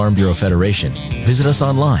Mississippi Farm Bureau Federation, visit us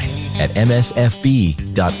online at msfb.org.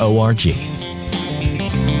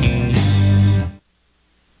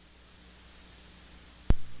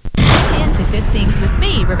 Good Things with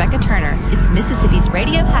me, Rebecca Turner. It's Mississippi's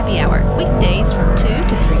Radio Happy Hour, weekdays from 2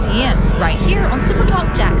 to 3 p.m. right here on Super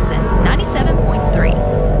Talk Jackson 97.3.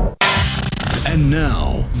 And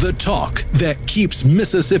now, the talk that keeps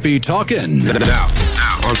Mississippi talking. Now,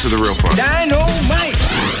 on to the real part. Dynamite!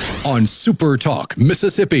 On Super Talk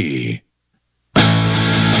Mississippi.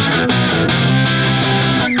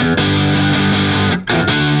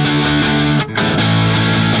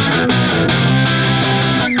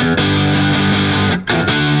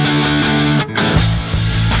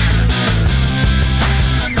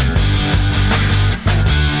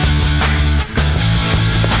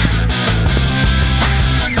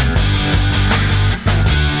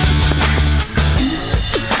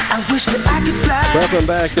 wish that I could fly. Welcome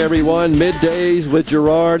back, everyone. Middays with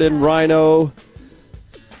Gerard and Rhino.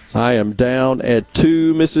 I am down at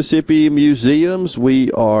 2 Mississippi museums.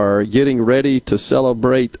 We are getting ready to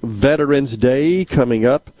celebrate Veterans Day coming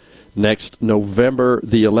up next November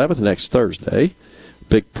the 11th, next Thursday.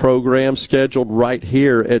 Big program scheduled right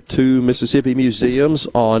here at 2 Mississippi museums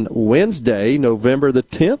on Wednesday, November the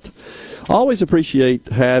 10th. Always appreciate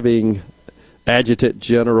having Adjutant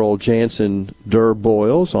General Jansen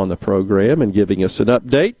Durr-Boyles on the program and giving us an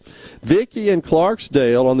update. Vicki in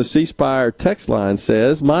Clarksdale on the C Spire text line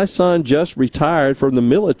says, my son just retired from the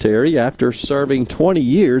military after serving 20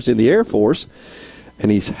 years in the Air Force,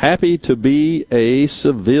 and he's happy to be a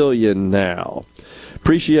civilian now.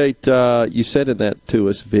 Appreciate you sending that to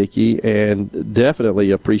us, Vicki, and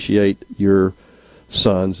definitely appreciate your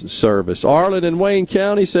son's service. Arlen in Wayne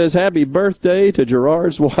County says, happy birthday to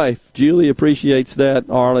Gerard's wife. Julie appreciates that.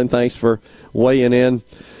 Arlen, thanks for weighing in.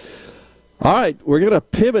 All right, we're going to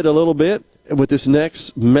pivot a little bit with this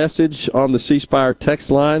next message on the C Spire text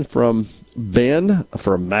line from Ben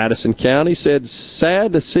from Madison County. Said,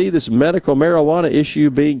 sad to see this medical marijuana issue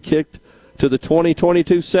being kicked to the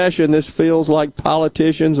 2022 session. This feels like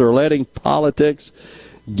politicians are letting politics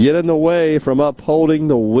get in the way from upholding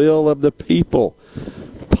the will of the people.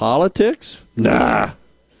 Politics? Nah.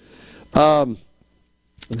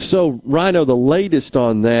 So, Rhino, the latest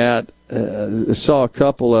on that, saw a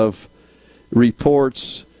couple of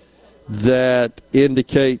reports that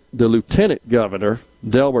indicate the lieutenant governor,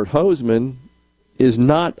 Delbert Hosemann, is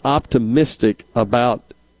not optimistic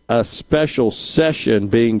about a special session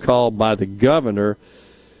being called by the governor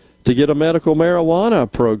to get a medical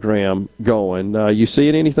marijuana program going. You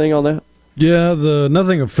seeing anything on that? Yeah,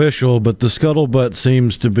 nothing official, but the scuttlebutt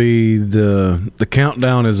seems to be the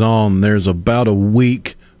countdown is on. There's about a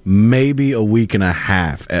week, maybe a week and a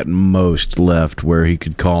half at most left where he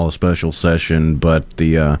could call a special session, but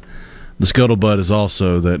the scuttlebutt is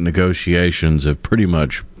also that negotiations have pretty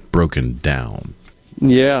much broken down.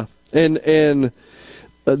 Yeah, and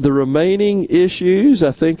the remaining issues,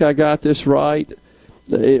 I think I got this right,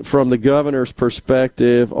 from the governor's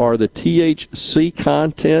perspective, are the THC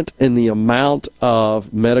content and the amount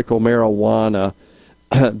of medical marijuana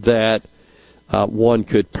that one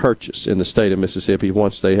could purchase in the state of Mississippi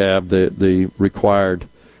once they have the required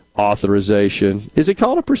authorization. Is it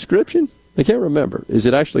called a prescription? I can't remember. Is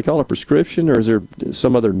it actually called a prescription, or is there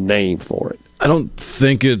some other name for it? I don't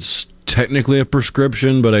think it's technically a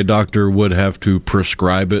prescription, but a doctor would have to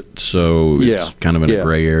prescribe it, so it's kind of in a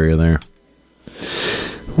gray area there.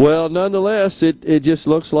 Well, nonetheless, it just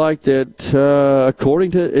looks like that,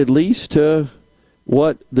 according to at least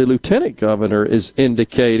what the lieutenant governor is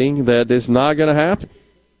indicating, that it's not going to happen.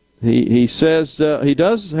 He says he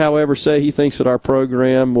does, however, say he thinks that our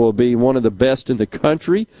program will be one of the best in the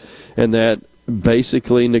country, and that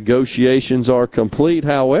basically negotiations are complete.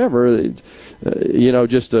 However,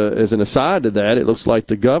 just as an aside to that, it looks like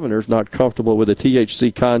the governor's not comfortable with the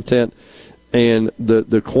THC content and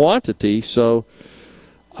the quantity, so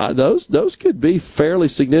those could be fairly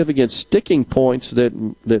significant sticking points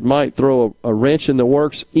that might throw a wrench in the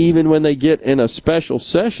works even when they get in a special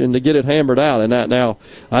session to get it hammered out. And now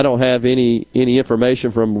I don't have any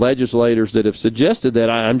information from legislators that have suggested that.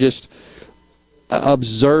 I'm just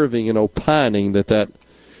observing and opining that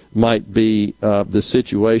might be the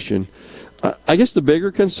situation. I guess the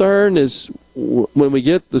bigger concern is when we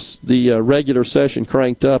get the regular session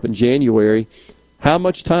cranked up in January, how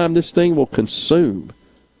much time this thing will consume.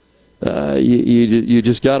 You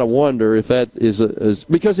just got to wonder if that is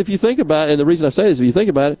because if you think about it, and the reason I say this, if you think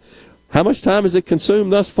about it, how much time has it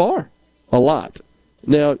consumed thus far? A lot.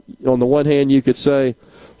 Now, on the one hand, you could say,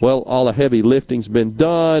 well, all the heavy lifting's been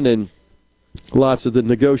done and lots of the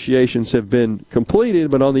negotiations have been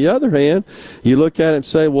completed, but on the other hand, you look at it and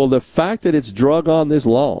say, well, the fact that it's drug on this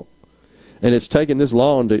long and it's taken this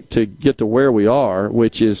long to get to where we are,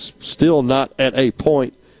 which is still not at a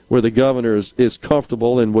point where the governor is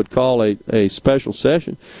comfortable and would call a special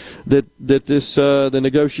session, that this the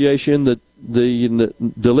negotiation, the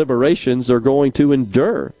deliberations are going to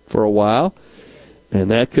endure for a while,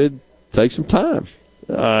 and that could take some time.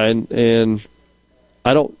 And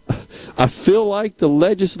I feel like the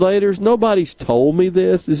legislators, nobody's told me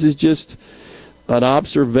this. This is just an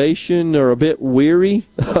observation, or a bit weary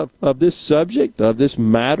of this subject, of this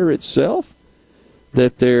matter itself,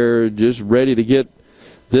 that they're just ready to get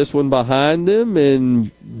this one behind them and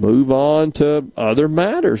move on to other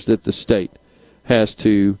matters that the state has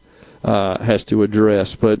to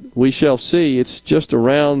address. But we shall see. It's just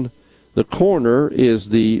around the corner is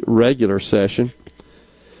the regular session.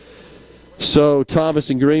 So Thomas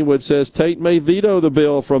in Greenwood says Tate may veto the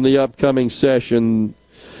bill from the upcoming session.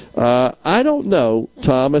 I don't know,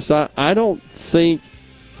 Thomas. I think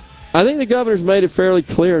the governor's made it fairly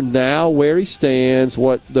clear now where he stands,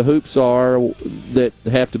 what the hoops are that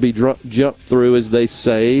have to be jumped through, as they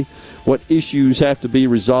say, what issues have to be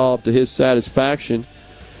resolved to his satisfaction.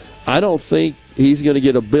 I don't think he's going to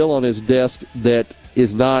get a bill on his desk that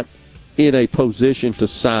is not in a position to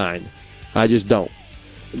sign. I just don't.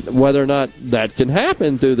 Whether or not that can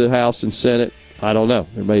happen through the House and Senate, I don't know.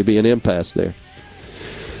 There may be an impasse there.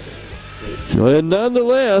 And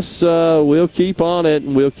nonetheless, we'll keep on it,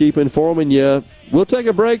 and we'll keep informing you. We'll take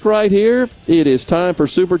a break right here. It is time for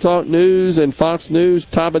Super Talk News and Fox News,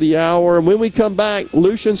 top of the hour. And when we come back,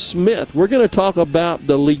 Lucian Smith, we're going to talk about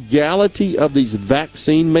the legality of these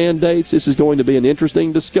vaccine mandates. This is going to be an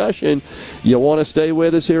interesting discussion. You'll want to stay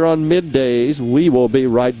with us here on Middays. We will be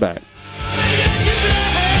right back.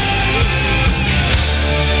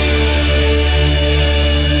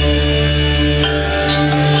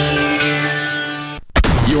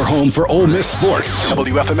 Your home for Ole Miss sports.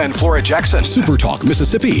 WFMN Flora Jackson. Super Talk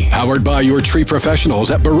Mississippi. Powered by your tree professionals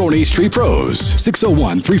at Barone's Tree Pros.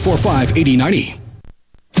 601-345-8090.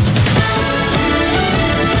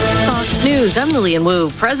 Fox News, I'm Lillian Wu.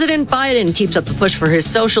 President Biden keeps up the push for his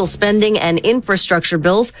social spending and infrastructure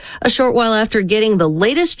bills a short while after getting the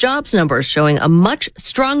latest jobs numbers showing a much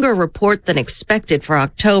stronger report than expected for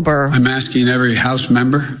October. I'm asking every House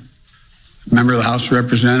member of the House of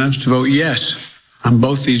Representatives to vote yes on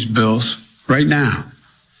both these bills right now.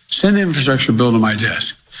 Send the infrastructure bill to my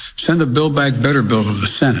desk. Send the Build Back Better bill to the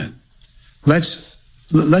Senate. Let's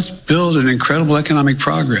build an incredible economic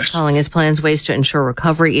progress. Calling his plans ways to ensure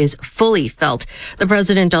recovery is fully felt. The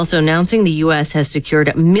president also announcing the U.S. has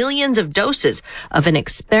secured millions of doses of an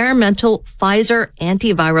experimental Pfizer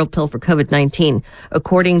antiviral pill for COVID-19.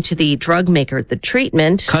 According to the drug maker, the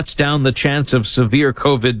treatment cuts down the chance of severe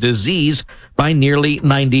COVID disease by nearly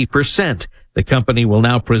 90%. The company will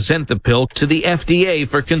now present the pill to the FDA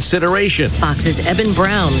for consideration. Fox's Eben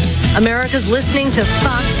Brown. America's listening to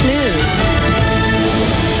Fox News.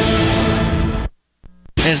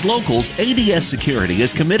 As locals, ADS Security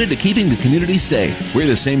is committed to keeping the community safe. We're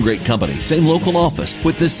the same great company, same local office,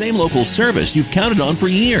 with the same local service you've counted on for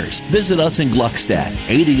years. Visit us in Gluckstadt.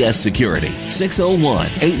 ADS Security,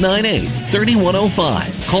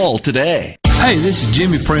 601-898-3105. Call today. Hey, this is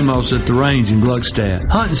Jimmy Primos at the Range in Gluckstadt.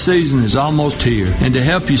 Hunting season is almost here, and to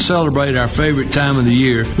help you celebrate our favorite time of the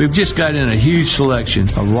year, we've just got in a huge selection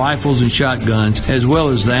of rifles and shotguns, as well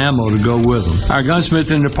as the ammo to go with them. Our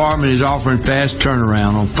gunsmithing department is offering fast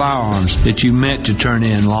turnaround on firearms that you meant to turn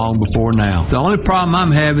in long before now. The only problem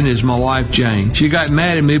I'm having is my wife, Jane. She got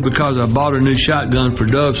mad at me because I bought a new shotgun for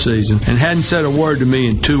dove season and hadn't said a word to me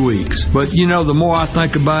in 2 weeks. But, you know, the more I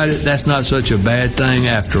think about it, that's not such a bad thing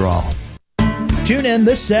after all. Tune in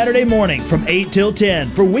this Saturday morning from 8 till 10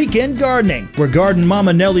 for Weekend Gardening, where Garden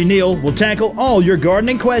Mama Nellie Neal will tackle all your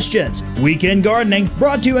gardening questions. Weekend Gardening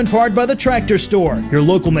brought to you in part by The Tractor Store, your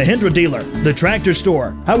local Mahindra dealer. The Tractor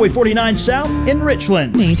Store, Highway 49 South in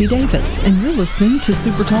Richland. I'm Andy Davis, and you're listening to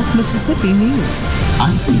Super Talk Mississippi News.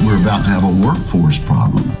 I think we're about to have a workforce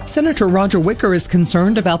problem. Senator Roger Wicker is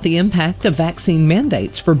concerned about the impact of vaccine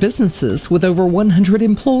mandates for businesses with over 100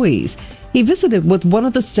 employees. He visited with one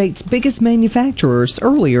of the state's biggest manufacturers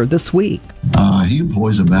earlier this week. He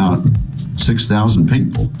employs about 6,000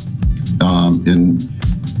 people in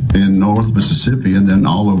North Mississippi and then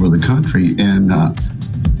all over the country. And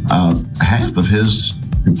half of his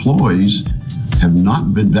employees have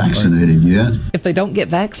not been vaccinated yet. If they don't get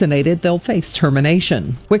vaccinated, they'll face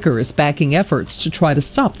termination. Wicker is backing efforts to try to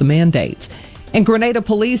stop the mandates. And Grenada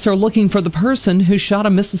police are looking for the person who shot a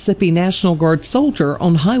Mississippi National Guard soldier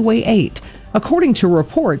on Highway 8. According to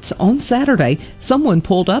reports, on Saturday, someone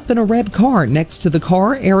pulled up in a red car next to the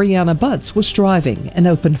car Ariana Butts was driving and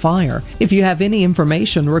opened fire. If you have any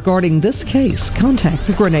information regarding this case, contact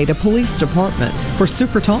the Grenada Police Department. For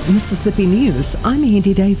Super Talk Mississippi News, I'm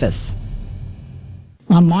Andy Davis.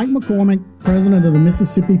 I'm Mike McCormick, president of the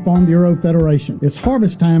Mississippi Farm Bureau Federation. It's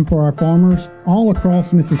harvest time for our farmers all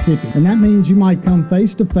across Mississippi, and that means you might come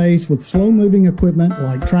face to face with slow-moving equipment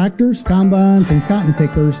like tractors, combines, and cotton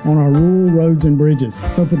pickers on our rural roads and bridges.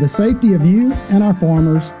 So for the safety of you and our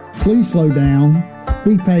farmers, please slow down,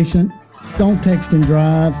 be patient, don't text and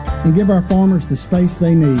drive, and give our farmers the space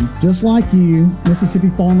they need. Just like you, Mississippi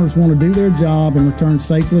farmers want to do their job and return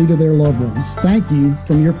safely to their loved ones. Thank you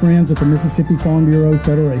from your friends at the Mississippi Farm Bureau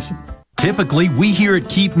Federation. Typically, we here at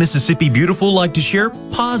Keep Mississippi Beautiful like to share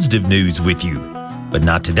positive news with you, but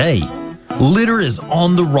not today. Litter is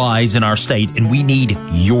on the rise in our state, and we need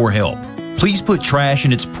your help. Please put trash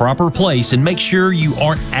in its proper place and make sure you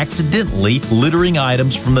aren't accidentally littering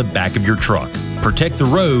items from the back of your truck. Protect the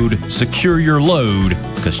road, secure your load,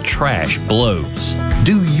 because trash blows.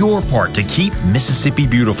 Do your part to keep Mississippi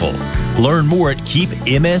beautiful. Learn more at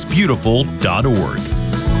keepmsbeautiful.org.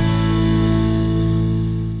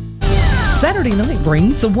 Saturday night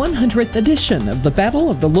brings the 100th edition of the Battle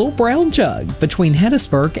of the Little Brown Jug between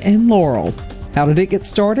Hattiesburg and Laurel. How did it get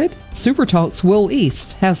started? Super Talk's Will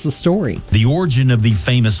East has the story. The origin of the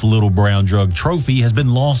famous Little Brown Jug trophy has been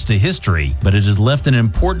lost to history, but it has left an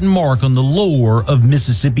important mark on the lore of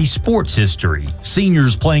Mississippi sports history.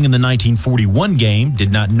 Seniors playing in the 1941 game did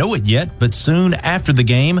not know it yet, but soon after the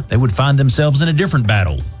game, they would find themselves in a different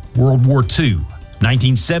battle, World War II.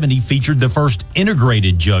 1970 featured the first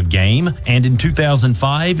integrated jug game, and in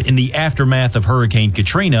 2005, in the aftermath of Hurricane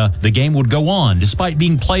Katrina, the game would go on despite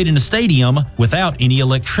being played in a stadium without any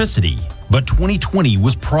electricity. But 2020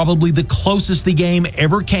 was probably the closest the game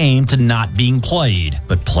ever came to not being played,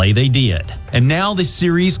 but play they did. And now the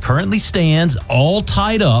series currently stands all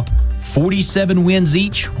tied up, 47 wins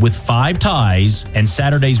each with 5 ties, and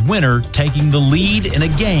Saturday's winner taking the lead in a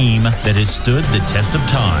game that has stood the test of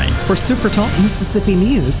time. For Super Talk Mississippi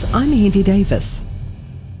News, I'm Andy Davis.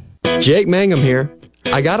 Jake Mangum here.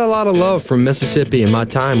 I got a lot of love from Mississippi in my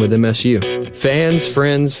time with MSU. Fans,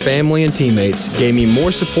 friends, family, and teammates gave me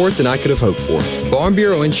more support than I could have hoped for. Farm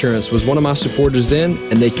Bureau Insurance was one of my supporters then,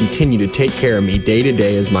 and they continue to take care of me day to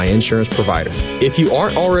day as my insurance provider. If you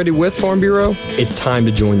aren't already with Farm Bureau, it's time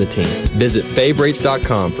to join the team. Visit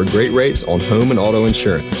favrates.com for great rates on home and auto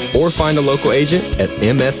insurance, or find a local agent at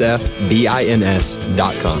msfbins.com.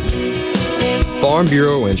 Farm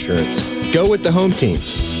Bureau Insurance. Go with the home team.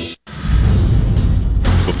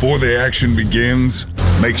 Before the action begins,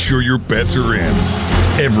 make sure your bets are in.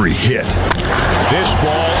 Every hit. This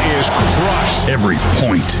ball is crushed. Every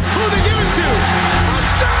point. Who they give it to?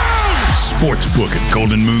 Touchdown! Sportsbook at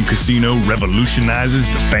Golden Moon Casino revolutionizes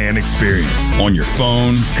the fan experience. On your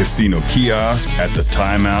phone, casino kiosk, at the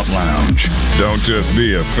Timeout Lounge. Don't just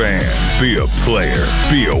be a fan. Be a player.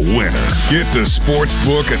 Be a winner. Get to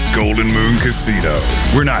Sportsbook at Golden Moon Casino.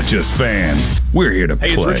 We're not just fans. We're here to play.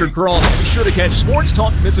 Hey, it's Richard Cross. Be sure to catch Sports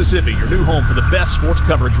Talk Mississippi, your new home for the best sports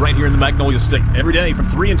coverage right here in the Magnolia State. Every day from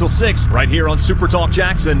 3 until 6, right here on Super Talk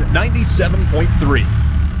Jackson 97.3.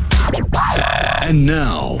 And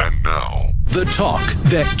now, the talk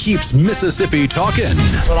that keeps Mississippi talking.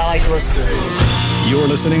 That's what I like to listen to. You're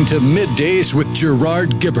listening to Middays with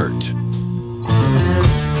Gerard Gibbert.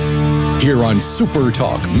 Here on Super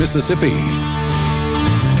Talk Mississippi.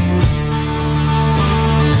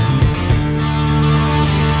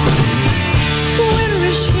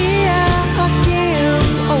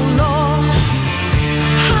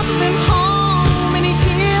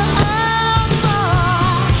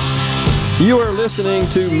 You are listening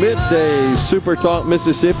to Middays Super Talk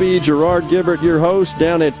Mississippi. Gerard Gibbert, your host,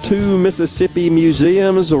 down at 2 Mississippi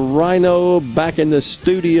Museums. Rhino back in the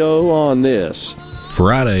studio on this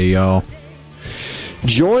Friday, y'all.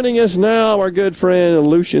 Joining us now, our good friend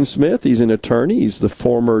Lucian Smith. He's an attorney. He's the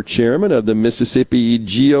former chairman of the Mississippi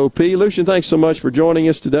GOP. Lucian, thanks so much for joining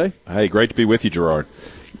us today. Hey, great to be with you, Gerard.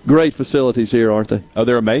 Great facilities here, aren't they? Oh,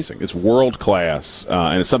 they're amazing. It's world class,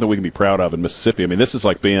 and it's something we can be proud of in Mississippi. I mean, this is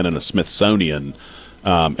like being in a Smithsonian,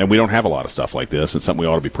 and we don't have a lot of stuff like this. It's something we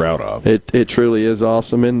ought to be proud of. It truly is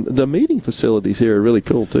awesome, and the meeting facilities here are really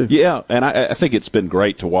cool, too. Yeah, and I think it's been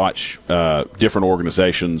great to watch different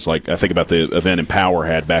organizations. Like, I think about the event Empower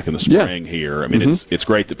had back in the spring here. I mean, it's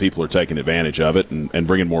great that people are taking advantage of it and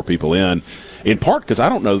bringing more people in part because I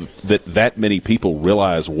don't know that many people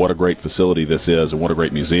realize what a great facility this is and what a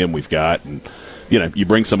great museum we've got. And, you know, you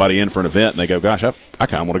bring somebody in for an event and they go, gosh, I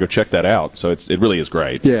kind of want to go check that out. So it really is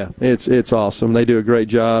great. Yeah, it's awesome. They do a great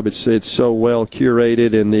job. It's so well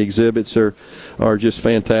curated, and the exhibits are just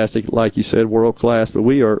fantastic. Like you said, world class. But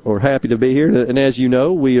we are happy to be here, and as you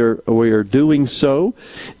know, we are doing so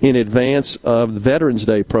in advance of the Veterans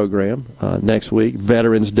Day program next week.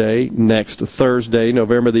 Veterans Day next Thursday,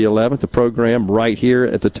 November the 11th. The program right here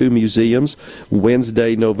at the 2 museums.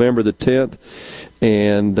 Wednesday, November the 10th.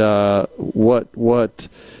 And what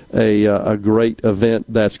a great event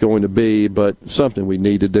that's going to be, but something we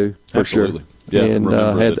need to do for Absolutely. sure. Yeah, and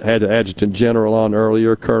had the Adjutant General on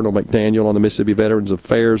earlier, Colonel McDaniel on the Mississippi Veterans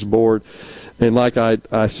Affairs Board. And like I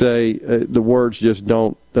say, the words just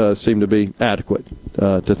don't seem to be adequate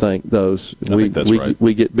to thank those. I think that's right.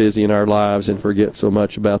 We get busy in our lives and forget so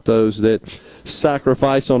much about those that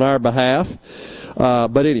sacrifice on our behalf.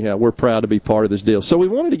 But anyhow, we're proud to be part of this deal. So we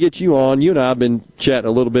wanted to get you on. You and I have been chatting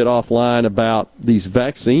a little bit offline about these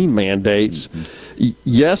vaccine mandates.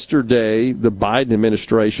 Yesterday, the Biden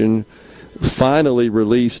administration finally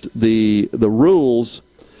released the rules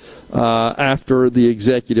after the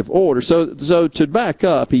executive order. So to back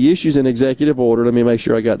up, he issues an executive order. Let me make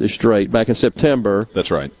sure I got this straight. Back in September.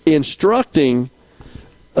 That's right. Instructing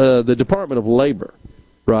the Department of Labor,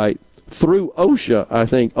 right, through OSHA, I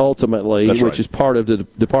think, ultimately, which is part of the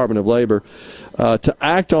Department of Labor, to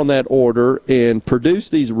act on that order and produce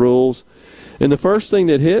these rules. And the first thing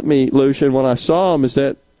that hit me, Lucian, when I saw them is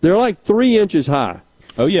that they're like 3 inches high.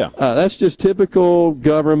 Oh, yeah. That's just typical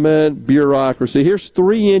government bureaucracy. Here's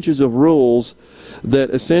 3 inches of rules that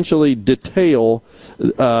essentially detail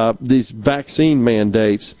these vaccine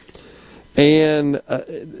mandates. And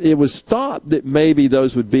it was thought that maybe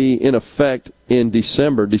those would be in effect in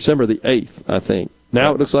December the 8th, I think.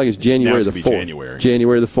 Now it looks like it's January the 4th.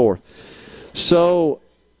 January the 4th. So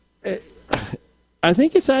I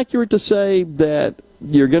think it's accurate to say that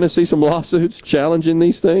you're going to see some lawsuits challenging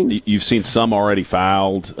these things. You've seen some already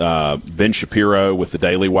filed. Ben Shapiro with the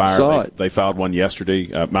Daily Wire, they filed one yesterday.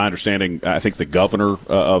 My understanding, I think the governor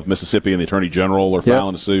of Mississippi and the attorney general are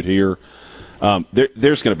filing a suit here.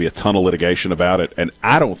 There's going to be a ton of litigation about it, and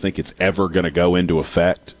I don't think it's ever going to go into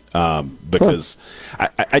effect because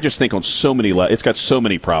I just think on so many it's got so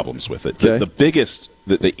many problems with it.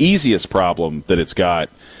 The easiest problem that it's got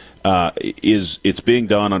is it's being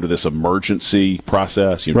done under this emergency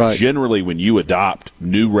process. Generally, when you adopt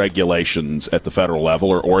new regulations at the federal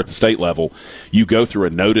level or at the state level, you go through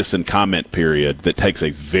a notice and comment period that takes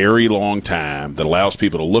a very long time, that allows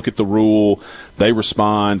people to look at the rule, they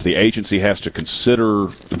respond, the agency has to consider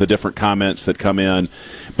the different comments that come in.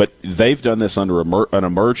 But they've done this under an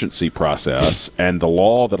emergency process, and the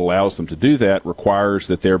law that allows them to do that requires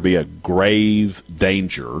that there be a grave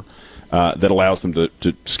danger that allows them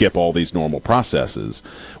to skip all these normal processes.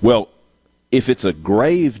 Well, if it's a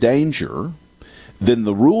grave danger, then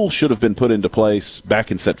the rule should have been put into place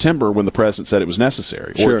back in September when the president said it was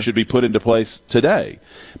necessary, or it should be put into place today.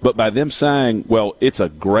 But by them saying, well, it's a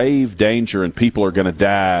grave danger and people are going to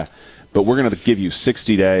die, but we're going to give you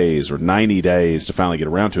 60 days or 90 days to finally get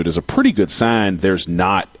around to it, is a pretty good sign there's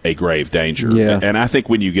not a grave danger. And I think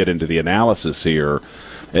when you get into the analysis here,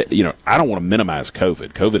 I don't want to minimize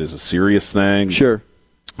COVID. COVID is a serious thing. Sure.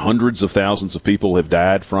 Hundreds of thousands of people have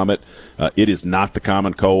died from it. It is not the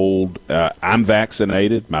common cold. I'm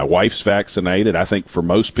vaccinated. My wife's vaccinated. I think for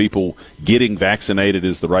most people, getting vaccinated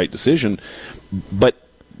is the right decision. But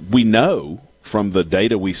we know from the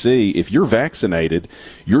data we see, if you're vaccinated,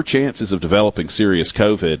 your chances of developing serious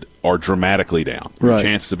COVID are dramatically down. Your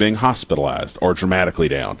chances of being hospitalized are dramatically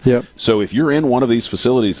down. So if you're in one of these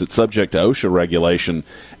facilities that's subject to OSHA regulation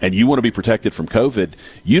and you want to be protected from COVID,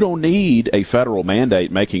 you don't need a federal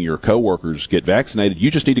mandate making your coworkers get vaccinated. You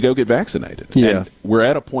just need to go get vaccinated. And we're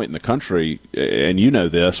at a point in the country, and you know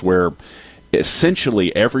this, where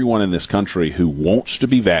essentially everyone in this country who wants to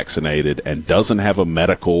be vaccinated and doesn't have a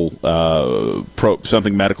medical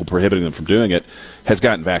something medical prohibiting them from doing it has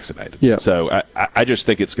gotten vaccinated. So I just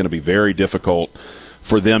think it's going to be very difficult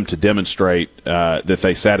for them to demonstrate that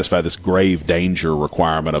they satisfy this grave danger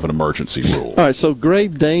requirement of an emergency rule. All right, so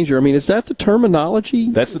grave danger, I mean, is that the terminology?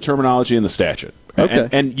 That's the terminology in the statute. Okay.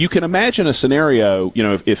 And you can imagine a scenario,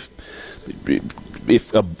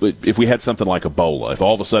 if we had something like Ebola, if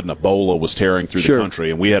all of a sudden Ebola was tearing through the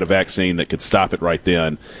country and we had a vaccine that could stop it right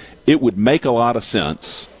then, it would make a lot of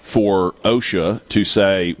sense for OSHA to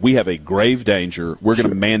say, we have a grave danger. We're going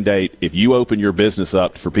to mandate, if you open your business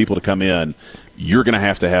up for people to come in, you're going to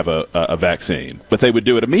have a vaccine. But they would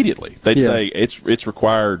do it immediately. They'd say it's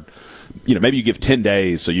required. Maybe you give 10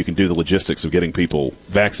 days so you can do the logistics of getting people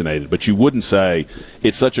vaccinated, but you wouldn't say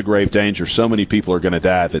it's such a grave danger, so many people are going to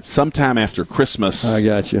die that sometime after Christmas, I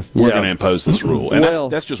got you. We're going to impose this rule.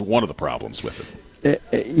 And that's just one of the problems with it.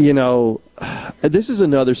 This is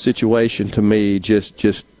another situation to me,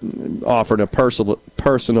 just offering a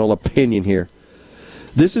personal opinion here.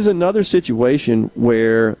 This is another situation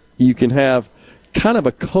where you can have kind of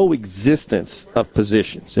a coexistence of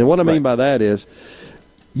positions. And what I mean by that is,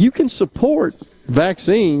 you can support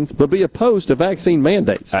vaccines, but be opposed to vaccine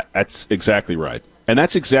mandates. That's exactly right. And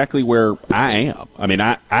that's exactly where I am. I mean,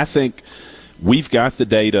 I think we've got the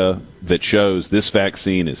data that shows this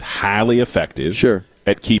vaccine is highly effective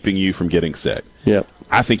at keeping you from getting sick.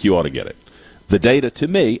 I think you ought to get it. The data, to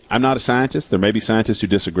me, I'm not a scientist. There may be scientists who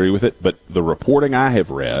disagree with it, but the reporting I have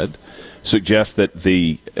read suggests that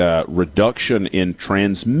the reduction in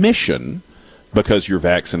transmission because you're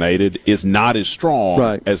vaccinated is not as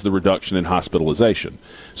strong as the reduction in hospitalization.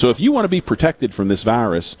 So if you want to be protected from this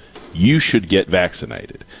virus, you should get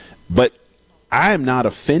vaccinated. But I am not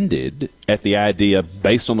offended at the idea,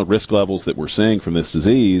 based on the risk levels that we're seeing from this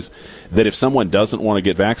disease, that if someone doesn't want to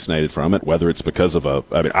get vaccinated from it, whether it's because of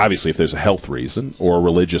obviously if there's a health reason or a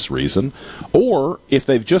religious reason, or if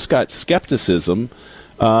they've just got skepticism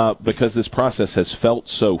because this process has felt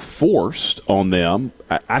so forced on them,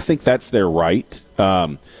 I think that's their right.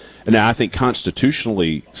 Now, I think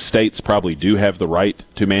constitutionally, states probably do have the right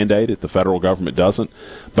to mandate it. The federal government doesn't.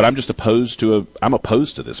 But I'm just opposed to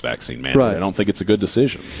this vaccine mandate. Right. I don't think it's a good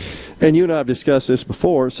decision. And you and I have discussed this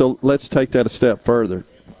before, so let's take that a step further.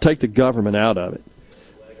 Take the government out of it.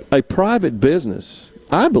 A private business,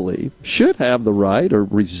 I believe, should have the right or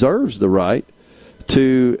reserves the right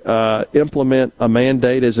to implement a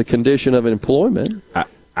mandate as a condition of employment.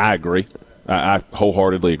 I agree. I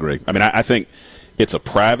wholeheartedly agree. I mean, I think it's a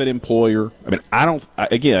private employer. I mean,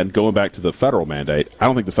 again, going back to the federal mandate, I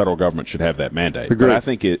don't think the federal government should have that mandate. Agreed. But I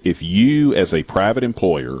think if you, as a private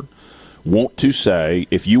employer, want to say,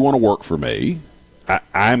 if you want to work for me,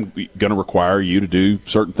 I'm going to require you to do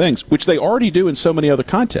certain things, which they already do in so many other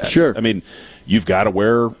contexts. Sure. I mean, you've got to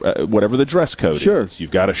wear whatever the dress code is.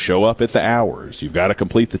 You've got to show up at the hours. You've got to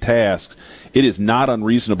complete the tasks. It is not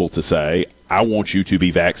unreasonable to say, I want you to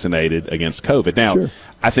be vaccinated against COVID. Now,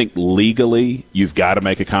 I think legally you've got to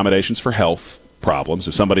make accommodations for health problems.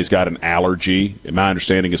 If somebody's got an allergy, my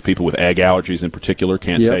understanding is people with egg allergies in particular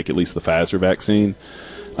can't take at least the Pfizer vaccine.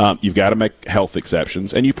 You've got to make health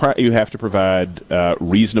exceptions, and you have to provide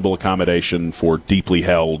reasonable accommodation for deeply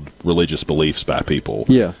held religious beliefs by people.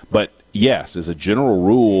 Yeah. But yes, as a general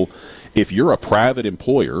rule, if you're a private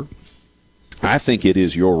employer, I think it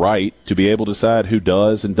is your right to be able to decide who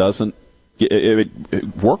does and doesn't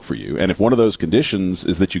work for you. And if one of those conditions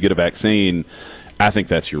is that you get a vaccine, I think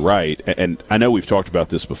that's your right. And I know we've talked about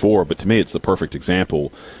this before, but to me it's the perfect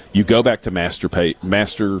example. You go back to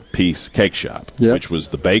Masterpiece Cake Shop, which was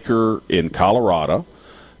the baker in Colorado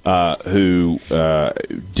who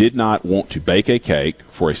did not want to bake a cake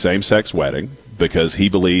for a same-sex wedding because he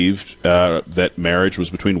believed that marriage was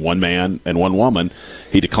between one man and one woman.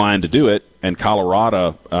 He declined to do it, and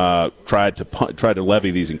Colorado tried to levy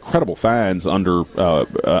these incredible fines under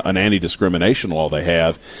an anti-discrimination law they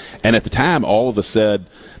have. And at the time, all of us said,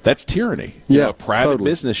 that's tyranny. Yeah, a private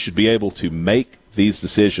business should be able to make these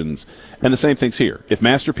decisions. And the same thing's here. If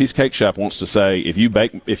Masterpiece Cake Shop wants to say, if you're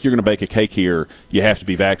going to bake a cake here, you have to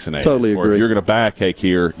be vaccinated. Totally agree. Or if you're going to buy a cake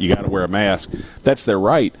here, you got to wear a mask. That's their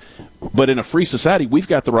right. But in a free society, we've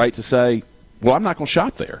got the right to say, well, I'm not going to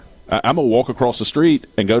shop there. I'm going to walk across the street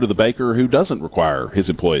and go to the baker who doesn't require his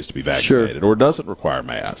employees to be vaccinated or doesn't require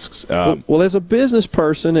masks. Well, as a business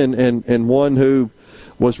person and one who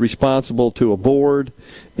was responsible to a board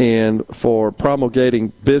and for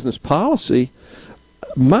promulgating business policy,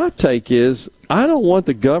 my take is I don't want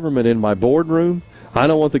the government in my boardroom. I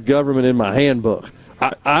don't want the government in my handbook.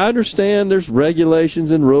 I understand there's regulations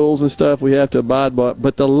and rules and stuff we have to abide by,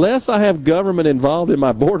 but the less I have government involved in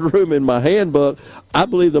my boardroom, in my handbook, I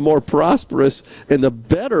believe the more prosperous and the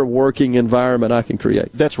better working environment I can create.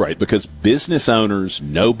 That's right, because business owners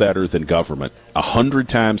know better than government 100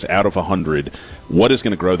 times out of 100 what is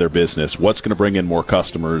going to grow their business, what's going to bring in more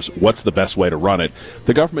customers, what's the best way to run it.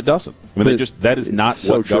 The government doesn't. I mean, that is not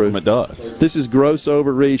what government does. This is gross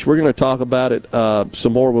overreach. We're going to talk about it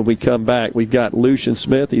some more when we come back. We've got Lucian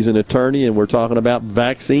Smith. He's an attorney, and we're talking about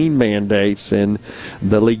vaccine mandates and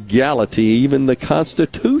the legality, even the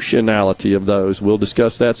constitutionality of those. We'll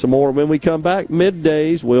discuss that some more when we come back.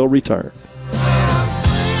 Middays will return.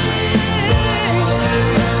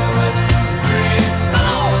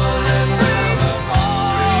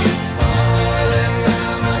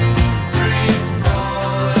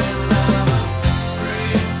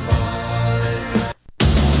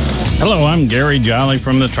 Hello, I'm Gary Jolly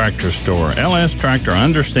from the Tractor Store. LS Tractor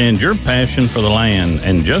understands your passion for the land,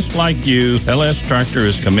 and just like you, LS Tractor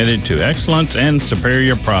is committed to excellence and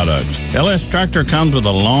superior products. LS Tractor comes with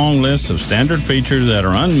a long list of standard features that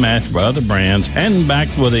are unmatched by other brands and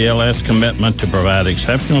backed with the LS commitment to provide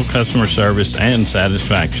exceptional customer service and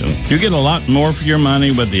satisfaction. You get a lot more for your money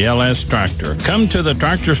with the LS Tractor. Come to the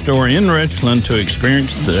Tractor Store in Richland to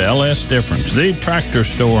experience the LS difference. The Tractor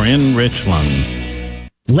Store in Richland.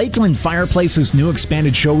 Lakeland Fireplace's new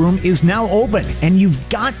expanded showroom is now open, and you've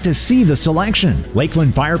got to see the selection.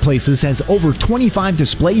 Lakeland Fireplaces has over 25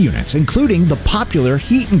 display units, including the popular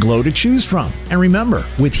Heat and Glow to choose from. And remember,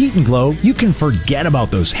 with Heat and Glow, you can forget about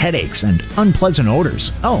those headaches and unpleasant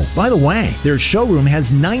odors. Oh, by the way, their showroom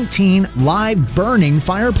has 19 live burning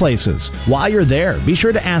fireplaces. While you're there, be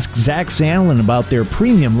sure to ask Zach Sandlin about their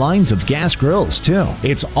premium lines of gas grills, too.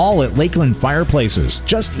 It's all at Lakeland Fireplaces,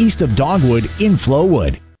 just east of Dogwood in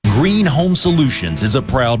Flowood. Green Home Solutions is a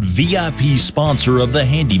proud VIP sponsor of the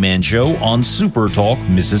Handyman Show on Super Talk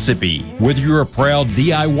Mississippi. Whether you're a proud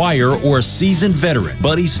DIYer or a seasoned veteran,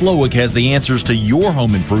 Buddy Slowick has the answers to your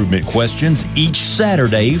home improvement questions each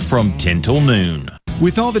Saturday from 10 till noon.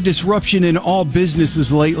 With all the disruption in all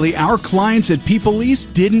businesses lately, our clients at People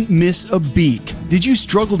East didn't miss a beat. Did you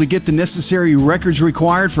struggle to get the necessary records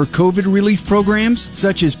required for COVID relief programs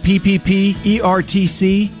such as PPP,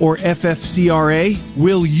 ERTC, or FFCRA?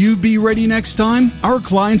 Will you be ready next time? Our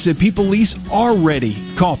clients at People East are ready.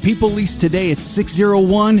 Call People East today at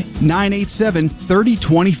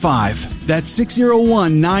 601-987-3025. That's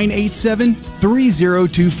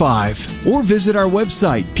 601-987-3025. Or visit our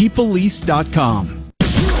website, peopleeast.com.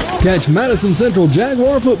 Catch Madison Central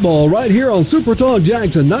Jaguar football right here on Super Talk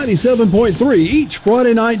Jackson 97.3 each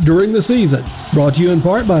Friday night during the season. Brought to you in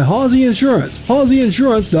part by Hawsey Insurance,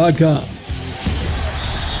 HawseyInsurance.com.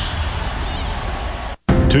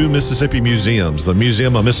 Two Mississippi museums, the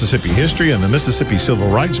Museum of Mississippi History and the Mississippi Civil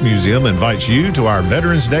Rights Museum, invites you to our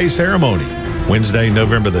Veterans Day ceremony, Wednesday,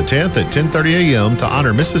 November the 10th at 10:30 a.m. to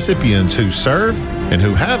honor Mississippians who serve and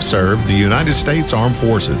who have served the United States Armed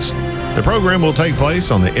Forces. The program will take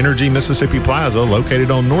place on the Energy Mississippi Plaza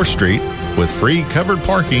located on North Street with free covered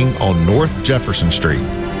parking on North Jefferson Street.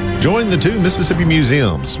 Join the two Mississippi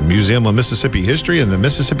museums, Museum of Mississippi History and the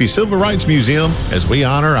Mississippi Civil Rights Museum, as we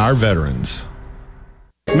honor our veterans.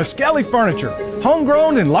 Miskelly Furniture,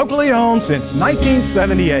 homegrown and locally owned since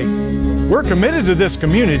 1978. We're committed to this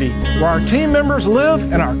community where our team members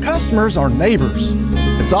live and our customers are neighbors.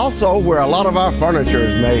 It's also where a lot of our furniture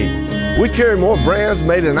is made. We carry more brands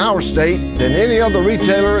made in our state than any other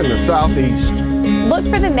retailer in the Southeast. Look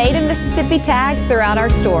for the Made in Mississippi tags throughout our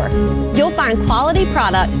store. You'll find quality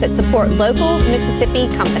products that support local Mississippi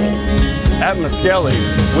companies. At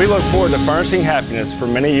Miskelly's, we look forward to furnishing happiness for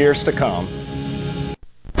many years to come.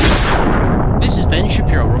 This is Ben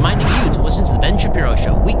Shapiro reminding you to listen to The Ben Shapiro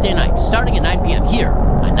Show weekday nights starting at 9 p.m. here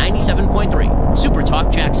on 97.3 Super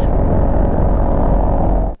Talk Jackson.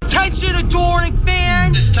 Attention, adoring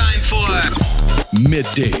fans! It's time for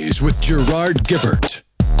Middays with Gerard Gibbert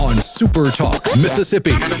on Super Talk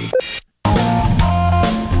Mississippi.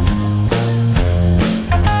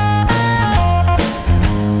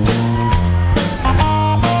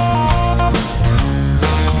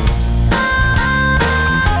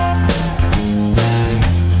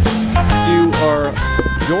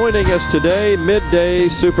 Joining us today, Midday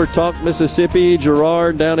Super Talk Mississippi.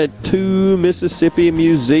 Gerard down at two Mississippi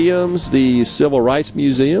museums, the Civil Rights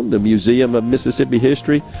Museum, the Museum of Mississippi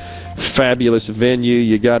History. Fabulous venue.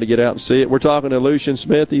 You got to get out and see it. We're talking to Lucian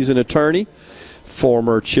Smith. He's an attorney,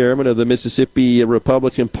 former chairman of the Mississippi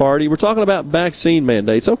Republican Party. We're talking about vaccine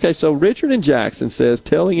mandates. Okay, so Richard and Jackson says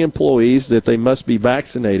telling employees that they must be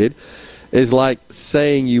vaccinated is like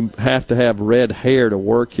saying you have to have red hair to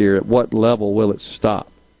work here. At what level will it stop?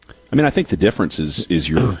 I mean, I think the difference is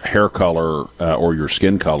your hair color or your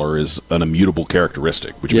skin color is an immutable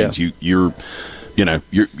characteristic, which means you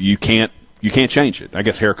can't change it. I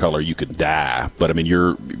guess hair color you could dye, but I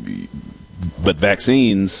mean but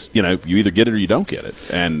vaccines, you either get it or you don't get it,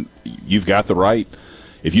 and you've got the right.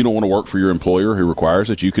 If you don't want to work for your employer who requires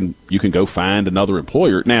it, you can go find another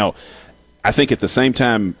employer. Now, I think at the same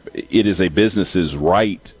time, it is a business's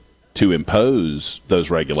right to impose those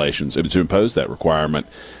regulations and to impose that requirement.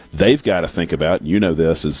 They've got to think about, and you know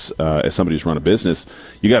this as somebody who's run a business,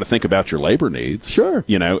 you got to think about your labor needs. Sure.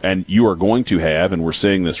 And you are going to have, and we're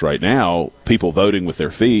seeing this right now, people voting with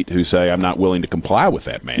their feet who say, I'm not willing to comply with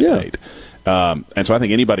that mandate. Yeah. And so I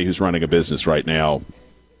think anybody who's running a business right now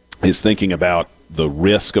is thinking about the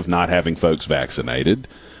risk of not having folks vaccinated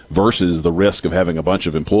versus the risk of having a bunch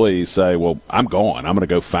of employees say, well, I'm gone. I'm going to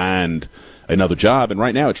go find another job. And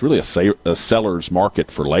right now it's really a seller's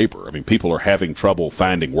market for labor. I mean, people are having trouble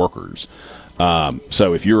finding workers.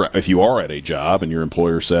 So if you are at a job and your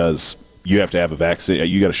employer says you have to have a vaccine,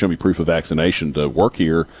 you got to show me proof of vaccination to work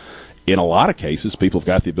here, in a lot of cases, people have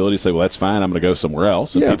got the ability to say, well, that's fine, I'm going to go somewhere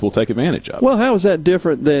else, and people will take advantage of it. Well, how is that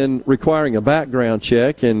different than requiring a background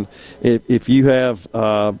check? And if you have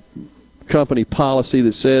company policy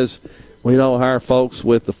that says we don't hire folks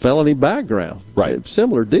with a felony background. Right.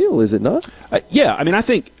 Similar deal, is it not? Yeah. I mean,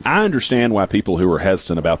 I understand why people who are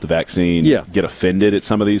hesitant about the vaccine get offended at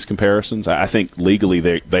some of these comparisons. I think legally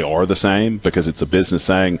they are the same because it's a business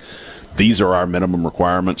saying these are our minimum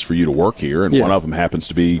requirements for you to work here, and one of them happens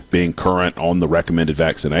to be being current on the recommended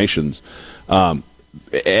vaccinations.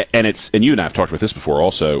 and you and I have talked about this before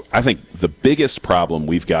also, I think the biggest problem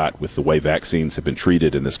we've got with the way vaccines have been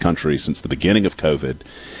treated in this country since the beginning of COVID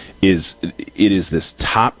is it is this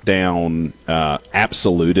top-down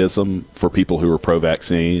absolutism for people who are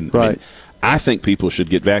pro-vaccine. Right. I think people should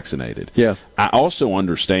get vaccinated. Yeah. I also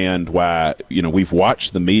understand why, we've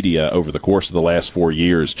watched the media over the course of the last 4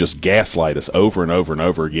 years just gaslight us over and over and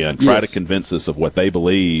over again, try to convince us of what they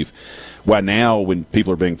believe. Why now, when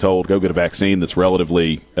people are being told, go get a vaccine that's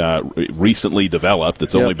relatively recently developed,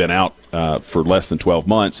 that's only been out for less than 12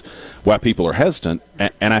 months, why people are hesitant.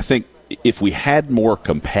 And I think if we had more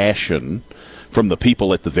compassion from the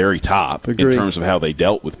people at the very top in terms of how they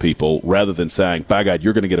dealt with people, rather than saying, by God,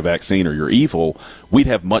 you're going to get a vaccine or you're evil, we'd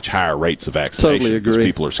have much higher rates of vaccination. Totally agree. Because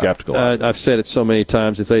people are skeptical. I've said it so many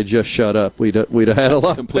times, if they just shut up, we'd have had a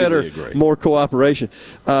lot better, more cooperation.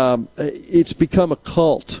 It's become a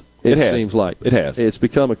cult. It seems like. It has. It's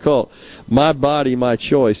become a cult. My body, my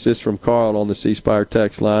choice is from Carl on the C Spire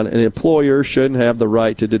text line. An employer shouldn't have the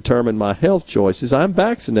right to determine my health choices. I'm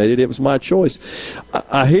vaccinated. It was my choice.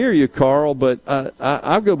 I hear you, Carl, but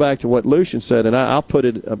I'll go back to what Lucian said, and I'll put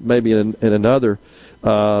it maybe in another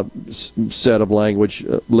set of language,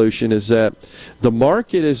 Lucian, is that the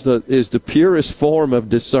market is the purest form of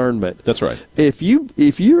discernment. That's right. If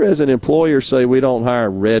you as an employer say we don't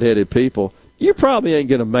hire redheaded people, you probably ain't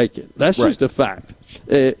going to make it. That's just a fact.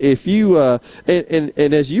 If you and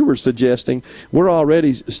as you were suggesting, we're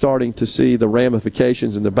already starting to see the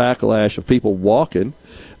ramifications and the backlash of people walking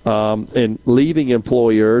and leaving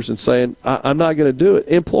employers and saying, I'm not going to do it.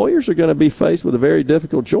 Employers are going to be faced with a very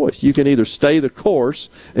difficult choice. You can either stay the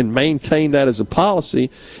course and maintain that as a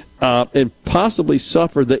policy and possibly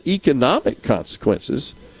suffer the economic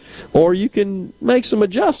consequences, or you can make some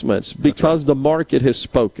adjustments because the market has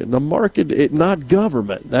spoken. The market, not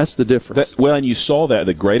government. That's the difference. And you saw that.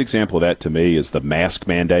 The great example of that to me is the mask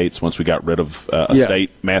mandates. Once we got rid of a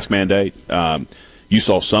state mask mandate, you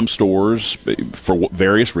saw some stores, for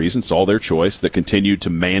various reasons, all their choice, that continued to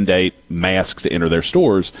mandate masks to enter their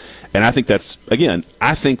stores. And I think that's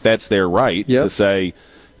their right to say,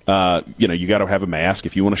 you got to have a mask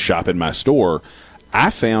if you want to shop in my store. I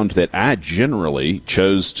found that I generally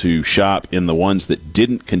chose to shop in the ones that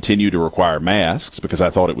didn't continue to require masks because I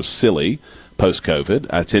thought it was silly post-COVID.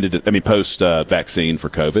 Post-vaccine for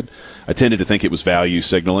COVID. I tended to think it was value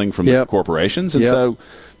signaling from the corporations. And so,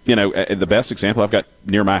 the best example, I've got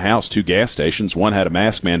near my house 2 gas stations. One had a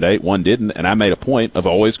mask mandate, one didn't, and I made a point of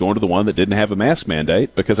always going to the one that didn't have a mask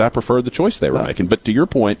mandate because I preferred the choice they were making. But to your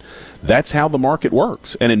point, that's how the market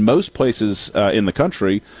works. And in most places in the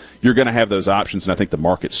country, you're going to have those options, and I think the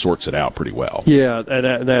market sorts it out pretty well. Yeah,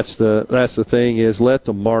 and that's the thing is let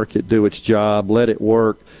the market do its job, let it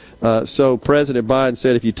work. So President Biden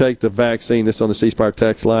said if you take the vaccine, this on the C Spire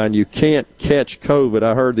text line, you can't catch COVID.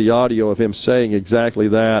 I heard the audio of him saying exactly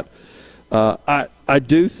that. I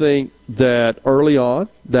do think that early on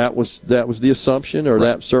that was the assumption, or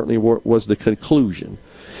that certainly was the conclusion,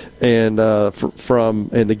 and from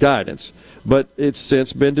the guidance. But it's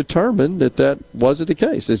since been determined that wasn't the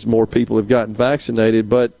case. As more people have gotten vaccinated,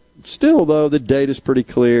 but still, though, the data is pretty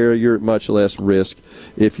clear. You're at much less risk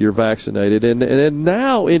if you're vaccinated. And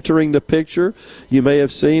now entering the picture, you may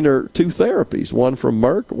have seen, are 2 therapies, one from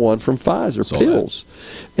Merck, one from Pfizer, pills,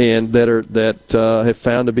 and that have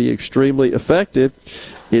found to be extremely effective.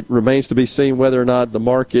 It remains to be seen whether or not the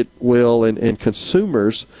market will and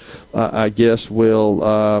consumers, I guess,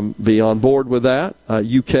 will be on board with that.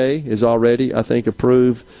 UK has already, I think,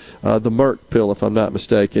 approved the Merck pill, if I'm not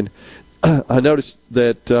mistaken. I noticed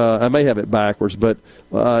that I may have it backwards, but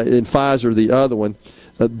in Pfizer, the other one,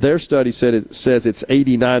 their study says it's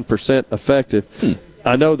 89% effective.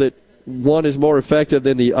 I know that one is more effective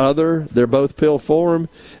than the other. They're both pill form,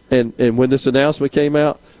 and when this announcement came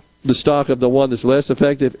out, the stock of the one that's less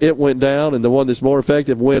effective, it went down, and the one that's more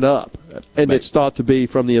effective went up. And it's thought to be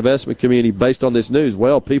from the investment community based on this news.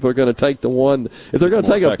 Well, people are going to take the one, if they're going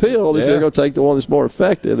to take a pill, they're going to take the one that's more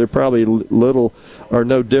effective. There's probably little or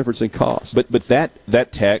no difference in cost. But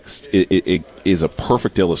that text it is a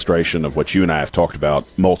perfect illustration of what you and I have talked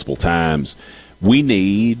about multiple times. We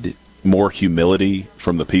need more humility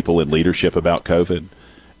from the people in leadership about COVID.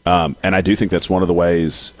 And I do think that's one of the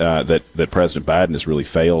ways that President Biden has really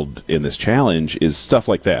failed in this challenge is stuff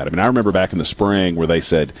like that. I mean, I remember back in the spring where they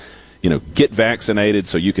said, get vaccinated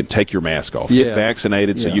so you can take your mask off. Get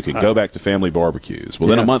vaccinated so you can go back to family barbecues. Well,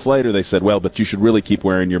 then a month later they said, well, but you should really keep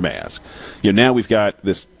wearing your mask. Now we've got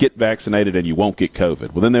this get vaccinated and you won't get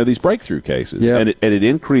COVID. Well, then there are these breakthrough cases, and it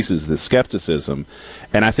increases the skepticism.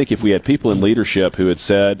 And I think if we had people in leadership who had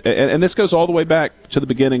said, and this goes all the way back to the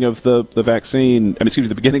beginning of the vaccine,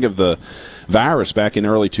 the beginning of the virus back in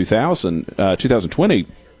early 2020,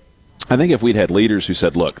 I think if we'd had leaders who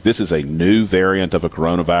said, look, this is a new variant of a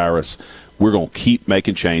coronavirus, we're going to keep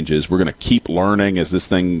making changes, we're going to keep learning as this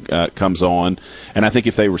thing comes on. And I think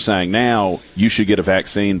if they were saying now, you should get a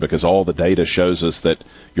vaccine because all the data shows us that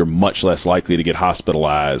you're much less likely to get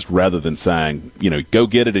hospitalized, rather than saying, go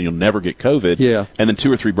get it and you'll never get COVID. And then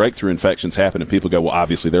 2 or 3 breakthrough infections happen and people go, well,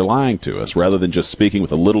 obviously they're lying to us, rather than just speaking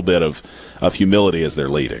with a little bit of humility as they're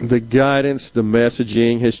leading. The guidance, the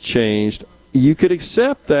messaging has changed. You could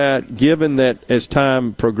accept that, given that as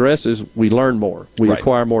time progresses, we learn more. We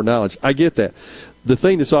acquire more knowledge. I get that. The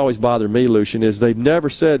thing that's always bothered me, Lucian, is they've never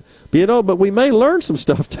said, but we may learn some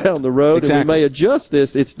stuff down the road, and we may adjust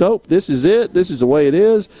this. It's dope. This is it. This is the way it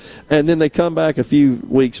is. And then they come back a few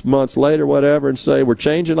weeks, months later, whatever, and say, we're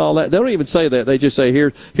changing all that. They don't even say that. They just say,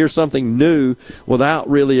 here's something new, without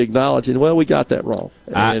really acknowledging, well, we got that wrong.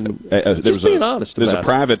 And just being honest about it. There's a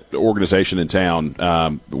private organization in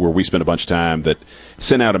town where we spent a bunch of time that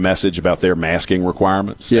sent out a message about their masking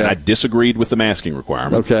requirements. And I disagreed with the masking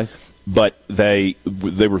requirements. Okay. But they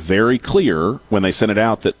were very clear when they sent it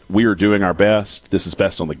out that we are doing our best. This is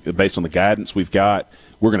based on the guidance we've got.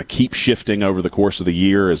 We're going to keep shifting over the course of the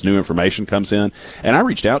year as new information comes in. And I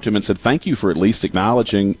reached out to him and said, thank you for at least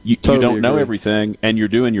acknowledging you don't know everything and you're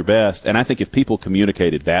doing your best. And I think if people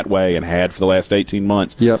communicated that way and had for the last 18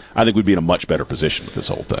 months, I think we'd be in a much better position with this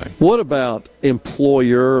whole thing. What about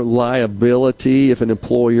employer liability if an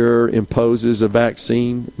employer imposes a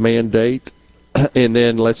vaccine mandate? And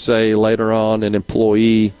then, let's say, later on an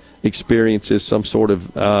employee experiences some sort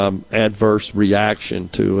of adverse reaction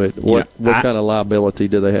to it. What kind of liability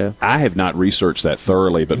do they have? I have not researched that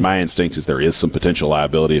thoroughly, but my instinct is there is some potential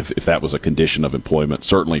liability if that was a condition of employment.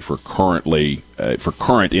 Certainly for current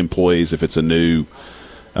employees, if it's a new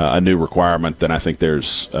requirement, then I think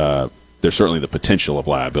there's certainly the potential of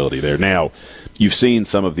liability there. Now, you've seen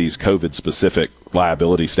some of these COVID-specific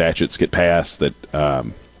liability statutes get passed that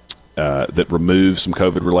remove some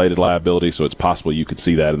COVID-related liability, so it's possible you could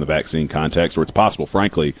see that in the vaccine context, or it's possible,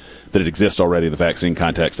 frankly, that it exists already in the vaccine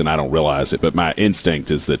context and I don't realize it. But my instinct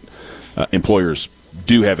is that employers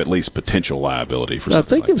do have at least potential liability for something. I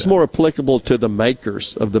think it's more applicable to the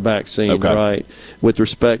makers of the vaccine, right, with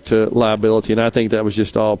respect to liability, and I think that was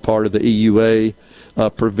just all part of the EUA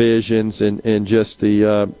provisions and just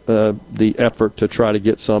the effort to try to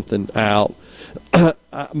get something out.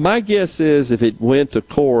 My guess is if it went to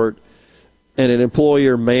court and an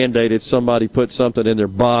employer mandated somebody put something in their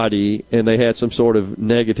body and they had some sort of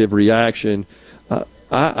negative reaction,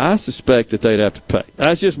 I suspect that they'd have to pay.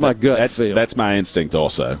 That's just my gut feel. That's my instinct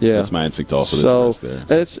also. Yeah. That's my instinct also. So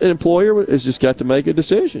an employer has just got to make a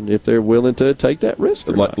decision if they're willing to take that risk.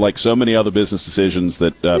 Like so many other business decisions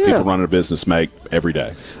that people running a business make every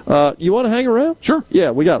day. You want to hang around? Sure.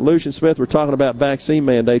 Yeah, we got Lucian Smith. We're talking about vaccine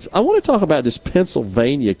mandates. I want to talk about this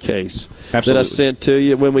Pennsylvania case that I sent to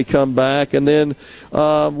you when we come back. And then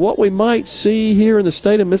what we might see here in the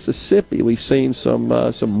state of Mississippi. We've seen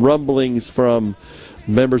some rumblings from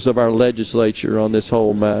members of our legislature on this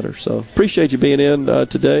whole matter. So appreciate you being in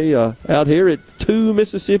today out here at 2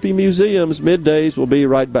 Mississippi Museums. Middays. We'll be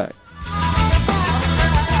right back.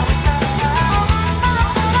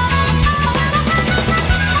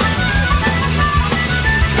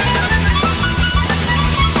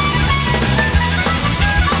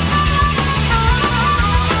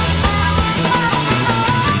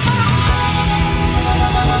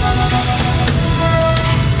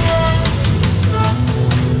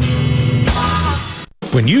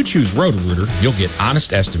 When you choose Roto-Rooter, you'll get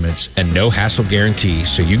honest estimates and no hassle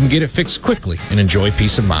guarantees, so you can get it fixed quickly and enjoy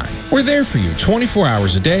peace of mind. We're there for you 24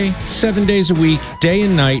 hours a day, 7 days a week, day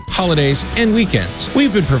and night, holidays, and weekends.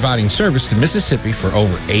 We've been providing service to Mississippi for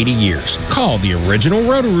over 80 years. Call the original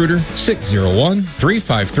Roto-Rooter,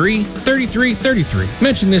 601-353-3333.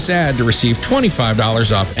 Mention this ad to receive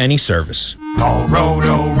 $25 off any service. Call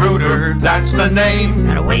Roto-Rooter, that's the name.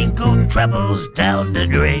 And away go troubles down the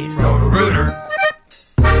drain. Roto-Rooter.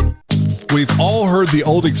 We've all heard the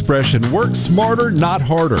old expression, work smarter, not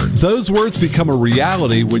harder. Those words become a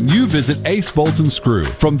reality when you visit Ace Bolt & Screw.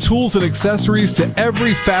 From tools and accessories to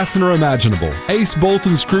every fastener imaginable, Ace Bolt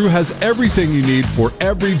 & Screw has everything you need for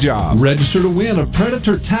every job. Register to win a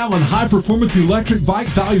Predator Talon high-performance electric bike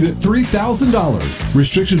valued at $3,000.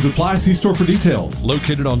 Restrictions apply. See store for details.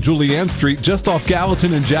 Located on Julianne Street, just off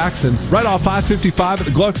Gallatin and Jackson, right off I-55 at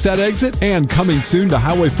the Gluckstadt exit, and coming soon to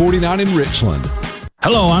Highway 49 in Richland.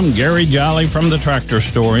 Hello, I'm Gary Jolly from the Tractor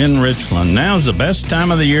Store in Richland. Now's the best time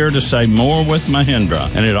of the year to save more with Mahindra,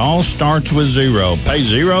 and it all starts with zero. Pay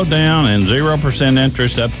zero down and 0%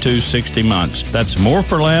 interest up to 60 months. That's more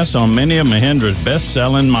for less on many of Mahindra's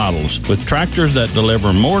best-selling models, with tractors that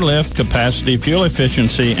deliver more lift, capacity, fuel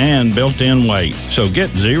efficiency, and built-in weight. So get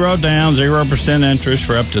zero down, 0% interest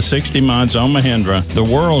for up to 60 months on Mahindra, the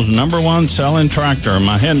world's #1 selling tractor,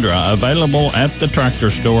 Mahindra, available at the Tractor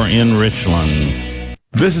Store in Richland.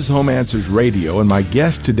 This is Home Answers Radio, and my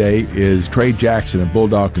guest today is Trey Jackson of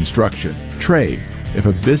Bulldog Construction. Trey, if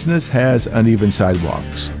a business has uneven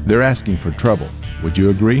sidewalks, they're asking for trouble. Would you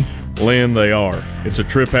agree? Lynn, they are. It's a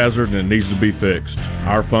trip hazard and it needs to be fixed.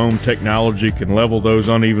 Our foam technology can level those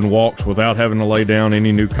uneven walks without having to lay down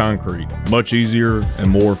any new concrete. Much easier and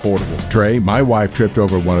more affordable. Trey, my wife tripped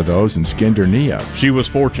over one of those and skinned her knee up. She was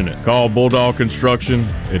fortunate. Call Bulldog Construction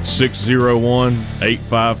at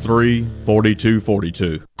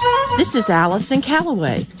 601-853-4242. This is Allison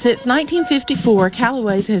Callaway. Since 1954,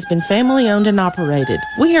 Callaway's has been family-owned and operated.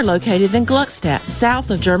 We are located in Gluckstadt, south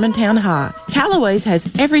of Germantown High. Callaway's has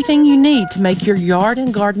everything you need to make your yard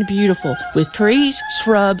and garden beautiful with trees,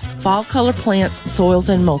 shrubs, fall color plants, soils,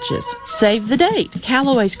 and mulches. Save the date.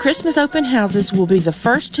 Callaway's Christmas open houses will be the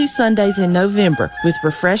first 2 Sundays in November with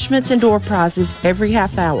refreshments and door prizes every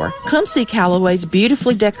half hour. Come see Callaway's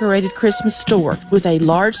beautifully decorated Christmas store with a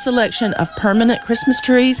large selection of permanent Christmas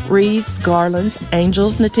trees, wreaths, garlands,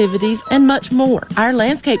 angels, nativities, and much more. Our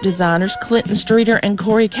landscape designers, Clinton Streeter and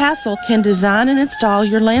Corey Castle, can design and install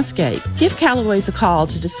your landscape. Give Callaway's a call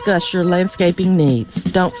to discuss your landscaping needs.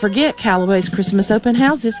 Don't forget Callaway's Christmas open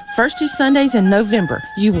houses, first 2 Sundays in November.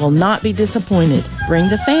 You will not be disappointed. Bring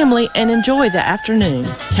the family and enjoy the afternoon.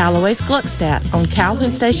 Callaway's Gluckstadt on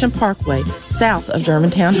Calhoun Station Parkway, south of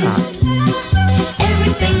Germantown High.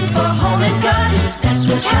 Everything for home and garden, that's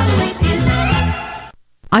what Callaway's is.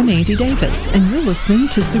 I'm Andy Davis, and you're listening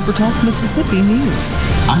to Super Talk Mississippi News.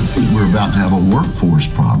 I think we're about to have a workforce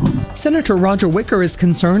problem. Senator Roger Wicker is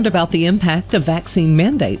concerned about the impact of vaccine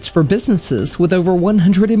mandates for businesses with over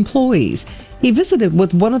 100 employees. He visited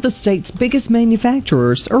with one of the state's biggest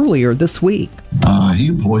manufacturers earlier this week. He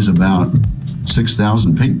employs about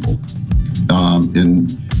 6,000 people in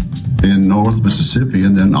North Mississippi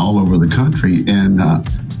and then all over the country, and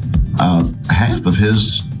half of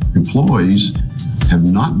his employees have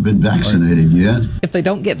not been vaccinated yet. If they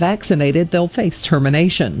don't get vaccinated, they'll face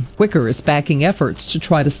termination. Wicker is backing efforts to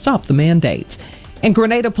try to stop the mandates. And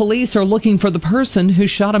Grenada police are looking for the person who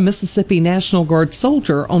shot a Mississippi National Guard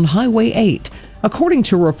soldier on Highway 8. According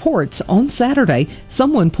to reports, on Saturday,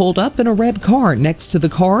 someone pulled up in a red car next to the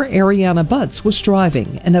car Ariana Butts was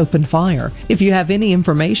driving and opened fire. If you have any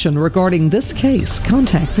information regarding this case,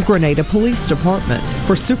 contact the Grenada Police Department.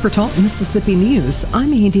 For Super Talk Mississippi News,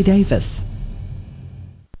 I'm Andy Davis.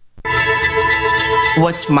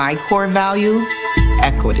 What's my core value?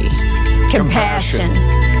 Equity. Compassion.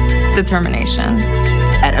 Determination.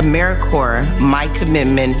 At AmeriCorps, my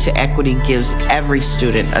commitment to equity gives every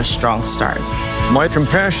student a strong start. My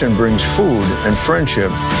compassion brings food and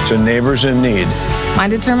friendship to neighbors in need. My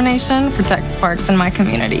determination protects parks in my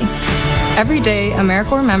community. Every day,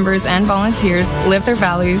 AmeriCorps members and volunteers live their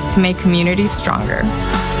values to make communities stronger.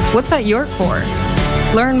 What's at your core?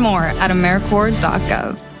 Learn more at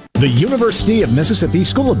AmeriCorps.gov. The University of Mississippi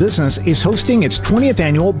School of Business is hosting its 20th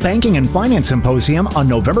annual Banking and Finance Symposium on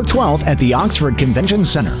November 12th at the Oxford Convention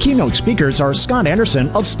Center. Keynote speakers are Scott Anderson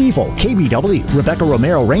of Stifel, KBW, Rebecca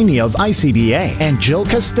Romero-Rainey of ICBA, and Jill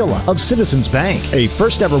Castilla of Citizens Bank. A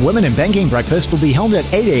first-ever Women in Banking breakfast will be held at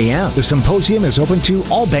 8 a.m. The symposium is open to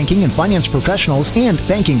all banking and finance professionals and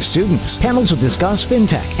banking students. Panels will discuss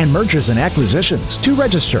fintech and mergers and acquisitions. To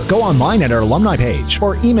register, go online at our alumni page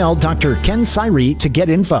or email Dr. Ken Syree to get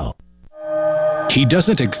info. He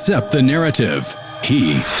doesn't accept the narrative.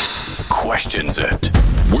 He questions it.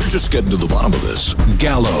 We're just getting to the bottom of this.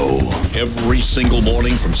 Gallo. Every single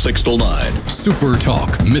morning from 6 till 9. Super Talk,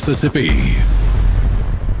 Mississippi.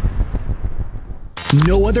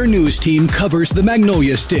 No other news team covers the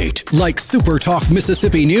Magnolia State like Super Talk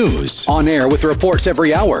Mississippi News. On air with reports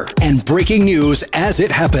every hour and breaking news as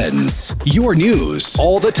it happens. Your news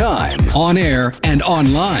all the time. On air and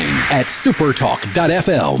online at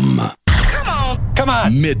supertalk.fm. Come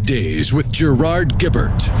on. Middays with Gerard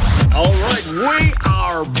Gibbert. All right, we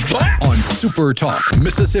are back on Super Talk,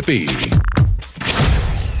 Mississippi.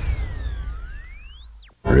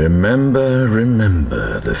 Remember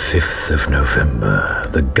the 5th of November,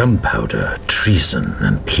 the gunpowder, treason,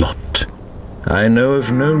 and plot. I know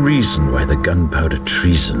of no reason why the gunpowder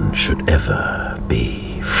treason should ever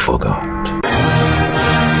be forgot.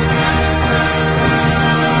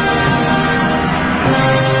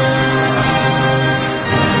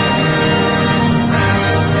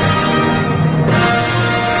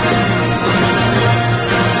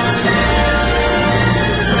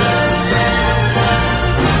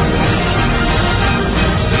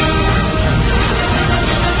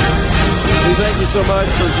 Thank you so much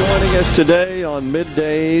for joining us today on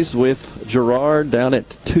Middays with Gerard down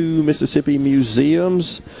at 2 Mississippi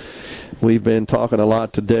Museums. We've been talking a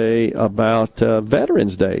lot today about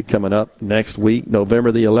Veterans Day coming up next week,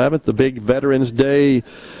 November the 11th. The big Veterans Day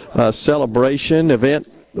celebration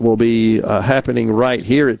event will be happening right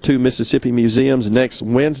here at 2 Mississippi Museums next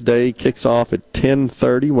Wednesday. Kicks off at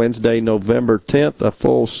 10:30, Wednesday, November 10th. A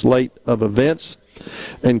full slate of events,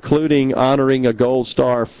 including honoring a Gold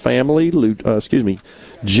Star family.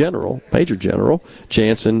 Major General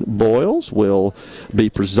Jansen Boyles will be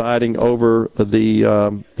presiding over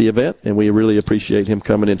the event, and we really appreciate him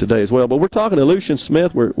coming in today as well. But we're talking to Lucian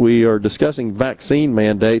Smith. We are discussing vaccine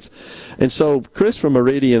mandates. And so Chris from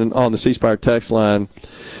Meridian on the C Spire text line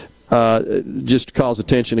just calls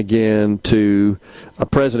attention again to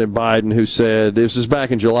President Biden, who said, this is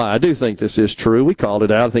back in July, I do think this is true, we called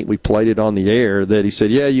it out, I think we played it on the air, that he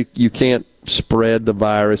said, yeah, you can't spread the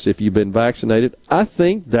virus if you've been vaccinated. I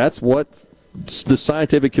think that's what the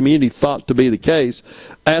scientific community thought to be the case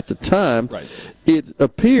at the time. Right. It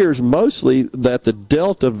appears mostly that the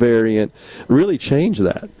Delta variant really changed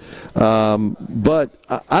that. But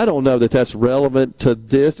I don't know that that's relevant to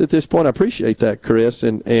this at this point. I appreciate that, Chris.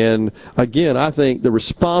 And again, I think the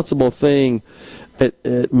responsible thing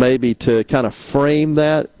it maybe to kind of frame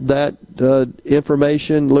that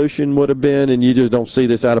information, Lucian, would have been, and you just don't see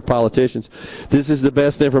this out of politicians. This is the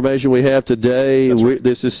best information we have today. Right.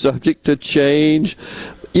 This is subject to change.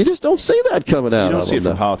 You just don't see that coming out. You don't see it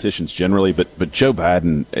from politicians generally, but Joe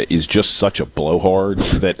Biden is just such a blowhard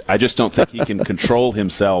that I just don't think he can control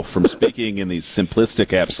himself from speaking in these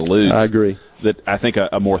simplistic absolutes. I agree. That I think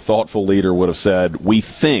a more thoughtful leader would have said, we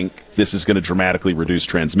think this is going to dramatically reduce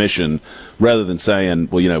transmission, rather than saying,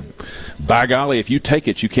 well, by golly, if you take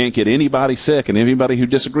it, you can't get anybody sick, and anybody who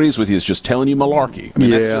disagrees with you is just telling you malarkey. I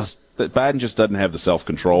mean, that's just, that Biden just doesn't have the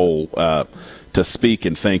self-control to speak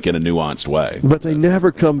and think in a nuanced way. But they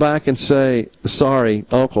never come back and say, sorry,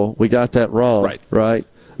 Uncle, we got that wrong. Right?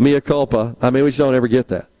 Mea culpa. I mean, we just don't ever get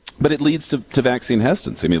that. But it leads to vaccine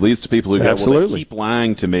hesitancy. I mean, it leads to people who go, well, they keep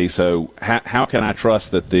lying to me, so how can I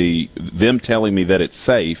trust that them telling me that it's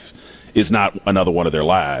safe is not another one of their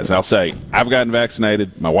lies? I'll say, I've gotten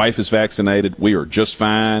vaccinated, my wife is vaccinated, we are just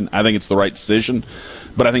fine. I think it's the right decision,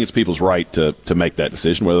 but I think it's people's right to make that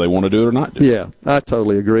decision, whether they want to do it or not do it. Yeah, I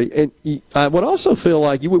totally agree. And I would also feel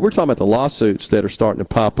like, we're talking about the lawsuits that are starting to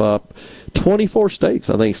pop up. 24 states,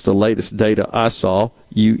 I think it's the latest data I saw.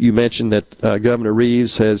 You mentioned that Governor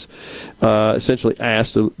Reeves has essentially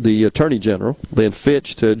asked the Attorney General, Lynn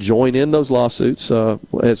Fitch, to join in those lawsuits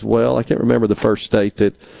as well. I can't remember the first state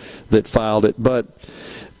that filed it. But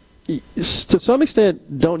to some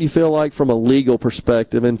extent, don't you feel like from a legal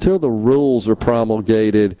perspective, until the rules are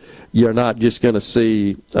promulgated, you're not just going to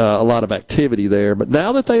see a lot of activity there? But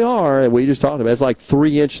now that they are, and we just talked about, it's like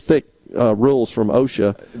 3-inch thick rules from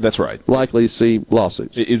OSHA. That's right. Likely to see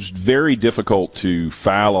lawsuits. It's very difficult to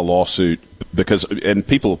file a lawsuit because, and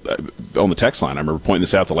people on the text line, I remember pointing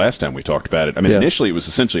this out the last time we talked about it. I mean, initially it was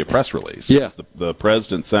essentially a press release. Yeah. It was the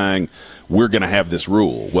president saying, we're going to have this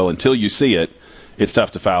rule. Well, until you see it, it's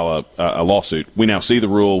tough to file a lawsuit. We now see the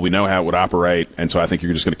rule. We know how it would operate. And so I think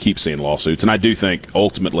you're just going to keep seeing lawsuits. And I do think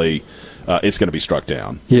ultimately it's going to be struck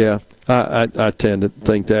down. Yeah. I tend to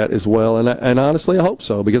think that as well, and honestly, I hope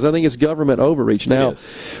so, because I think it's government overreach. Now,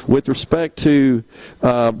 with respect to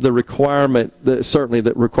the requirement, certainly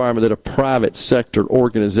the requirement that a private sector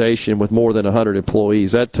organization with more than 100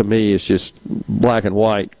 employees, that to me is just black and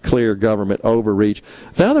white, clear government overreach.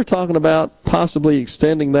 Now they're talking about possibly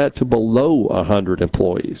extending that to below 100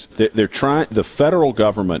 employees. They're trying. The federal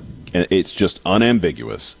government, it's just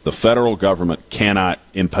unambiguous. The federal government cannot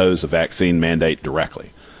impose a vaccine mandate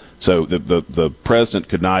directly. So the president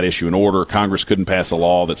could not issue an order. Congress couldn't pass a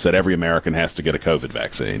law that said every American has to get a COVID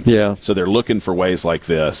vaccine. Yeah. So they're looking for ways like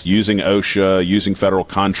this, using OSHA, using federal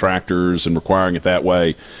contractors and requiring it that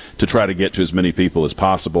way to try to get to as many people as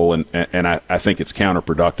possible. And I think it's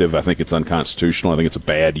counterproductive. I think it's unconstitutional. I think it's a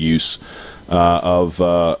bad use of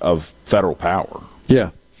federal power.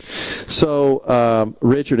 Yeah. So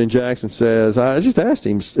Richard in Jackson says, I just asked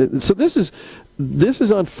him. So this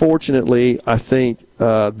is unfortunately, I think,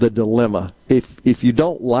 the dilemma. If you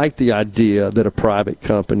don't like the idea that a private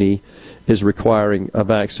company is requiring a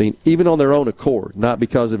vaccine, even on their own accord, not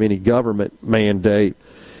because of any government mandate,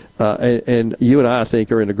 and you and I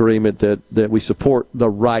think are in agreement that we support the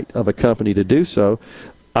right of a company to do so.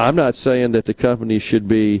 I'm not saying that the company should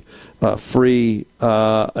be free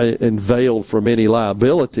and veiled from any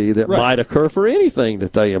liability that might occur for anything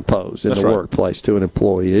that they impose in the workplace to an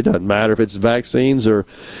employee. It doesn't matter if it's vaccines or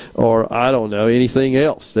I don't know, anything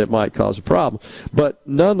else that might cause a problem. But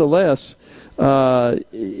nonetheless, what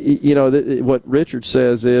Richard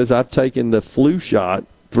says is, I've taken the flu shot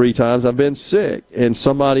 3 times, I've been sick, and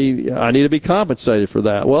I need to be compensated for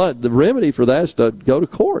that. Well, the remedy for that is to go to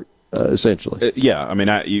court. Essentially, yeah. I mean,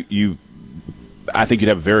 I think you'd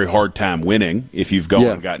have a very hard time winning if you've gone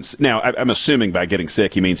and gotten. Now, I'm assuming by getting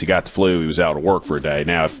sick, he means he got the flu. He was out of work for a day.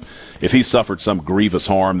 Now, if he suffered some grievous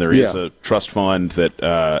harm, there is a trust fund that,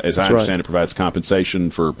 as I understand it, provides compensation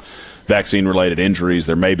for vaccine-related injuries.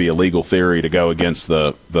 There may be a legal theory to go against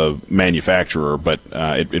the manufacturer, but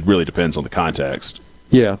it really depends on the context.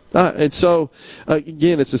 Yeah, and so,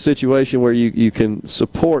 again, it's a situation where you can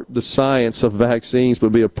support the science of vaccines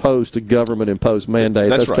but be opposed to government-imposed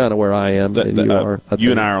mandates. That's kind of where I am and you are.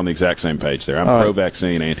 You and I are on the exact same page there. I'm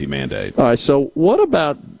pro-vaccine, anti-mandate. All right, so what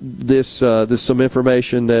about this some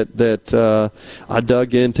information that I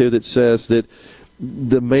dug into that says that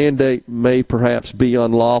the mandate may perhaps be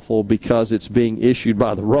unlawful because it's being issued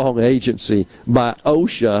by the wrong agency, by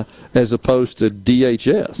OSHA, as opposed to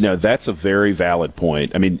DHS. No, that's a very valid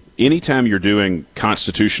point. I mean, anytime you're doing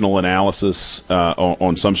constitutional analysis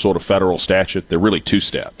on some sort of federal statute, there are really 2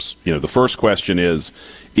 steps. The first question is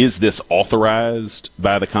this authorized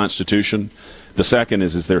by the Constitution? The second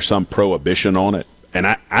is there some prohibition on it? And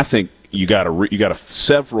I think you got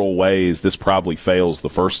several ways this probably fails the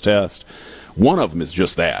first test. One of them is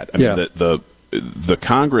just that. I mean, the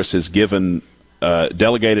Congress has given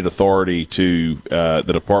delegated authority to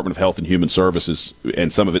the Department of Health and Human Services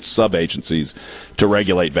and some of its sub-agencies to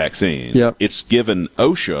regulate vaccines. Yep. It's given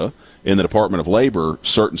OSHA in the Department of Labor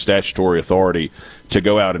certain statutory authority to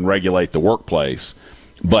go out and regulate the workplace.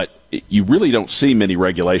 But you really don't see many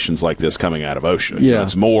regulations like this coming out of OSHA. Yeah.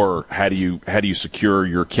 It's more how do you secure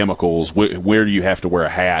your chemicals? Where do you have to wear a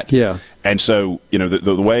hat? Yeah. And so,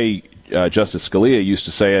 the way Justice Scalia used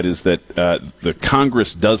to say it is that the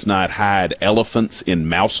Congress does not hide elephants in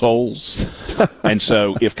mouse holes. And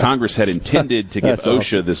so if Congress had intended to give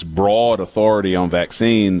OSHA this broad authority on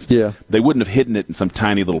vaccines, they wouldn't have hidden it in some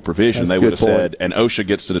tiny little provision. They would have said, and OSHA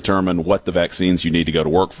gets to determine what the vaccines you need to go to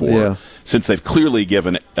work for. Yeah. Since they've clearly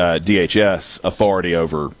given DHS authority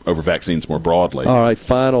over vaccines more broadly. All right,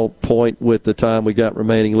 final point with the time we got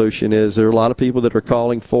remaining, Lucian, is there are a lot of people that are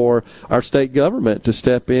calling for our state government to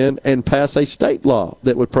step in and pass a state law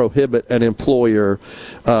that would prohibit an employer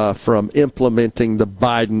from implementing the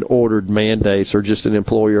Biden-ordered mandates, or just an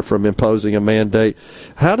employer from imposing a mandate.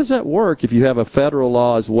 How does that work if you have a federal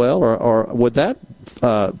law as well, or would that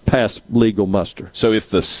pass legal muster? So if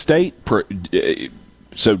the state... the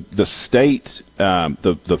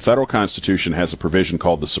federal Constitution has a provision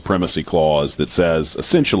called the Supremacy Clause that says,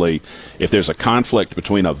 essentially, if there's a conflict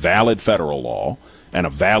between a valid federal law and a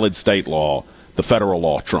valid state law, the federal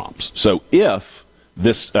law trumps. So if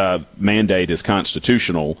this mandate is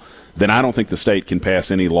constitutional, then I don't think the state can pass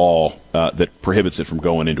any law that prohibits it from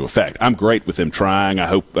going into effect. I'm great with them trying.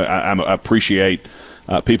 I appreciate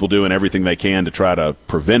people doing everything they can to try to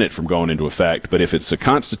prevent it from going into effect. But if it's a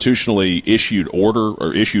constitutionally issued order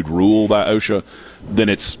or issued rule by OSHA,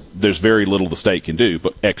 then there's very little the state can do,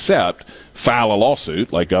 but except file a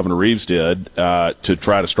lawsuit like Governor Reeves did to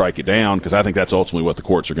try to strike it down, because I think that's ultimately what the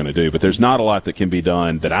courts are going to do. But there's not a lot that can be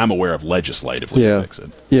done that I'm aware of legislatively to fix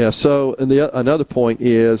it. Yeah, so another point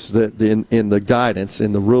is that in the guidance,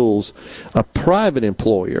 in the rules, a private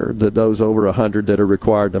employer, those over 100 that are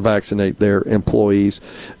required to vaccinate their employees,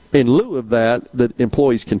 in lieu of that, the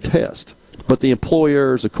employees can test. But the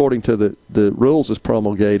employers, according to the rules as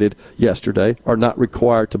promulgated yesterday, are not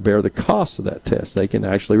required to bear the cost of that test. They can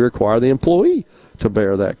actually require the employee to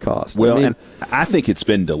bear that cost. Well, and I think it's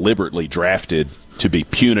been deliberately drafted to be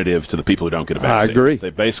punitive to the people who don't get a vaccine. I agree. They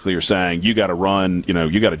basically are saying you got to run,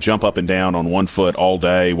 you got to jump up and down on one foot all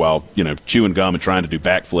day while, chewing gum and trying to do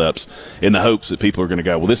backflips in the hopes that people are going to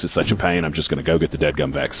go, well, this is such a pain, I'm just going to go get the dead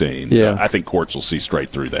gum vaccine. Yeah. So I think courts will see straight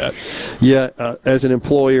through that. Yeah, as an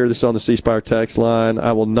employer, this is on the C Spire text line,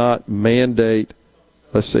 I will not mandate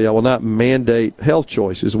health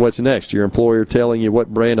choices. What's next? Your employer telling you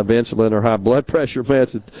what brand of insulin or high blood pressure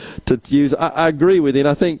meds to use. I agree with you, and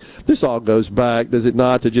I think this all goes back, does it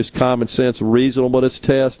not, to just common sense reasonableness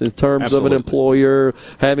test in terms Absolutely. of an employer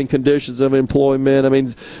having conditions of employment. I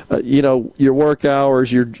mean, your work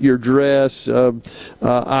hours, your dress,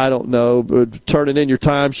 I don't know, turning in your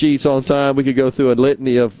timesheets on time. We could go through a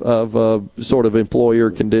litany of sort of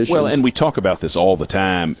employer conditions. Well, and we talk about this all the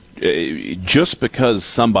time. Just because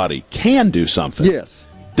somebody can do something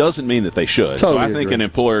doesn't mean that they should. Totally so I think agree. an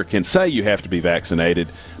employer can say you have to be vaccinated,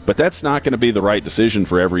 but that's not going to be the right decision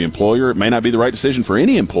for every employer. It may not be the right decision for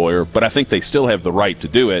any employer, but I think they still have the right to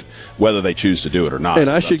do it, whether they choose to do it or not. And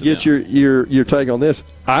I should get your take on this.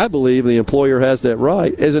 I believe the employer has that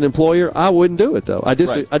right. As an employer, I wouldn't do it, though. I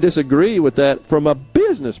disagree with that from a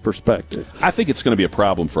business perspective. I think it's going to be a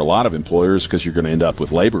problem for a lot of employers because you're going to end up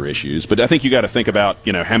with labor issues. But I think you got to think about,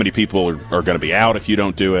 how many people are going to be out if you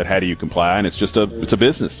don't do it. How do you comply? And it's a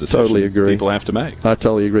business decision. Totally agree. People have to make. I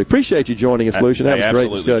totally agree. Appreciate you joining us, Lucian. That was a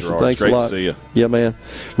great discussion. Gerard. Thanks Great a lot. To see you. Yeah, man.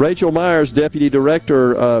 Rachel Myers, Deputy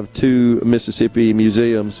Director of 2 Mississippi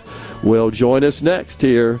Museums, will join us next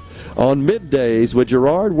here on Middays with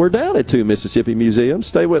Gerard. We're down at 2 Mississippi Museums.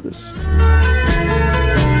 Stay with us.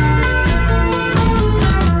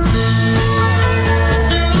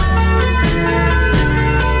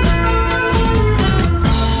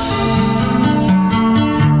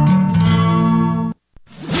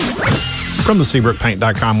 From the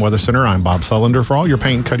SeabrookPaint.com Weather Center, I'm Bob Sullender. For all your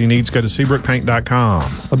paint and cutting needs, go to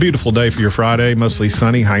SeabrookPaint.com. A beautiful day for your Friday, mostly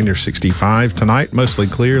sunny, high near 65. Tonight, mostly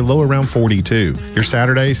clear, low around 42. Your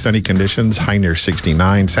Saturday, sunny conditions, high near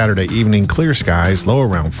 69. Saturday evening, clear skies, low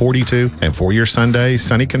around 42. And for your Sunday,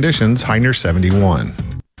 sunny conditions, high near 71.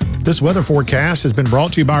 This weather forecast has been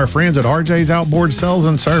brought to you by our friends at RJ's Outboard Sales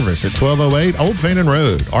and Service at 1208 Old Fannin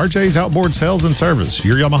Road. RJ's Outboard Sales and Service,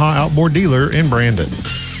 your Yamaha outboard dealer in Brandon.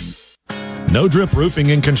 No Drip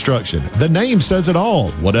Roofing and Construction. The name says it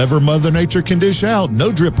all. Whatever Mother Nature can dish out,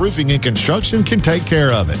 No Drip Roofing and Construction can take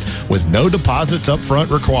care of it with no deposits up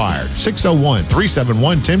front required.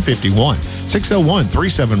 601-371-1051.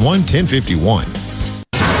 601-371-1051.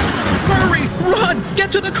 Hurry! Run!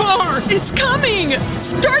 Get to the car! It's coming!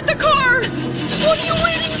 Start the car! What are you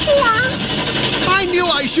waiting for? I knew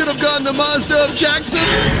I should have gone to Mazda of Jackson!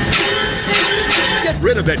 Get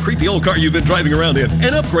rid of that creepy old car you've been driving around in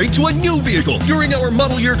and upgrade to a new vehicle during our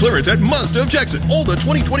model year clearance at Mazda of Jackson. All the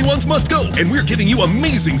 2021s must go, and we're giving you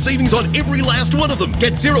amazing savings on every last one of them.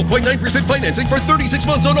 Get 0.9% financing for 36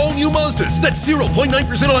 months on all new Mazdas. That's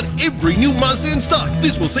 0.9% on every new Mazda in stock.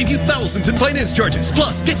 This will save you thousands in finance charges.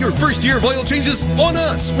 Plus, get your first year of oil changes on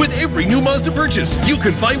us with every new Mazda purchase. You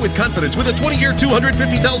can buy with confidence with a 20-year,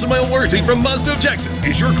 250,000-mile warranty from Mazda of Jackson.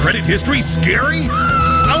 Is your credit history scary?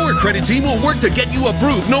 Our credit team will work to get you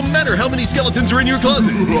approved no matter how many skeletons are in your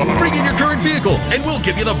closet. Bring in your current vehicle and we'll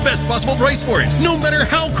give you the best possible price for it, no matter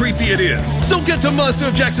how creepy it is. So get to Mazda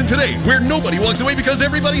of Jackson today, where nobody walks away because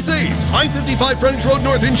everybody saves. I-55 Frontage Road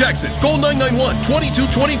North in Jackson. Call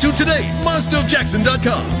 991-2222 today.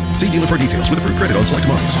 MazdaofJackson.com. See dealer for details with approved credit on select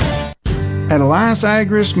models. At Alliance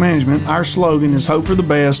Ag Risk Management, our slogan is hope for the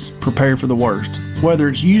best, prepare for the worst. Whether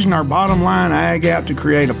it's using our bottom line ag app to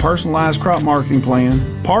create a personalized crop marketing plan,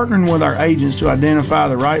 partnering with our agents to identify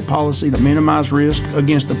the right policy to minimize risk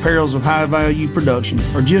against the perils of high value production,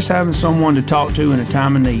 or just having someone to talk to in a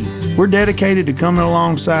time of need, we're dedicated to coming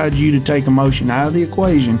alongside you to take emotion out of the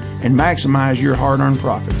equation and maximize your hard-earned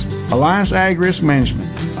profits. Alliance Ag Risk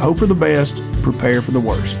Management, hope for the best, prepare for the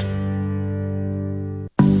worst.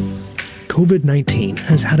 COVID-19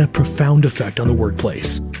 has had a profound effect on the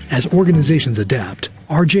workplace. As organizations adapt,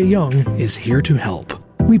 RJ Young is here to help.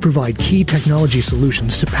 We provide key technology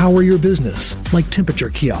solutions to power your business, like temperature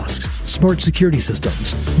kiosks, smart security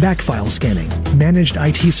systems, backfile scanning, managed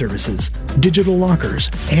IT services, digital lockers,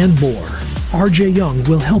 and more. RJ Young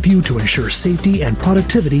will help you to ensure safety and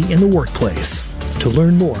productivity in the workplace. To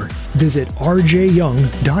learn more, visit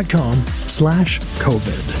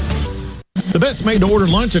rjyoung.com/COVID. The best made-to-order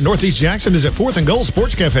lunch in Northeast Jackson is at 4th and Gold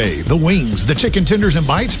Sports Cafe. The wings, the chicken tenders and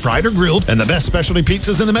bites, fried or grilled, and the best specialty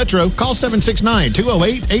pizzas in the metro. Call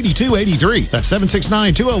 769-208-8283. That's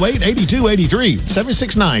 769-208-8283.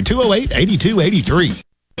 769-208-8283.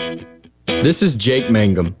 This is Jake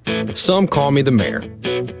Mangum. Some call me the mayor.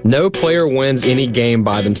 No player wins any game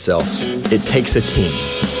by themselves. It takes a team.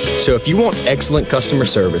 So if you want excellent customer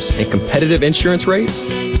service and competitive insurance rates,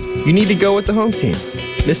 you need to go with the home team,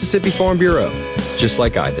 Mississippi Farm Bureau, just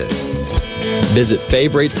like I did. Visit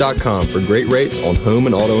favrates.com for great rates on home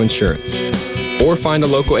and auto insurance. Or find a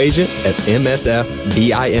local agent at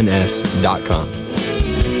msfbins.com.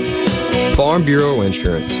 Farm Bureau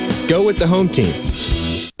Insurance. Go with the home team.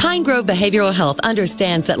 Pine Grove Behavioral Health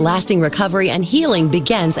understands that lasting recovery and healing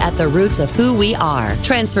begins at the roots of who we are.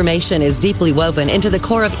 Transformation is deeply woven into the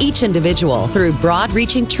core of each individual through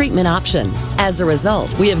broad-reaching treatment options. As a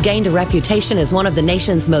result, we have gained a reputation as one of the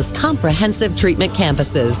nation's most comprehensive treatment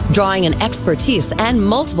campuses, drawing an expertise and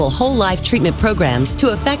multiple whole-life treatment programs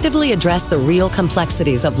to effectively address the real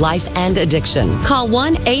complexities of life and addiction. Call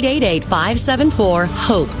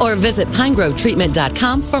 1-888-574-HOPE or visit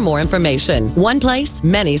pinegrovetreatment.com for more information. One place,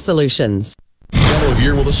 many solutions. Gallo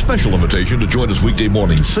here with a special invitation to join us weekday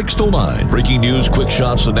morning, 6 to 9. Breaking news, quick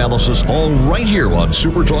shots, analysis, all right here on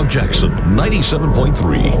Super Talk Jackson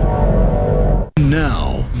 97.3.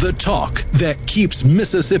 Now, the talk that keeps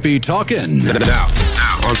Mississippi talking. Now,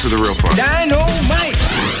 on to the real part. Dynamite!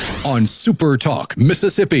 On Super Talk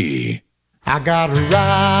Mississippi. I got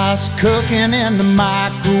rice cooking in the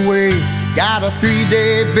microwave. Got a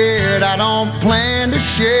 3-day beard I don't plan to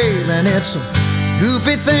shave. And it's a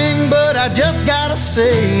goofy thing, but I just gotta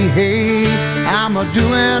say, hey, I'm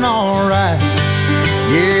a-doing alright.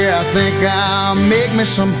 Yeah, I think I'll make me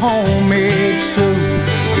some homemade soup.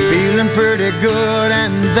 I'm feeling pretty good,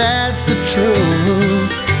 and that's the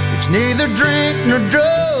truth. It's neither drink nor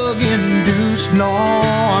drug-induced, no,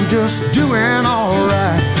 I'm just doing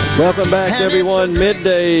alright. Welcome back, everyone.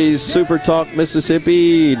 Middays, Super Talk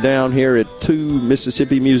Mississippi, down here at 2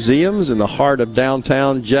 Mississippi Museums in the heart of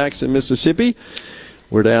downtown Jackson, Mississippi.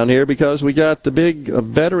 We're down here because we got the big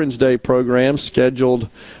Veterans Day program scheduled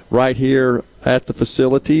right here at the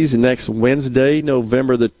facilities next Wednesday,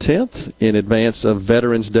 November the 10th, in advance of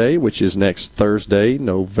Veterans Day, which is next Thursday,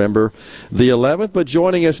 November the 11th. But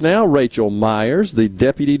joining us now, Rachel Myers, the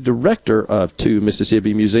Deputy Director of 2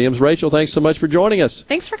 Mississippi Museums. Rachel, thanks so much for joining us.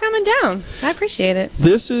 Thanks for coming down. I appreciate it.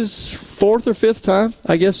 This is 4th or 5th time,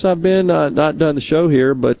 I guess I've been, not done the show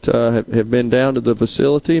here, but have been down to the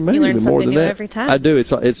facility. Maybe you learn even more something than new that. every time. I do.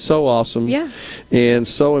 It's so awesome. Yeah. And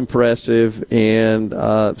so impressive, and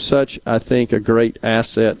such, I think, a great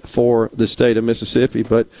asset for the state of Mississippi.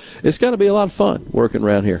 But it's got to be a lot of fun working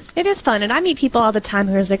around here. It is fun, and I meet people all the time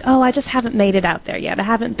who are like, oh, I just haven't made it out there yet. I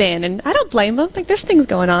haven't been, and I don't blame them. Like, there's things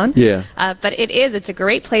going on. Yeah. But it's a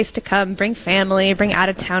great place to come, bring family, bring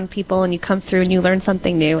out-of-town people, and you come through and you learn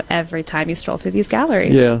something new every time you stroll through these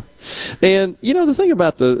galleries. Yeah. And, you know, the thing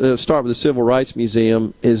about the start with the Civil Rights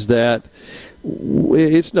Museum is that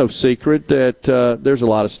it's no secret that there's a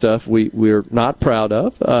lot of stuff we're not proud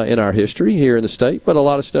of in our history here in the state, but a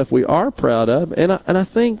lot of stuff we are proud of. And I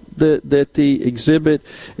think that the exhibit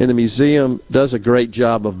in the museum does a great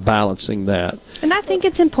job of balancing that. And I think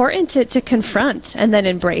it's important to confront and then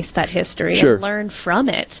embrace that history and learn from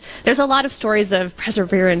it. There's a lot of stories of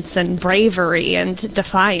perseverance and bravery and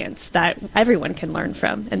defiance that everyone can learn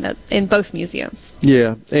from in both museums.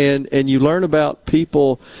 Yeah, and you learn about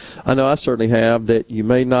people, I know I certainly have, that you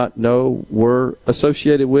may not know were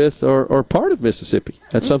associated with or part of Mississippi.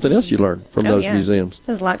 That's something else you learn from those museums.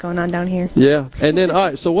 There's a lot going on down here. Yeah, and then, all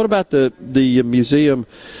right, so what about the Museum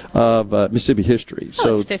of Mississippi History?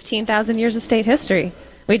 So it's 15,000 years of state history.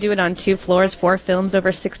 We do it on 2 floors, 4 films, over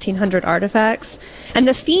 1,600 artifacts. And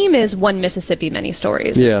the theme is One Mississippi, Many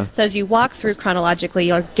Stories. Yeah. So as you walk through chronologically,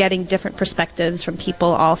 you're getting different perspectives from people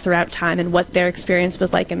all throughout time and what their experience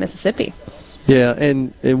was like in Mississippi. Yeah,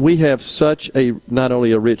 and we have such not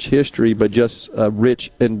only a rich history, but just a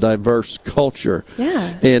rich and diverse culture.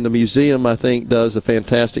 Yeah. And the museum, I think, does a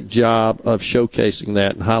fantastic job of showcasing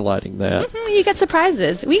that and highlighting that. Mm-hmm. You get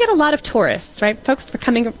surprises. We get a lot of tourists, right? Folks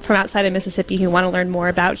coming from outside of Mississippi who want to learn more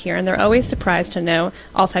about here, and they're always surprised to know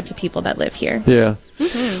all types of people that live here. Yeah.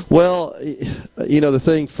 Mm-hmm. Well, you know, the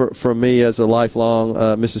thing for me as a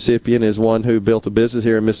lifelong Mississippian, is one who built a business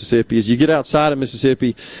here in Mississippi, is you get outside of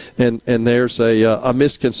Mississippi and there's a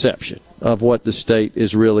misconception of what the state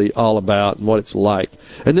is really all about and what it's like.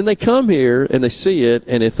 And then they come here and they see it,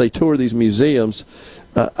 and if they tour these museums,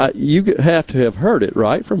 You have to have heard it,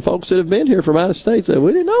 right, from folks that have been here from out of state. Say,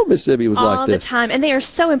 we didn't know Mississippi was like this. All the time, and they are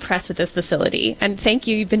so impressed with this facility. And thank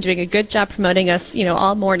you, you've been doing a good job promoting us,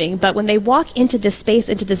 all morning. But when they walk into this space,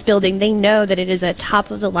 into this building, they know that it is a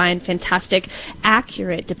top-of-the-line, fantastic,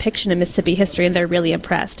 accurate depiction of Mississippi history, and they're really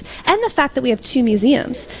impressed. And the fact that we have 2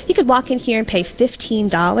 museums. You could walk in here and pay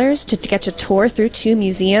 $15 to get a tour through 2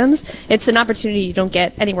 museums. It's an opportunity you don't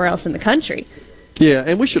get anywhere else in the country. Yeah,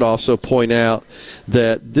 and we should also point out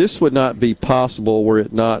that this would not be possible were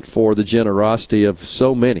it not for the generosity of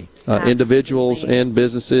so many individuals and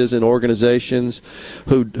businesses and organizations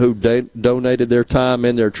who donated their time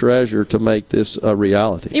and their treasure to make this a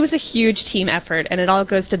reality. It was a huge team effort, and it all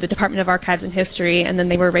goes to the Department of Archives and History, and then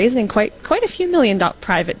they were raising quite a few million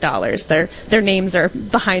private dollars. Their names are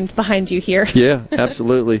behind you here. Yeah,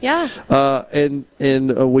 absolutely. Yeah.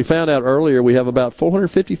 And we found out earlier we have about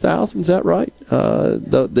 450,000. Is that right?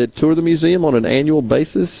 That tour the museum on an annual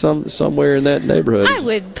basis, somewhere in that neighborhood. I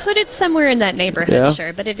would put it somewhere in that neighborhood, yeah.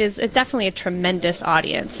 Sure, but it is definitely a tremendous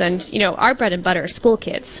audience. And, our bread and butter are school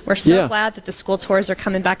kids. We're so glad that the school tours are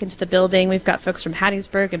coming back into the building. We've got folks from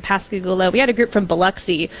Hattiesburg and Pascagoula. We had a group from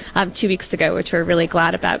Biloxi 2 weeks ago, which we're really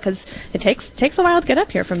glad about because it takes a while to get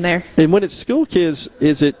up here from there. And when it's school kids,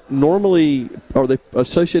 is it normally, are they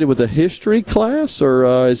associated with a history class,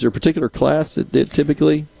 or is there a particular class that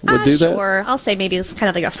typically would do that? Sure. I'll say maybe it's kind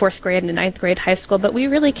of like a 4th grade and a 9th grade high school, but we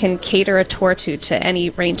really can cater a tour to any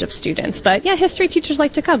range of students. But, yeah, history teachers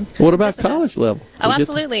like to come. What about college level? Oh,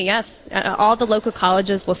 absolutely, yes. All the local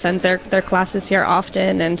colleges will send their classes here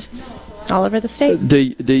often and all over the state. Do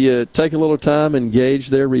you take a little time and gauge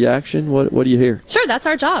their reaction? What do you hear? Sure, that's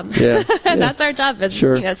our job. Yeah, that's our job. Is,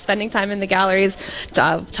 sure. Spending time in the galleries,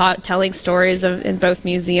 telling stories in both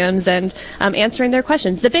museums, and answering their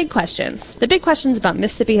questions. The big questions about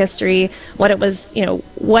Mississippi history, what it was,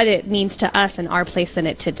 what it means to us and our place in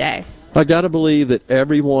it today. I got to believe that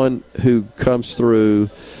everyone who comes through,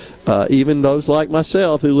 even those like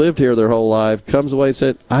myself who lived here their whole life, comes away and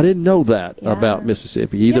said, I didn't know that about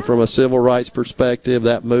Mississippi, either from a civil rights perspective,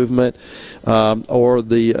 that movement, or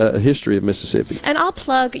the history of Mississippi. And I'll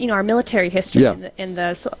plug, our military history in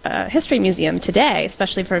the History Museum today,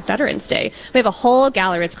 especially for Veterans Day. We have a whole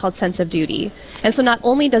gallery. It's called Sense of Duty. And so not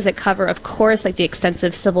only does it cover, of course, like the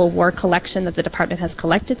extensive Civil War collection that the department has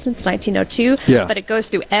collected since 1902, but it goes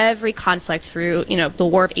through every conflict through, the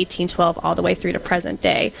War of 1812 all the way through to present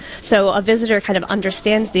day. So a visitor kind of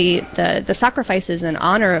understands the sacrifices and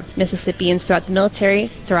honor of Mississippians throughout the military,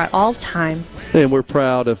 throughout all time. And we're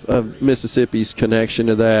proud of Mississippi's connection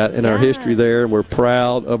to that and our history there. And we're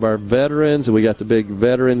proud of our veterans. And we got the big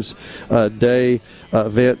Veterans Day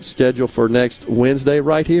event scheduled for next Wednesday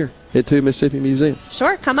right here at 2 Mississippi Museum.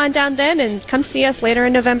 Sure. Come on down then and come see us later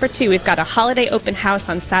in November, too. We've got a holiday open house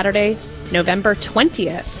on Saturday, November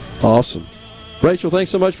 20th. Awesome. Rachel, thanks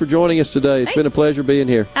so much for joining us today. It's been a pleasure being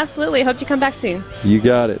here. Absolutely. Hope you come back soon. You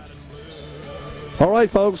got it. All right,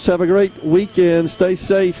 folks, have a great weekend. Stay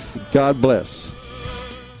safe. God bless.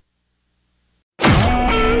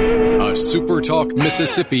 A SuperTalk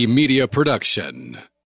Mississippi media production.